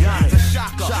bionic. The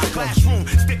shocker, classroom,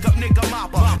 stick up nigga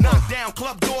mopper. Knock down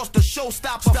club doors, the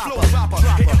showstopper, flow dropper.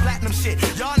 Hitting platinum shit,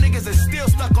 y'all niggas is still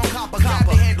stuck on copper. Grab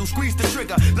the handle, squeeze the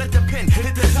trigger, let the pin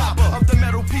hit the top of the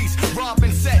metal piece.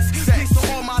 Robbing sets, peace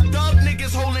to all my thug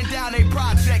niggas holding down they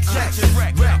project checks and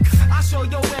wreck. I show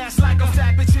your ass like a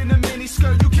fat bitch in a mini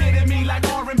skirt. You kidding me like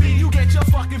R&B, you get your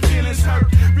fucking feelings hurt.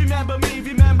 Remember me,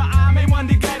 remember I'm a one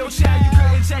the ghetto child. You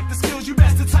couldn't check the skills, you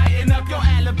best to tighten up your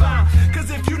alibi. Cause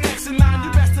if you next in line,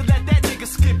 you best to let that nigga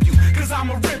skip you. Cause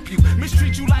I'ma rip you,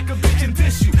 mistreat you like a bitch and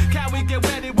dish you. Can we get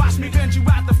ready? Watch me bend you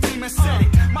out the Freeman City.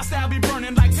 My style be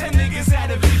burning like 10 niggas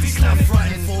at a BT clinic.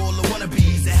 Frontin' for all the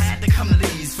wannabes, it had to come to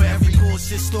these. For every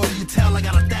bullshit story you tell, I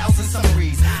got 1,000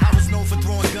 summaries. I was known for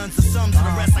throwing guns to some, to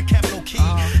the rest I kept low key.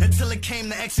 Until it came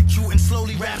to execute and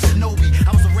slowly rap Shinobi.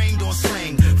 I was arraigned on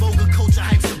slang. Vulgar culture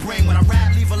hypes the brain. When I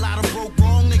rap, leave a lot of broke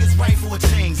wrong niggas right for a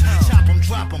change. Chop 'em,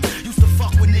 drop 'em. Used to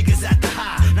fuck with niggas at the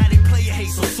high. Now they play your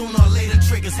hate, so sooner or later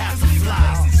triggers have to fly.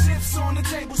 Place the chips on the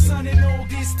table, son, and all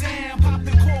gets down. Pop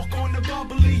the cork on the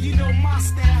bubbly, you know my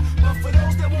style. But for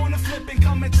those that wanna flip and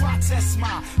come and try test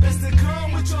my best to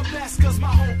come with your best, cause my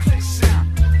whole clique shine.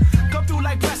 Come through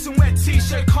like breast and wet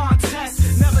t-shirt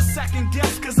contest. Never second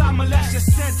guess, cause I molest your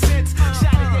sentence.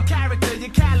 Shatter your character, your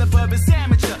caliber is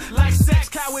amateur. Like sex,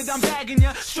 coward, I'm bagging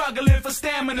you, struggling for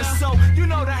stamina. So, you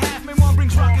know the half man one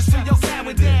brings rockets to your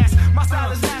coward ass. My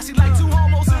style is nasty like 2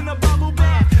 homos in a bubble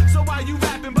bath. So while you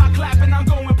rapping by clapping, I'm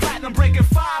going platinum, breaking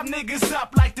 5 niggas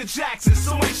up like the Jacksons.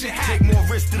 So ain't shit happen. Take more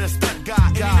risks than a stunt guy.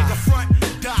 Any nigga front,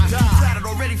 die. Flattered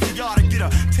already for y'all to get a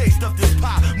taste of this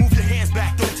pie. Move your hands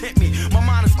back, don't tempt me. My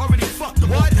mind is already fucked up.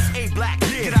 What? A black,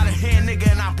 get out of hand,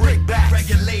 nigga, and I break back.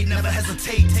 Regulate, never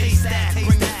hesitate, taste that.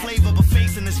 Bring the flavor of a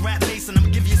face in this rap bass, and I'ma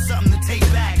give you something to take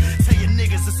back. Tell your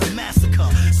niggas it's a massacre.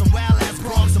 Some wild ass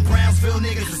Bronx and Brownsville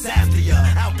niggas is after ya.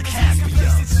 Out the Caspia.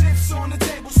 Place the chips on the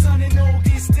table, son, and all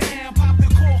gets down. Pop the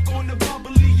cork on the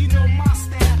bubbly, you know my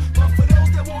style. But for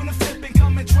those that wanna flip and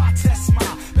come and try test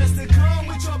my best to come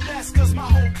with your best, cause my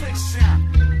whole clique shine.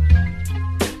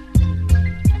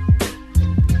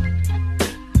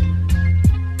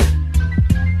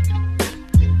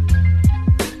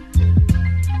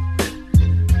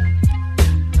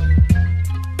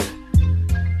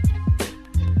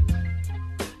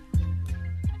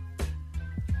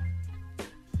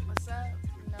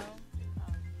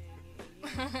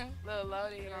 Little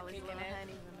Lodi, you're kicking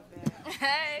it.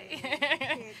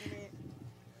 Hey.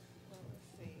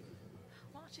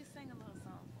 Why don't you sing a little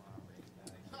song for me?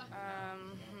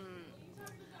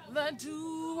 The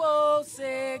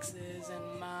 206 is in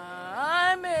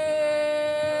my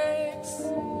mix.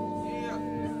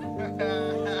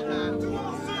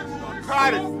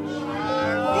 artist.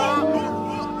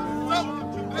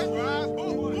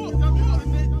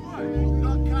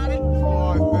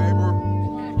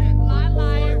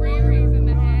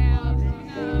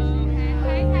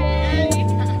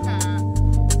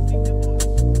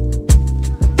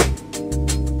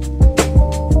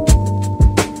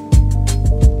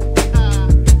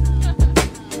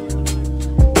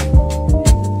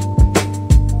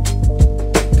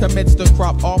 Commits to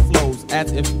crop offloads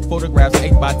as if photographs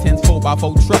 8x10s,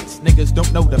 4x4 trucks. Niggas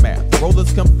don't know the math.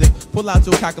 Rollers come thick. Pull out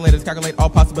your calculators, calculate all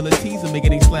possibilities, and make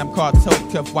any slam card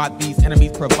tote cuff why these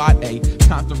enemies provide a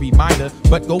constant reminder.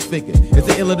 But go figure, is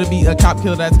it iller to be a cop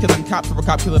killer that's killing cops or a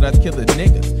cop killer that's killing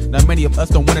niggas? Now many of us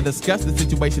don't want to discuss the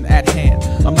situation at hand.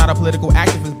 I'm not a political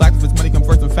activist, black if it's money come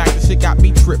first. In fact, this shit got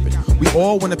me tripping. We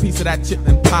all want a piece of that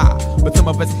chitlin pie, but some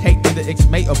of us hate in the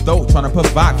ex-mate of those trying to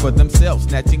provide for themselves,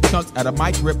 snatching chunks out of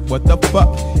my grip. What the fuck?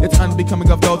 It's unbecoming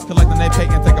of those collecting their pay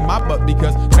and taking my butt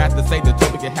because math to say the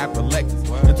Toby can have elections,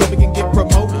 and Toby can get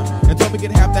promoted, and Toby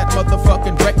can have that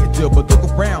motherfucking record deal. But look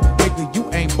around, nigga,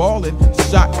 you ain't ballin',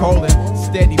 shot calling,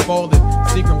 steady falling,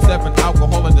 Seagram 7,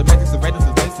 alcohol and the metrics of ratings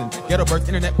is listen. Ghetto Birds,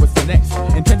 internet, what's next?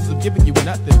 Intentions of giving you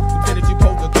nothing. Say that you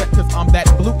pose a threat cause I'm that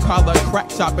blue collar crack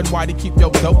shopping. Why to keep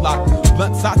your dope locked?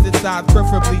 Blunt sausage size,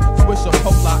 preferably swish a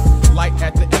whole lot. Light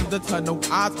at the end of the tunnel,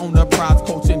 eyes on the prize.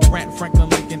 Coaching Grant, Franklin,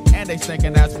 Lincoln, and they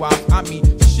thinking that's why. I mean,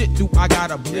 shit, do I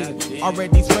gotta bleed?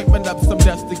 Already scraping up some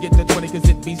dust to get to 20 cause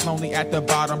it beats lonely at the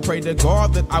bottom. Pray to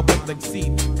God that I will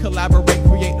exceed. Collaborate,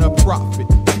 create a profit.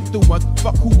 You do one,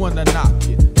 fuck who wanna knock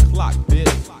it? Clock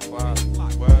this.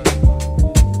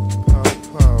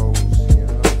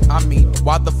 I mean,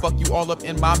 why the fuck you all up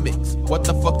in my mix? What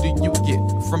the fuck do you get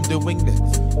from doing this?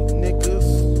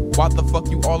 Niggas. Why the fuck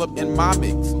you all up in my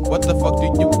mix? What the fuck do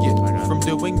you get from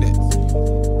doing this?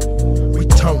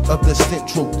 Return of the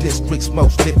Central District's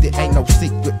most lifted. Ain't no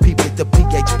secret, people. The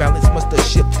pH balance must have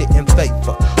shifted in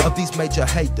favor of these major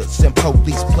haters and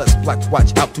police plus black.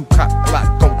 Watch out to cock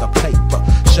block on the paper.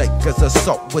 Shakers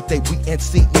assault what they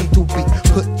WNC need to be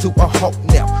put to a halt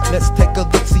now. Let's take a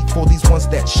look, see for these ones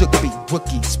that should be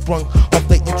rookies sprung off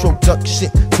the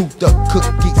introduction to the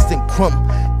cookies and crumb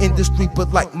industry.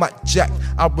 But like my Jack,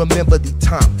 I remember the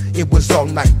time it was all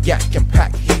night yak and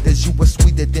pack heaters. You were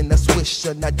sweeter than a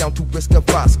swisher, not down to risk a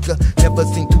vodka. Never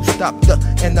seem to stop the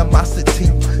animosity.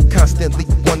 Constantly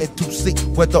wanted to see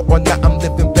whether or not I'm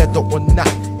living better or not.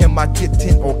 Am I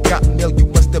getting or got mail? You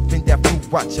must have been that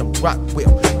food watching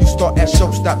Rockwell. You start at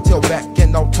show, stop till back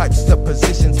in all types of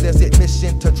positions. There's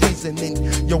admission to treason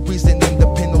in your reasoning.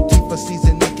 The penalty for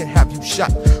seasoning can have you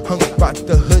shot, hung by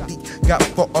the hoodie. Got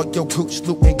for all your gooch,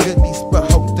 loot and goodies.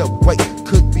 But hold the wait,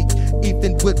 could be,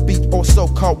 even would be, or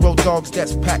so-called road dogs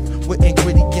that's packed with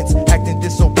ingredients, acting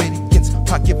disobedience.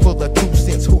 Pocket full of 2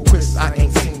 cents. Who Chris? I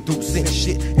ain't seen 2 cents.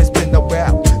 Shit, it's been a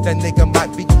while. That nigga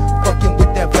might be fucking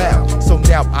with that valve. So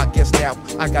now, I guess now,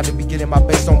 I gotta be getting my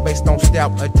base on based on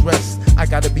style address. I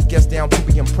gotta be guessed down to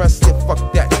be impressive.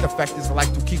 Fuck that. The fact is I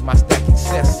like to keep my stack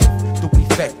excessive. To be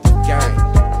effective, gang.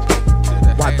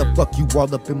 Why the fuck you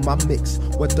all up in my mix?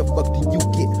 What the fuck do you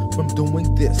get from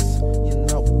doing this? You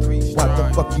know, why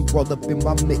the fuck you all up in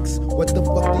my mix? What the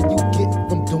fuck do you get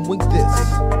from doing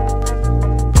this?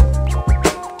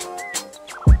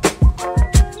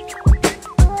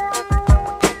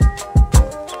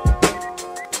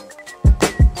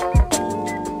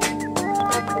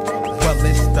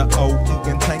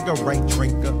 Rain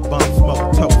drinker, bum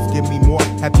smoke toast. Give me more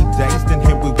happy days than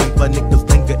Henry Winkler. Niggas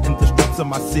linger in the streets of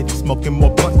my city, smoking more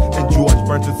blunts than George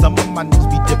Burns. And some of my niggas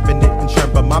be dipping it in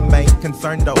churn. But my main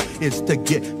concern though is to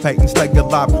get paid and stay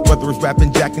alive. Whether it's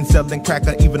rapping, jacking, selling crack,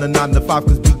 or even a 9 to 5.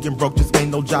 Cause being broke just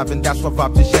ain't no job, and that's why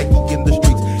vibes is shaky in the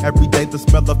streets. Every day the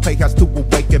smell of pay has to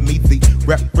awaken me. The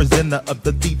representative of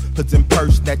the deep hoods and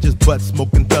purse snatchers, butt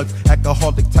smoking thugs,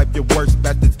 alcoholic type your worst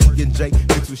bastards. E&J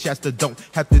mixed with Shasta, don't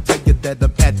have to tell you that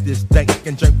I'm at this dank,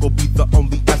 and drink will be the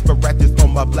only aspiratus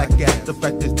on my black ass. The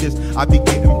fact is this, I be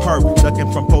getting perp,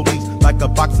 ducking from police like a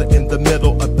boxer in the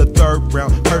middle of the 3rd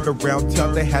round. Heard around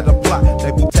town they had a plot,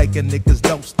 they be taking niggas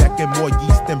dope, stacking more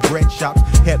yeast than bread shops,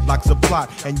 headlocks a plot,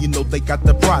 and you know they got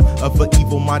the pride of an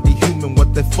evil-minded human.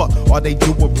 What the fuck are they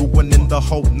doing, ruining the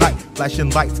whole night? Flashing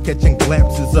lights, catching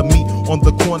glimpses of me on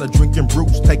the corner, drinking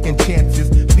brews, taking chances.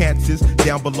 Pants is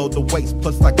down below the waist,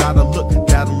 plus I gotta look,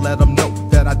 that'll let them know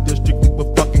that I deal strictly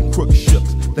with fucking crook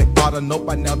shooks. They oughta know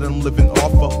by now that I'm living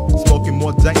awful, smoking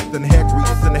more dank than hair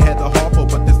grease in the head of Harpo.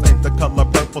 But this ain't the color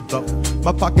purple though,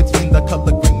 my pockets mean the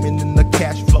color green and in the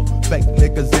cash flow. Fake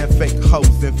niggas and fake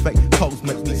hoes and fake hoes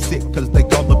make me sick, cause they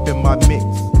all up in my mix.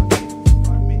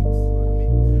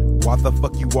 Why the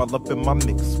fuck you all up in my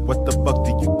mix? What the fuck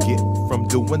do you get from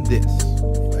doing this?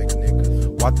 Fake niggas.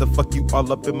 Why the fuck you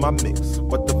all up in my mix?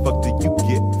 What the fuck do you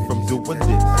get from doing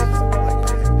this?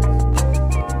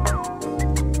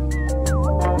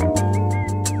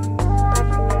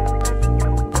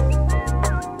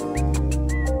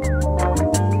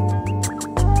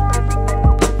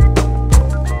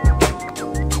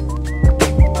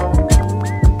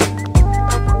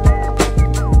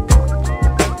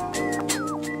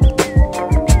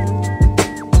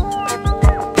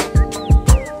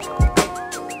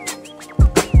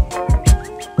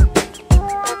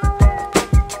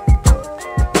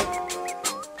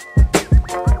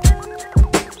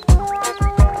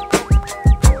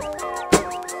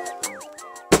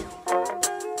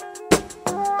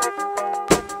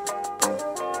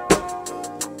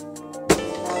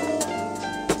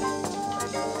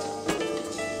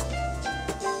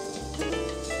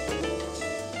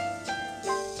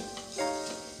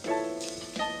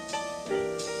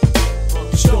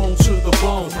 Stone to the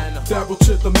bone, barrel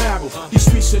to the marrow. These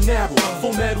streets are narrow.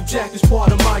 Full metal jacket's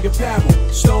part of my apparel.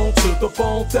 Stone to the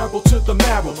bone, barrel to the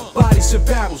marrow. Bodies and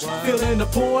barrels, feeling the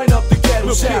point of the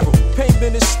ghetto's arrow.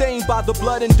 Pavement is stained by the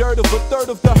blood and dirt of a third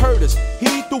of the herders.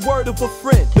 Heed the word of a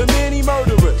friend, the many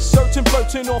murderers. Searching,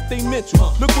 flirting off they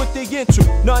mental. Look what they into,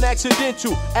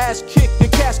 non-accidental. Ass kicked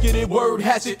and casketed, word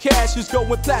has it. Cash is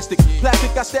going plastic.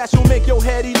 Plastic I stash will make your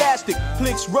head elastic.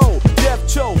 Clicks roll, death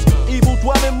chose. Evil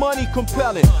dwelling, money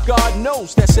compelling. God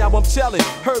knows that's how I'm telling.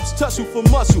 Herbs tussle for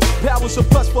muscle. Powers a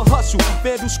plus for hustle.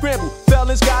 Vandal scramble.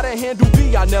 Felons gotta handle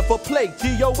B. I never play.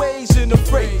 DOA's in the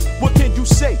fray. What can you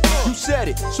say? You said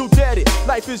it, so dead it.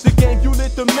 Life is the game, you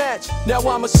lit the match. Now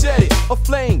I'ma set it. A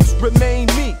flames remain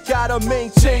me. Gotta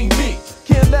maintain me.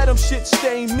 Can't let them shit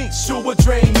stain me, sewer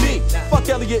drain me. Fuck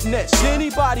Elliot Ness,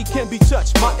 anybody can be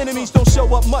touched. My enemies don't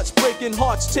show up much, breaking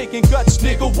hearts, taking guts.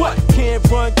 Nigga, what? Can't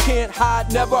run, can't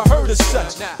hide, never heard of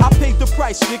such. I paid the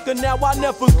price, nigga, now I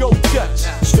never go Dutch.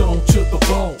 Stone to the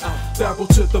bone, barrel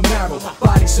to the marrow.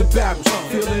 Bodies and barrels,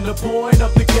 feeling the point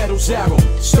of the ghetto's arrow.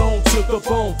 Stone to the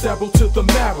bone, barrel to the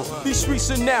marrow. These streets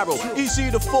are narrow,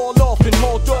 easy to fall off and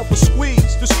hauled off or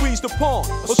squeeze. To squeeze the pawn,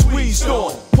 or squeezed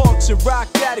on. Punks and rock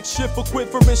addicts, shit for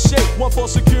quiver and shake. One for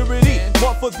security,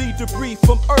 one for the debris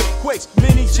from earthquakes.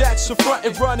 Mini jacks are front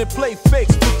and run and play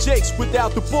fakes for jakes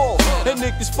without the ball. And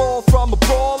niggas fall from a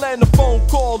brawl and a phone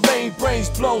call. Lame brains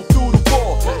blown through the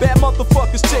wall. Bad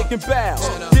motherfuckers taking bows.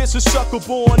 There's a sucker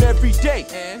born every day.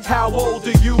 How old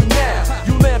are you now?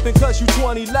 You lamping cause you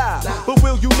 20 live. But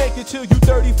will you make it till you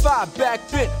 35? Back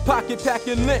bent, pocket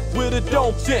packing lint with a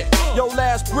dome dent. Your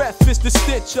last breath is the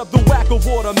stench of the whacker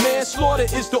water. Manslaughter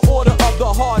is the order of the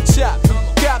hard chop.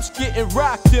 Cops getting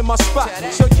rocked in my spot,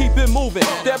 so keep it moving.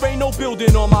 There ain't no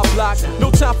building on my block. No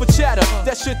time for chatter,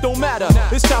 that shit don't matter.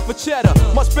 It's time for cheddar,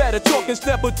 much better talking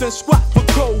stepper than squat for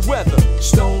cold weather.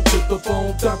 Stone to the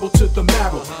bone, barrel to the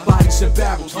marrow. Bodies and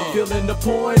barrels, feeling the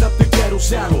point of the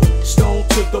ghetto's arrow. Stone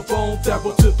to the bone,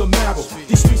 barrel to the marrow.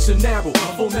 These streets are narrow,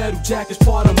 full metal jacket's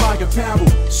part of my apparel.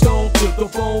 Stone to the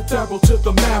bone, barrel to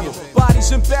the marrow.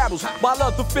 Bodies and barrels, while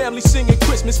other families singing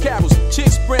Christmas carols.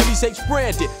 Chicks, brandies, H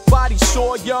branded. Bodies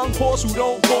sore, young horse who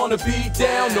don't wanna be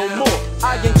down no more.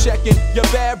 I ain't checking, you're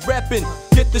bad reppin'.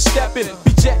 Get the steppin',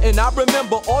 be jettin'. I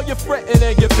remember all your frettin'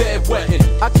 and your bed wettin'.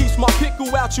 I keeps my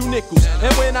pickle out you nickels.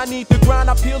 And when I need to grind,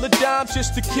 I peel a dime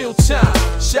just to kill time.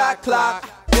 Shot clock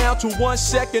down to 1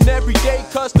 second every day,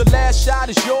 cause the last shot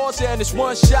is yours and it's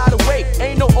one shot away.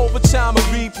 Ain't no overtime or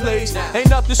replays. Ain't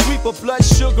nothing sweet but blood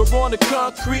sugar on the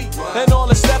concrete. And all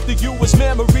that's left of you is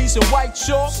memories and white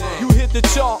chalk. You hit the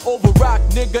tar over rock,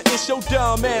 nigga, it's your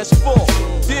dumb ass fault.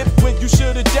 Dip when you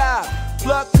should've died.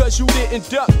 Pluck cause you didn't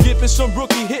duck. Giving some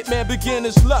rookie hitman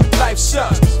beginner's luck. Life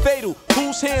sucks, fatal.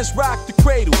 Whose hands rock the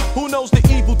cradle? Who knows the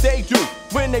evil they do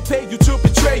when they pay you to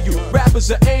betray you? Rappers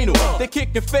are anal, they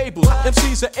kicking fables.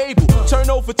 MCs are able,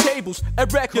 turn over tables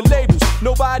and record labels.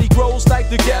 Nobody grows like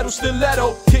the ghetto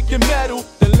stiletto. Kicking metal,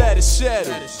 then let it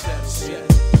settle.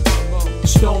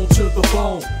 Stone to the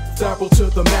bone, barrel to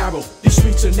the marrow. These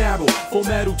streets are narrow, full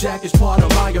metal jacket's part of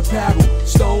my apparel.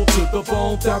 Stone to the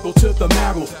bone, barrel to the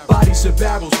marrow. Bodies and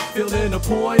barrels, feeling the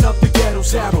point of the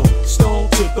ghetto's arrow. Stone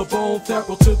to the bone,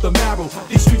 barrel to the marrow.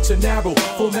 These streets are narrow,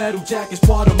 full metal jacket's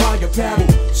part of my apparel.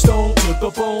 Stone to the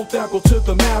bone, barrel to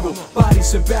the marrow.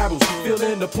 Bodies and barrels,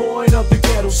 feeling the point of the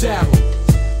ghetto's arrow.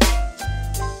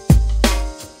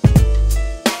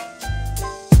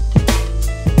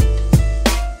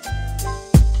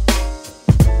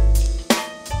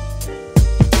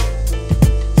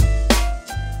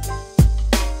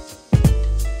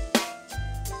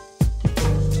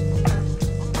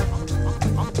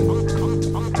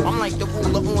 I'm like the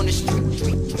ruler on the street.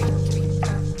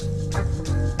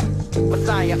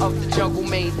 Messiah of the jungle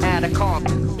made out of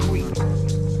concrete.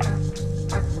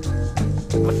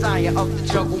 Messiah of the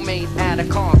jungle made out of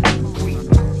concrete.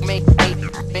 Made out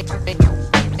of concrete.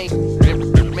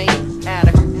 Made out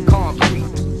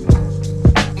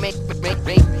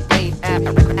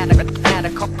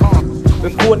of concrete.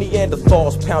 Before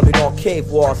Neanderthals pounded on cave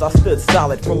walls, I stood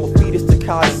solid from a fetus to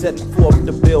college, setting forth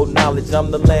to build knowledge. I'm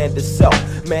the land itself,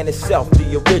 man itself,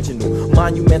 the original.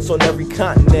 Monuments on every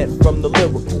continent from the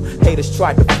lyrical. Haters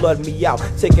tried to flood me out,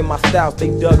 taking my styles, they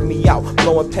dug me out,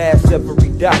 blowing past every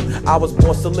doubt. I was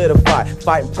born solidified,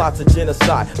 fighting plots of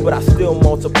genocide, but I still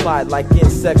multiplied like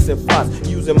insects and flies.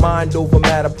 Using mind over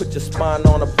matter, put your spine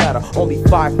on a platter. Only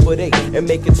 5'8" and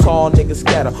making tall niggas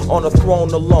scatter. On a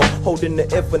throne alone, holding the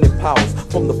infinite powers.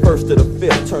 From the first to the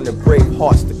fifth, turning brave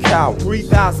hearts to cowards.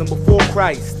 3,000 before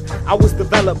Christ, I was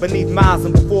developed beneath miles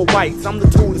and before whites. I'm the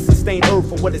tool to sustain earth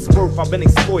for what it's worth. I've been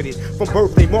exploited from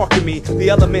birth, they marking me the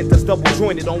element that's double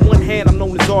jointed. On one hand, I'm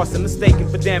known as arson, mistaken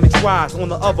for damage wise. On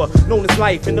the other, known as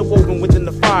life interwoven within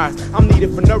the fires. I'm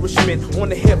needed for nourishment on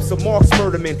the hips of Mark's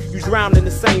murdermen. You drown in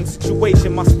the same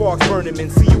situation, my sparks burning men.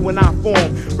 See you and I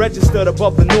form, registered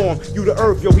above the norm. You the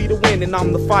earth, yo, he the wind, and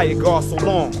I'm the fire god. So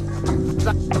long.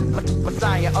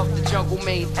 Messiah of the jungle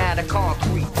made out of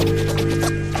concrete.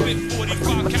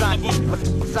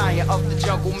 Messiah of the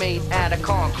jungle made out of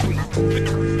concrete.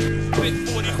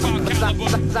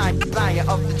 Messiah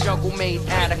of the jungle made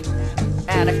out of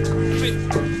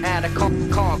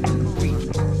concrete.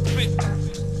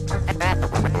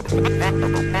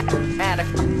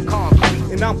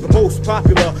 And I'm the most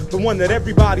popular, the one that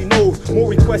everybody knows. More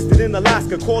requested in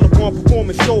Alaska, called upon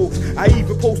performance shows. I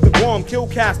even posted bomb, kill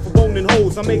cast for boning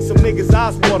hoes. I make some niggas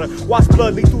eyes water, watch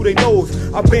blood leak through their nose.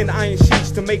 I bend iron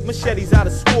sheets to make machetes out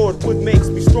of sword. Wood makes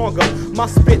me stronger, my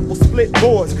spit will split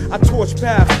boards. I torch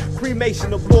paths,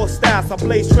 cremation of lost staffs. I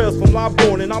blaze trails from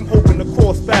Liveborn and I'm hoping to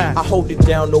cross fast. I hold it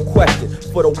down, no question,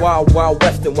 for the wild, wild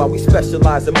western. While we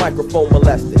specialize in microphone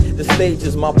molesting. The stage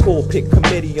is my pulpit,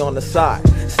 committee on the side.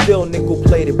 Still nickel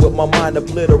plated with my mind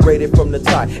obliterated from the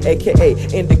tie. AKA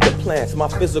indica plants, my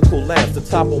physical lance. To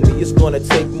topple me, it's gonna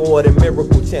take more than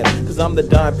miracle chance. Cause I'm the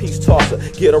dime piece tosser.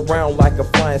 Get around like a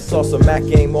flying saucer, Mac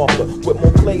game author. With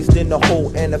more plays than the whole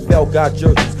NFL got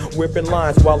jerseys. Whipping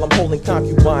lines while I'm holding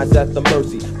concubines at the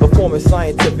mercy. Performing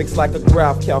scientifics like a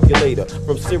graph calculator.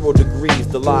 From 0 degrees,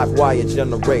 the live wire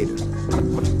generator.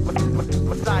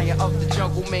 Messiah of the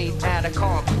jungle made out of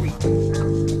concrete.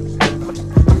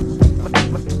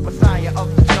 Messiah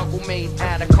of the jungle made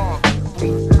out of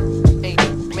concrete. Made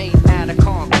out of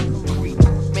concrete.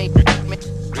 Made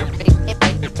out of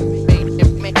concrete.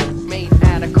 Made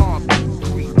out of concrete.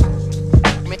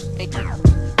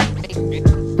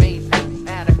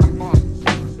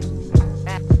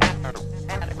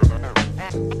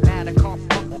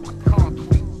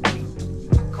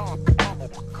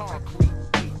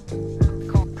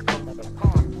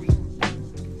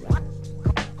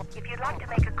 If you'd like to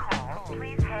make a call,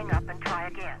 please hang up and try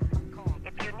again.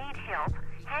 If you need help,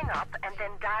 hang up and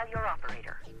then dial your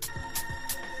operator.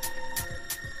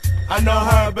 I know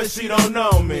her, but she don't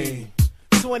know me.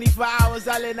 24 hours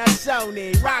all in a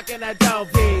Sony, rocking a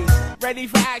dope piece. Ready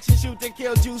for action, shoot to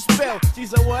kill, juice spill.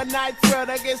 She's a one-night thrill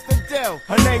that gets the deal.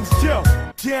 Her name's Jill,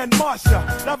 Jan Marsha,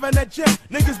 loving the gym.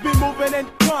 Niggas be moving in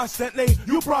constantly.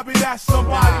 You probably that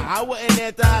somebody. Nah, I wouldn't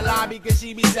enter her lobby cause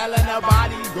she be selling her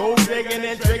body. Go digging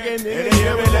and trigging in the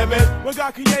here we live it. When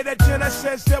God created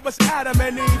Genesis, there was Adam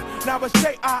and Eve. Now it's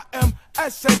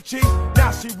J-I-M-S-H-E.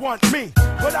 Now she want me,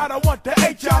 but I don't want the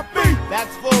H-I-V.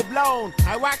 That's full blown.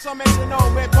 I wax on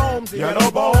metronome with poems. You know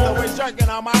bones. Always jerking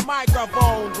on my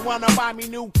microphones. Wanna buy me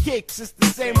new kicks? It's the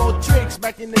same old tricks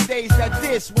back in the days that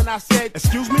this when I said,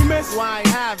 excuse me, miss? Well, I ain't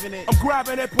having it. I'm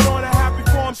grabbing it, put on a hat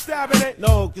before I'm stabbing it.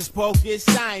 No, cause pocus,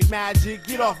 I ain't magic.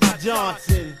 Get off my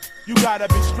Johnson. You gotta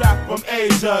be strapped from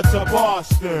Asia to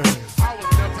Boston. I was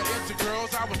never into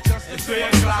girls, I was just It's 3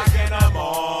 o'clock in the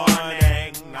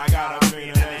morning. I got a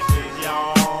feeling that she's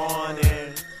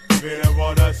yawning. Feeling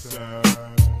for the search,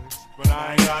 but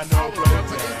I ain't got no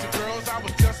pretend. girls, I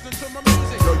was just into my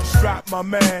music. Yo, you strap my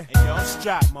man. Hey, yo, I'm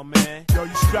strapped, my man. Yo,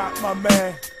 you strap my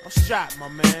man. I'm strapped, my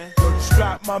man. Yo, you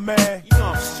strap my man. You know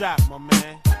I'm strapped, my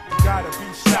man. You gotta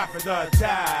be strapped for the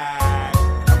attack.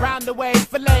 Around the way,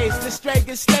 fillets, the straight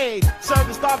get slayed.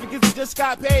 Service starving because you just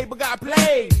got paid but got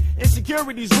played.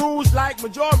 Insecurities rules like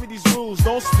majorities rules.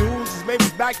 Don't snooze, this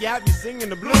baby's back, you have you singing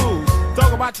the blues.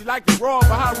 Talk about you like the raw,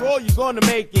 but how raw you gonna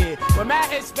make it? But Matt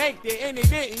has faked it and they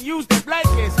didn't use their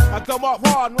blankets. I come up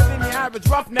hard within the average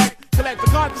roughneck. collect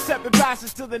the contraceptive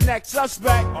passes to the next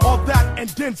suspect. All that and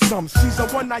then some. She's a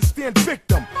one-night stand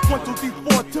victim. 1, 2, 3,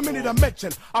 4, too many to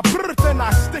mention. I put it then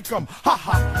I stick 'em. Ha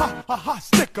ha ha ha ha,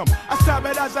 stick 'em. I stab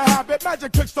it as a habit.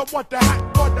 Magic tricks don't want the hat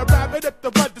for the rabbit. If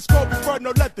the blood is cold before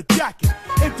no let the jacket.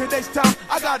 In today's time,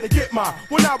 I gotta get mine.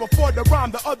 1 hour for the rhyme,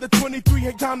 the other 23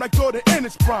 hit time like Jordan in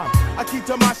his prime. I keep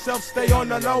to myself, stay on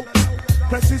the low.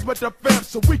 Press with the fam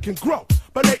so we can grow.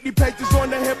 But lately pages on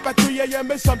the hip at 3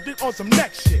 a.m. is something on some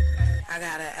next shit. I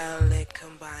got an outlet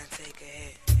combined, take a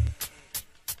hit.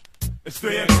 It's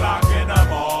 3 o'clock in the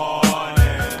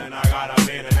morning. I got a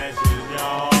meeting and she's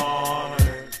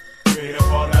yawning. Ready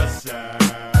for the sex,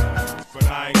 but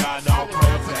I ain't got no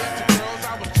protest.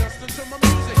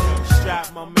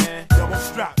 Strap my man, yo, I'm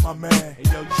strap my man.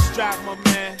 Hey, yo, you strap my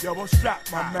man, yo, I'm strap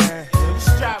my man. Yo, you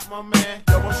strap my man,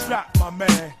 yo, I'm strap my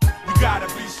man. You gotta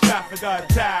be strapped for the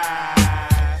attack.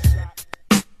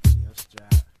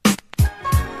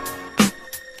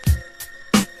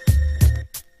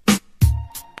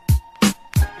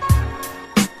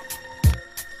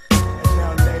 In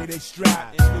LA they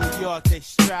strap, in New York they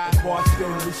strap, in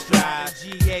Boston we strap,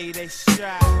 in GA they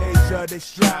strap, Asia they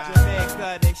strap,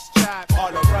 Jamaica they strap,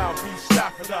 all around we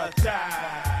strap for the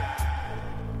attack.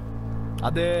 Ja,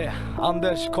 det är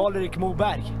Anders Karl-Erik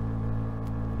Moberg.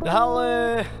 Det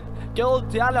här går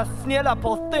ut till alla snälla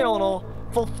portioner,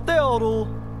 förstår du?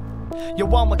 Yo,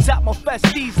 I'ma tap my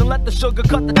festies and let the sugar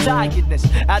cut the tiredness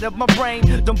out of my brain.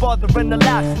 Don't bother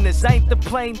analyzing this. I ain't the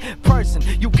plain person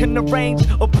you can arrange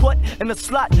or put in a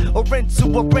slot or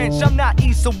into a branch. I'm not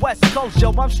east or west coast,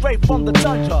 yo, I'm straight from the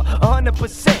tundra.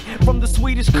 100% from the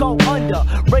Swedish cold,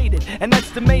 underrated and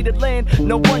estimated land.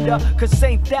 No wonder, cause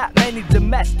ain't that many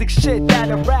domestic shit that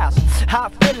arouse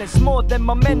hot feelings more than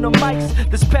my men on mics.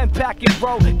 This pen packing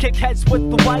bro, kick heads with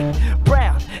the white,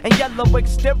 brown and yellow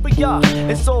exterior.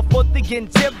 It's all for the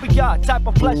interior type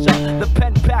of pleasure. The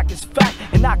pen pack is fat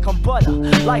and I come butter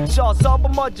like Charles Arbor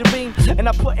margarine, and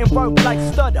I put in work like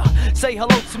stutter. Say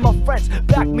hello to my friends,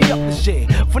 back me up the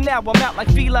shit. For now I'm out like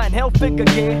Fila and Hellfinger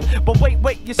gear. But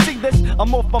wait, you see this?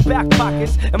 I'm off my back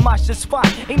pockets and my shit's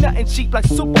fine. Ain't nothing cheap like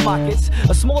supermarkets.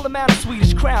 A small amount of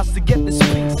Swedish crowns to get this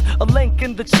piece. A link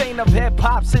in the chain of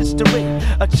hip-hop's history.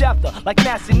 A chapter like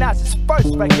Nasty Nas's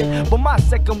first record, but my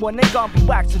second one ain't gonna be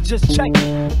waxed, so just check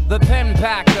it. The pen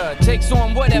packer takes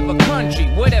on whatever country,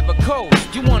 whatever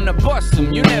coast. You wanna bust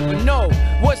him, you never know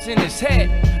what's in his head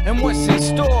and what's in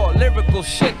store. Lyrical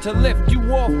shit to lift you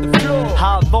off the floor.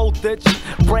 High voltage,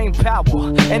 brain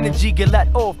power, energy get let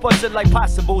off, bust it like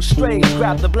possible strays.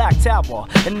 Grab the black tower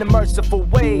in the merciful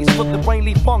ways for the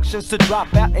brainly functions to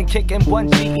drop out and kick in 1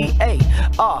 GEA.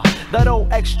 That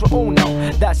old extra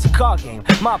uno, that's a card game.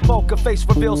 My poker face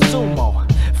reveals sumo.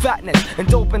 Fatness and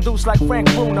dope induced like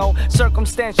Frank Bruno.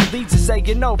 Circumstantial leads to say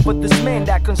you know, but this man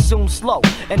that consumes slow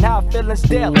and how feelings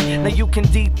daily. Now you can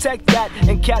detect that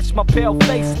and catch my pale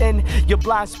face in your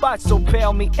blind spot, so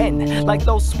pale me in like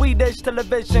those Swedish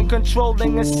television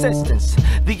controlling assistants.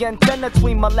 The antenna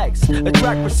between my legs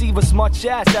attract receivers much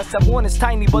as I want is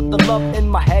tiny, but the love in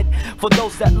my head for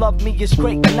those that love me is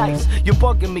great and nice. You're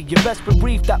bugging me, you're best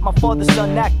brief that my father's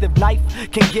unactive knife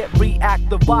can get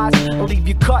reactivized and leave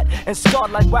you cut and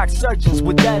scarred like wax surgeons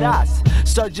with dead eyes.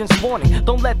 Surgeons warning,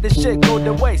 don't let this shit go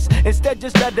to waste. Instead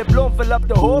just let the bloom fill up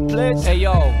the whole place. Hey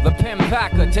yo, the pen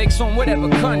packer takes on whatever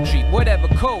country, whatever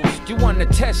coast. You wanna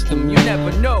test him, you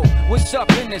never know what's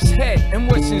up in his head and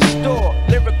what's in store.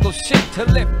 Lyrical shit to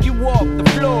lift you off the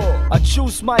floor. I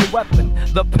choose my weapon,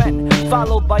 the pen,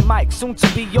 followed by mic. Soon to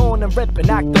be on and ripping,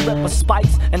 act the ripper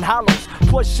spikes and hollows.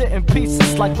 Push it in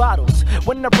pieces like bottles.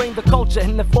 When I bring the culture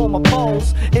in the form of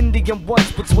poles, Indian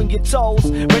ones between your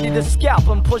toes, ready to scalp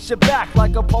and push it back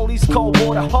like a police cold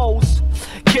water hose.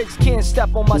 Kids can't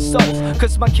step on my soles,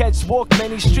 cause my kids walk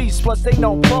many streets, plus they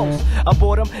know pros. I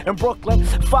bought them in Brooklyn,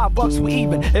 $5 we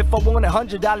even. If I wanted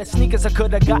 $100 sneakers, I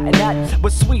could've gotten that.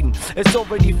 But Sweden is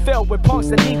already filled with punks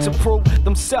that need to prove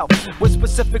themselves with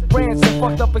specific brands and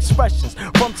fucked up expressions.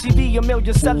 From TV, a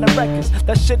million selling records,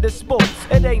 that shit is bull,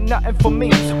 it ain't nothing for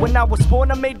me. When I was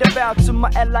born, I made a vow to my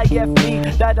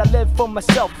LIFE that I live for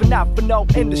myself and not for no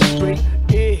industry.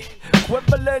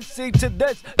 Equivalency to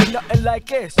this, ain't nothing like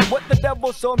this. So what the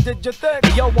devil song did you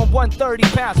think? Yo, I'm 130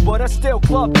 pounds, but I still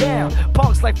club down.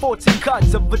 Punks like 14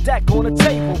 cuts of a deck on a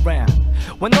table round.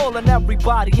 When all and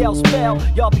everybody else fail,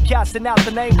 y'all be casting out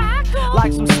the name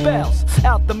like some spells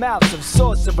out the mouths of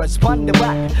sorcerers. Ponder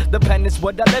whack, the pen is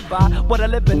what I live by. What I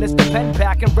live in is the pen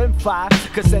pack and rim fire.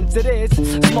 Cause since it is,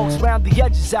 smokes round the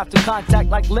edges after contact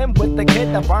like limb with the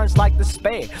kid that burns like the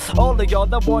spade. All of y'all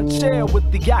that want chill with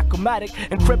the achromatic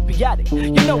and cryptiatic. addict.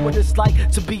 You know what it's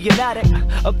like to be an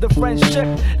addict of the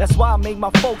friendship. That's why I made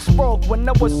my folks broke when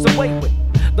I was away with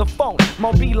the phone,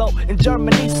 Mobilo in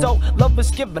Germany. So love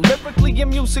is given lyrically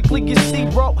and musically. You see,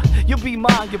 bro, you be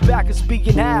mine, your back is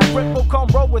speaking half. Ripple, come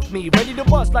roll with me, ready to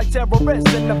bust like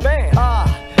terrorists in the van.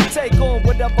 Take on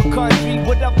whatever country,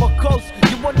 whatever coast.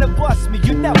 You wanna bust me,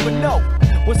 you never know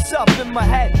what's up in my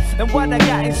head and what I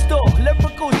got in store.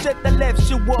 Lyrical shit that lifts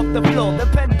you off the floor. The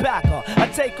pen backer, I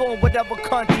take on whatever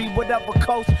country, whatever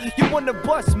coast. You wanna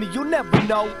bust me, you never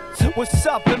know what's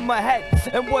up in my head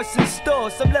and what's in store.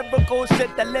 Some lyrical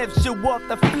shit that lifts you off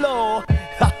the floor.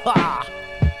 Ha ha,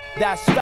 that's